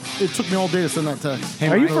song? It took me all day to send that text.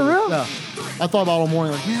 Are you for real? Yeah. I thought about it all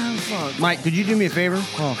morning, like, man, fuck. Mike, could you do me a favor?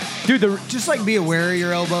 Dude, Just like be aware of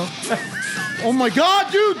your elbow. Oh my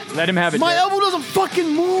God, dude! let him have it. My Jerry. elbow doesn't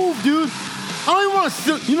fucking move, dude. I don't even want to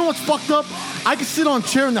sit. You know what's fucked up? I can sit on a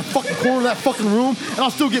chair in that fucking corner of that fucking room, and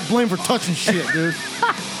I'll still get blamed for touching shit, dude.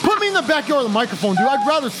 Put me in the backyard of the microphone, dude. I'd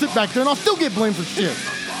rather sit back there, and I'll still get blamed for shit.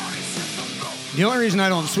 The only reason I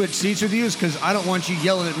don't switch seats with you is because I don't want you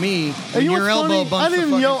yelling at me Hey, when you know your what's elbow funny? bumps I the didn't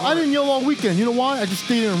fucking yell. cord. I didn't yell all weekend. You know why? I just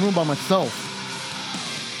stayed in a room by myself.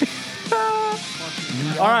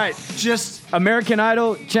 All right. Just American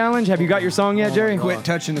Idol challenge. Have you got your song yet, Jerry? quit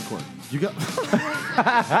touching the cord. You got.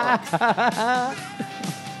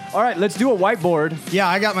 All right, let's do a whiteboard. Yeah,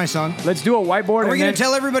 I got my song. Let's do a whiteboard. Are we and gonna then-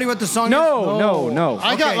 tell everybody what the song is? No.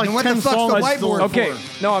 I got Okay, like then what 10 the fuck's the songs. whiteboard Okay,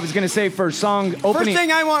 for? no, I was gonna say for song opening. First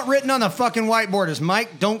thing I want written on the fucking whiteboard is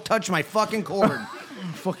Mike, don't touch my fucking cord.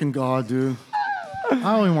 Fucking God, dude. I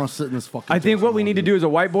don't even want to sit in this fucking. I think chair what we need to dude. do is a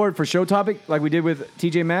whiteboard for show topic, like we did with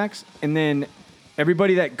TJ Maxx, and then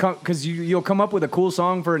everybody that come, because you'll come up with a cool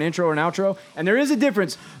song for an intro or an outro, and there is a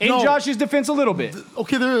difference in No. Josh's defense a little bit.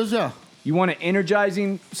 Okay, there is, yeah. You want an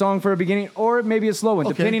energizing song for a beginning, or maybe a slow one,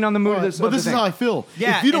 Okay. depending on the mood All right. of the But of this the is thing. how I feel.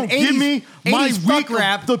 Yeah, if you don't and give 80s me my 80s week fuck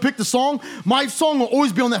rap. to pick the song, my song will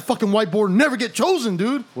always be on that fucking whiteboard and never get chosen,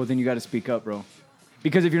 dude. Well, then you got to speak up, bro.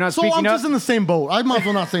 Because if you're not So speaking I'm up, just in the same boat. I might as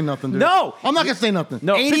well not say nothing, dude. No! I'm not gonna say nothing.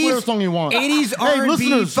 No. Pick 80s whatever song you want. 80s Hey, R&B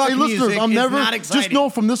listeners, fuck hey, listeners, music I'm is never. not Just exciting. know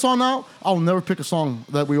from this on out, I'll never pick a song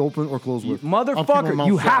that we open or close with. I'm keeping my motherfucker, mouth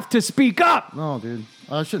you shut. have to speak up. No, dude,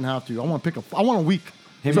 I shouldn't have to. I want to pick a. I want a week.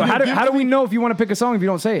 So how do we know if you want to pick a song if you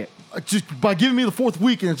don't say it? Just by giving me the fourth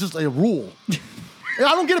week, and it's just a rule.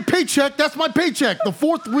 I don't get a paycheck. That's my paycheck. The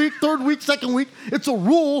fourth week, third week, second week, it's a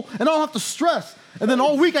rule, and I don't have to stress. And then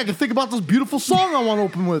all week I can think about this beautiful song I want to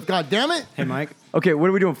open with. God damn it! Hey, Mike. Okay, what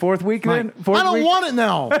are we doing? Fourth week then? Fourth I don't week? want it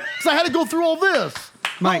now because I had to go through all this. I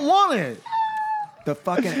Mike. don't want it. The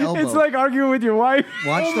fucking elbow. It's like arguing with your wife.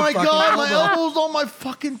 Watch Oh the my fucking God, my elbow. elbow's on my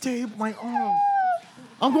fucking table, my arm.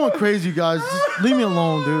 I'm going crazy, you guys. Just leave me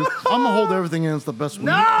alone, dude. I'm gonna hold everything in. It's the best way.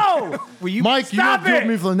 No! Will you, Mike, you're Stop gonna deal with it!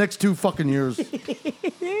 me for the next 2 fucking years.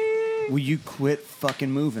 will you quit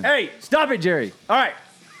fucking moving? Hey, stop it, Jerry. All right.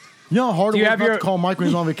 You know how hard Do it you was have not your- to call Mike when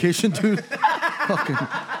he's on vacation, dude? Fucking,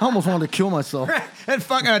 I almost wanted to kill myself. That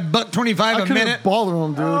fucking $1.25 I a couldn't minute. bother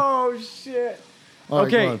him, dude. Oh, shit. All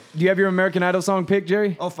right, go Okay, ahead. do you have your American Idol song picked,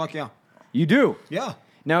 Jerry? Oh, fuck yeah. You do? Yeah.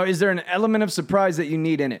 Now, is there an element of surprise that you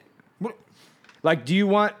need in it? What? Like, do you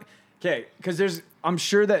want... Okay, because I'm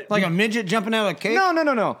sure that... Like a midget jumping out of a cake?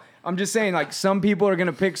 No. I'm just saying, like, some people are going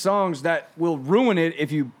to pick songs that will ruin it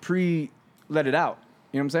if you let it out.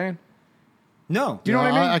 You know what I'm saying? No. Do you know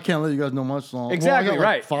what I mean? I can't let you guys know my song. Exactly, well, I got,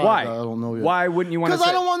 like, right. 5 Why? that I don't know yet. Why wouldn't you want to? Because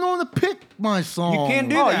I don't want no one to pick my song. You can't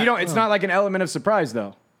do Oh, that. you don't. It's not like an element of surprise,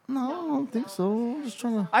 though. No, I don't think so. I'm just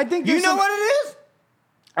trying to. I think You there's know some- what it is?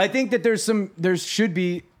 I think that there should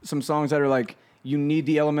be some songs that are like you need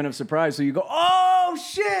the element of surprise, so you go, oh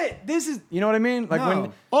shit, this is, you know what I mean? Like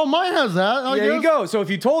when. Oh, mine has that. I There you guess. go. So if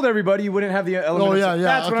you told everybody, you wouldn't have the element. Oh of yeah, yeah.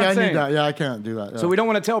 That's Okay, what I'm I saying. need that. Yeah, I can't do that. Yeah. So we don't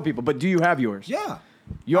want to tell people, but do you have yours? Yeah.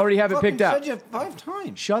 You already have it Fucking picked out. said you 5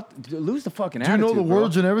 times. Lose the fucking Do you attitude. know the bro.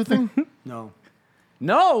 words and everything? No.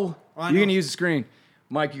 No. I You're know. gonna use the screen.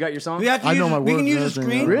 Mike, you got your song? We have to I use, know my we words. can use a and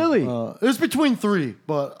everything, screen. yeah. Really? It's between 3,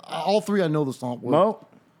 but all 3 I know the song. Mo?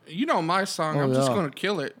 You know my song. Oh, I'm just yeah. gonna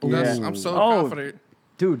kill it. Yeah. I'm so Oh. confident.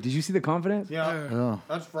 Dude, did you see the confidence? Yeah. Yeah.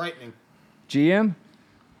 That's frightening. GM?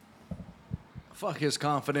 Fuck his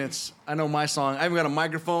confidence. I know my song. I even got a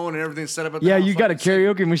microphone and everything set up at the Yeah, house you so got I a can sing.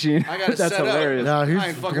 karaoke machine. I got it That's set hilarious. Yeah, he's I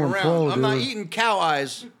ain't fucking going around. pro, I'm not dude. eating cow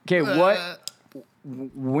eyes. Okay,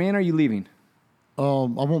 when are you leaving? I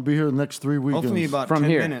won't be here the next 3 weekends. Hopefully about From 10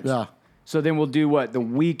 here. minutes. Yeah, So then we'll do what? The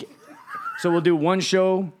week. So we'll do one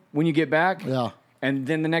show when you get back. yeah. And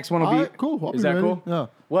then the next one will All be right, cool. I'll Is be that ready. cool? Yeah.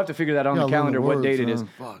 We'll have to figure that out on Yeah, the learn the calendar what words, date it is.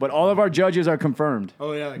 man. But all of our judges are confirmed.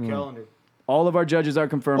 Oh, yeah, the calendar. All of our judges are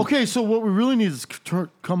confirmed. Okay, so what we really need to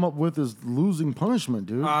come up with is losing punishment,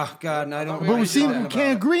 dude. Ah, God, and I don't but we see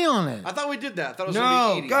can't agree on it. I thought we did that. I thought it was No,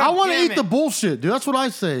 gonna be 80. God. I want to damn eat it. the bullshit, dude. That's what I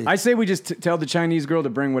say. I say we just tell the Chinese girl to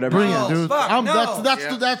bring whatever. Bring she it, wants. dude. fuck, no.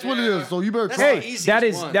 That's what it is. So you better That's try. the Hey, easiest that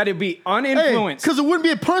is one. that'd be Hey, uninfluenced. because it wouldn't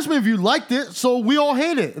be a punishment if you liked it. So we all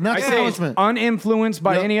hate it, and I that's the say it's punishment. uninfluenced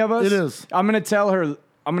by Yep, any of us. it is. I'm gonna tell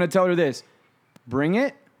her this. Bring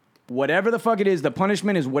it. Whatever the fuck it is, the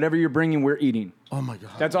punishment is whatever you're bringing, we're eating. Oh my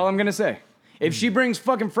god. That's all I'm gonna say. If she brings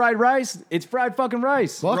fucking fried rice, it's fried fucking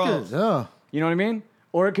rice. Fuck Gross. it. Yeah. You know what I mean?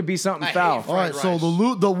 Or it could be something I foul. hate All right. Fried So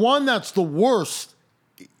rice. the one that's the worst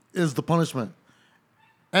is the punishment,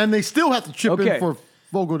 and they still have to chip Okay. in for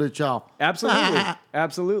Fogo de Chao. Absolutely.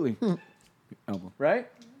 Absolutely. Elbow. Right?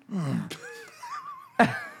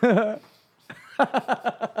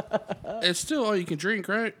 It's still all you can drink,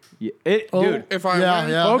 right? Yeah. Oh, Dude. If I yeah,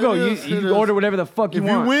 win, yeah. Fogo, it is, it you is. order whatever the fuck you If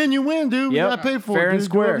want. you win, you win, dude. Yep. You gotta pay for Fair it. and Dude.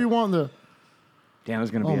 square. Do whatever you want to. Damn,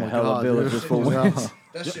 it's gonna be Oh a my hell god, of a bill dude. if this fool Yeah. wins.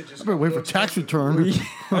 That shit just I better wait for tax return. I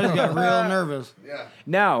just got real nervous. Yeah.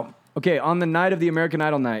 Now, okay, on the night of the American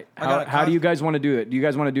Idol night, got how a do cost- you guys want to do it? Do you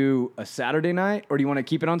guys want to do a Saturday night, or do you want to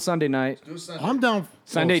keep it on Sunday night? Do Sunday. I'm down.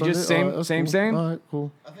 Sunday, just All same- that's same, cool. same? All right,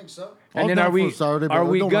 cool. I think so. And I'm then down are we for Saturday, but are it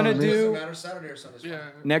we don't gonna matter to me. Doesn't do matter Saturday or Sunday. yeah.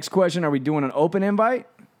 next question? Are we doing an open invite?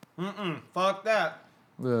 Fuck that.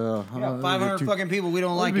 Yeah. We got 500 fucking people we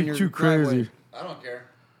don't like That'd in be your too driveway. crazy. I don't care.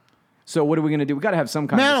 So what are we gonna do? We gotta have some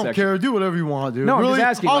kind Man, I of don't section. care. Do whatever you want, dude. No, I'm really, just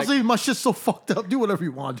asking, like- Honestly, my shit's so fucked up. Do whatever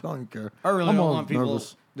you want. I don't care. I really I'm don't all want people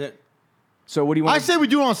nervous. that. So what do you want? I say we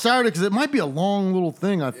do it on Saturday because it might be a long little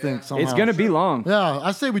thing. I think somehow. it's gonna be long. Yeah,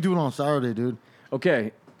 I say we do it on Saturday, dude.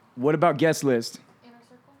 Okay. What about guest list? Inner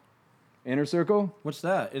circle. Inner circle? What's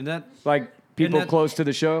that? Is that? Like people that- close to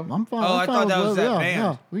the show? I'm fine. Oh, I'm I fine thought with that was whatever. that yeah, band.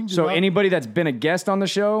 Yeah, we can do So that. anybody that's been a guest on the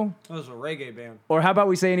show, That was a reggae band. or how about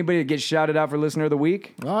we say anybody that gets shouted out for listener of the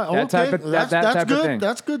week? All right, that okay. type of that that's type good. of thing.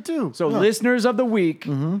 That's good too. So yeah. listeners of the week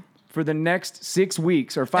for the next 6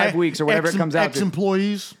 weeks or 5 weeks or whatever it comes out to.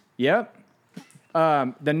 Ex-employees. Yep.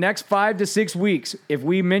 The next 5 to 6 weeks, if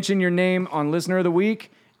we mention your name on listener of the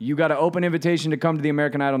week, you got an open invitation to come to the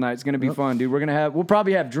American Idol night. It's gonna be fun, dude. We'll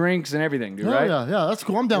probably have drinks and everything, dude. Yeah, Right? yeah. That's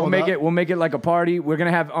cool. I'm down We'll with make that. it. We'll make it like a party. We're gonna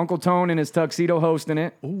have Uncle Tone in his tuxedo hosting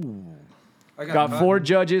it. I Got 4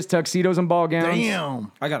 judges, tuxedos and ball gowns.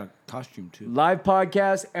 Damn. I got a costume too. Live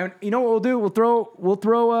podcast, and you know what we'll do? We'll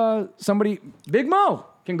throw somebody. Big Mo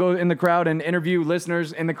can go in the crowd and interview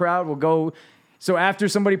listeners in the crowd. We'll go. So after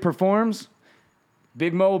somebody performs,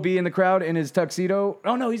 Big Mo will be in the crowd in his tuxedo.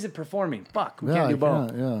 Oh no, he's performing. Fuck, we can't do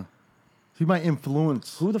both. Yeah. He might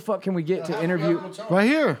influence. Who the fuck can we get to interview? Right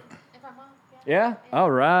here. If I'm on, yeah. Yeah.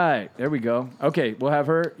 All right. There we go. Okay, we'll have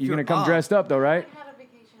her. You're gonna come on. dressed up though, right? I had a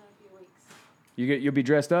vacation in a few weeks. You'll be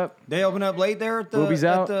dressed up. They open up late there at the Boobies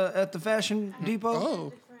out. at the Fashion Depot. Oh,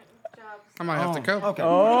 Different jobs. I might have to go. Okay.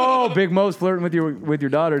 Oh, Big Mo's flirting with your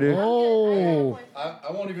daughter, dude. Oh.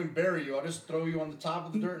 I won't even bury you. I'll just throw you on the top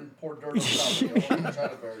of the dirt and pour dirt on top of you. I won't even try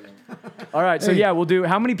to bury you. All right. So Hey. yeah, we'll do.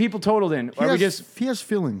 How many people total then? Are we just? He has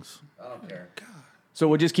feelings. I don't care. So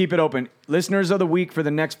we'll just keep it open. Listeners of the week for the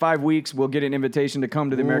next 5 weeks, we'll get an invitation to come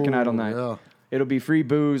to the American Ooh, Idol night. yeah. It'll be free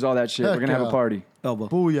booze, all that shit. Heck We're gonna have yeah. a party. Elbow.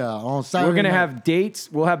 Booyah. On Saturday We're gonna night. have dates.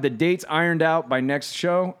 We'll have the dates ironed out by next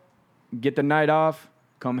show. Get the night off.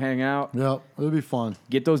 Come hang out. Yep. It'll be fun.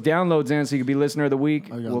 Get those downloads in so you can be listener of the week.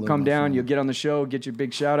 gotta We'll load come my down. phone. You'll get on the show. Get your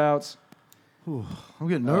big shout outs. I'm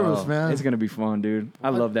getting nervous, man. It's gonna be fun, dude. I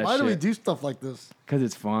love that Why do we shit. do stuff like this? Because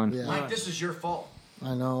it's fun. Yeah. Mike, this is your fault.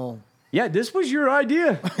 I know. Yeah, this was your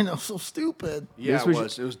idea. I know, so stupid. Yeah, This it was-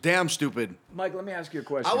 was. It was damn stupid. Mike, let me ask you a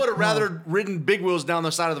question. I would have rather ridden big wheels down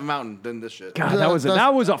the side of the mountain than this shit. God, Yeah,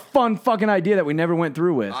 that was a fun fucking idea that we never went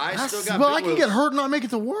through with. I still got But big I can wheels. get hurt and not make it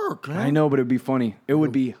to work, man. I know, but it'd be funny. It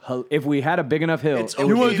would be if we had a big enough hill. It's it You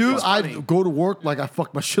would- know what I Okay, do? it's funny. I'd go to work like I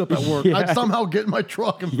fucked my shit up at work. Yeah. I'd somehow get in my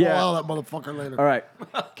truck and Yeah. fall out of that motherfucker later. All right.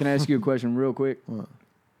 Can I ask you a question real quick?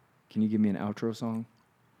 Can you give me an outro song?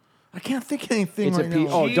 I can't think of anything It's right a P.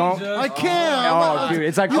 now. Oh, don't. I can't. Oh, dude,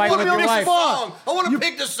 it's like You fighting put with me your on the wife. spot. I want to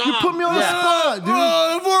pick the song. You put me on the spot,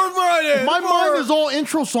 dude. My mind is all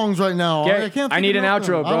intro songs right now. Okay, I can't. I think need of an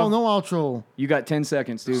nothing. outro, bro. I don't know outro. You got 10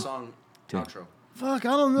 seconds, dude. Song outro. Fuck,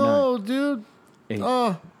 I don't know, dude. 8.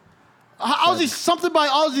 Ozzy, something by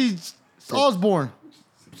Ozzy Osbourne.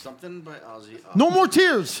 Something by Ozzy. No more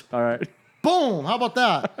tears. All right. Boom. How about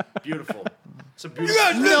that? Beautiful. It's a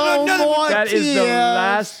beautiful. No more That tears. is the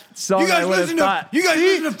last song I would have thought. You guys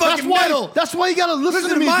listen to That's fucking why. metal. That's why you gotta listen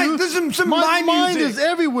to me, dude. Listen to some My my mind music. is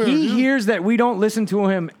everywhere. He dude. hears that we don't listen to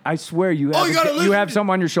him. I swear you have, you gotta you listen have to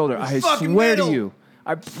something on your shoulder. I fucking swear metal. to you.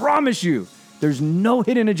 I promise you. There's no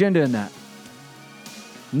hidden agenda in that.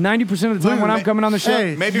 90% of the time when I'm coming on the show.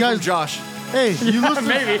 Hey, Maybe you guys, from Josh. Hey, you listen.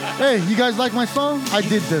 maybe. Hey, you guys like my song? I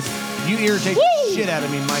did this. You irritate the shit out of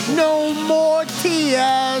me, Michael. No more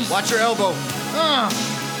tears. Watch your elbow.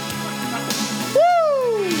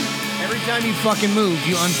 Woo! Every time you fucking move,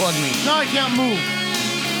 you unplug me. Now I can't move.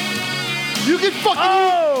 You can fucking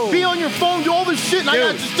Oh! be on your phone, do all this shit, and I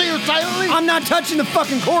got Dude. to stay here silently. I'm not touching the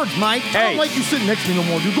fucking cords, Mike. I don't Hey. like you sitting next to me no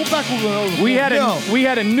more, dude. Go back over there. We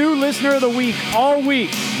had a new listener of the week all week.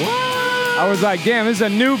 I was like, damn, this is a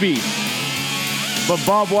newbie. But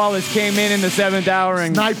Bob Wallace came in the 7th hour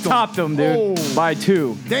and Sniped him. topped him, dude, Oh. by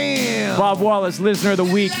 2. Damn. Bob Wallace, listener of the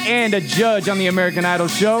week and a judge on the American Idol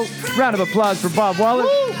show. Round of applause for Bob Wallace.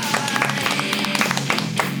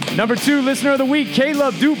 Number 2, listener of the week,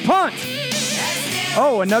 Caleb DuPont.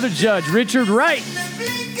 Oh, another judge, Richard Wright.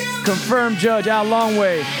 Confirmed judge, Al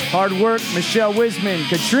Longway. Hard work, Michelle Wisman,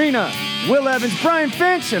 Katrina, Will Evans, Brian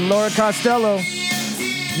Finch, and Laura Costello.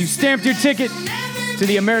 You stamped your ticket to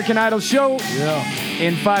the American Idol show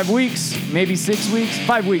in 5 weeks, maybe 6 weeks,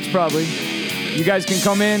 5 weeks probably. You guys can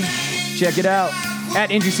come in, check it out. At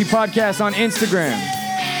NGC Podcast on Instagram.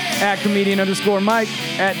 At comedian_Mike.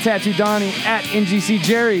 At Tattoo Donnie. At NGC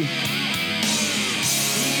Jerry.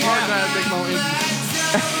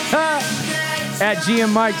 At GM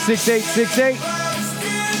Mike 6868.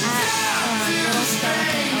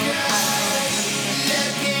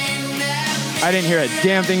 I didn't hear a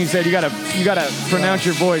damn thing you said. You gotta pronounce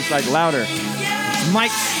your voice like louder.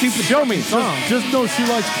 Mike's stupid. Show me. Just know she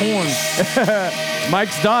likes porn.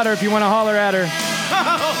 Mike's daughter, if you want to holler at her.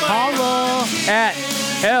 Holla. At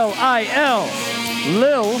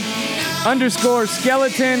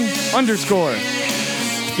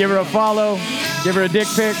Lil_skeleton_. Give her a follow. Give her a dick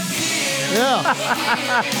pic. Yeah.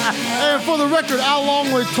 And for the record, Al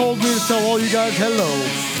Longway told me to tell all you guys hello.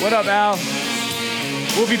 What up, Al?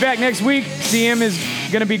 We'll be back next week. CM is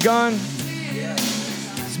gonna be gone.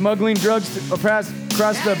 Smuggling drugs across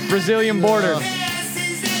the Brazilian border.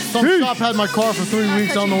 Some shop had my car for 3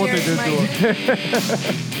 weeks. I don't know what they did to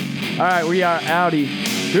it. All right, we are outie.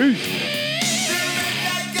 Peace.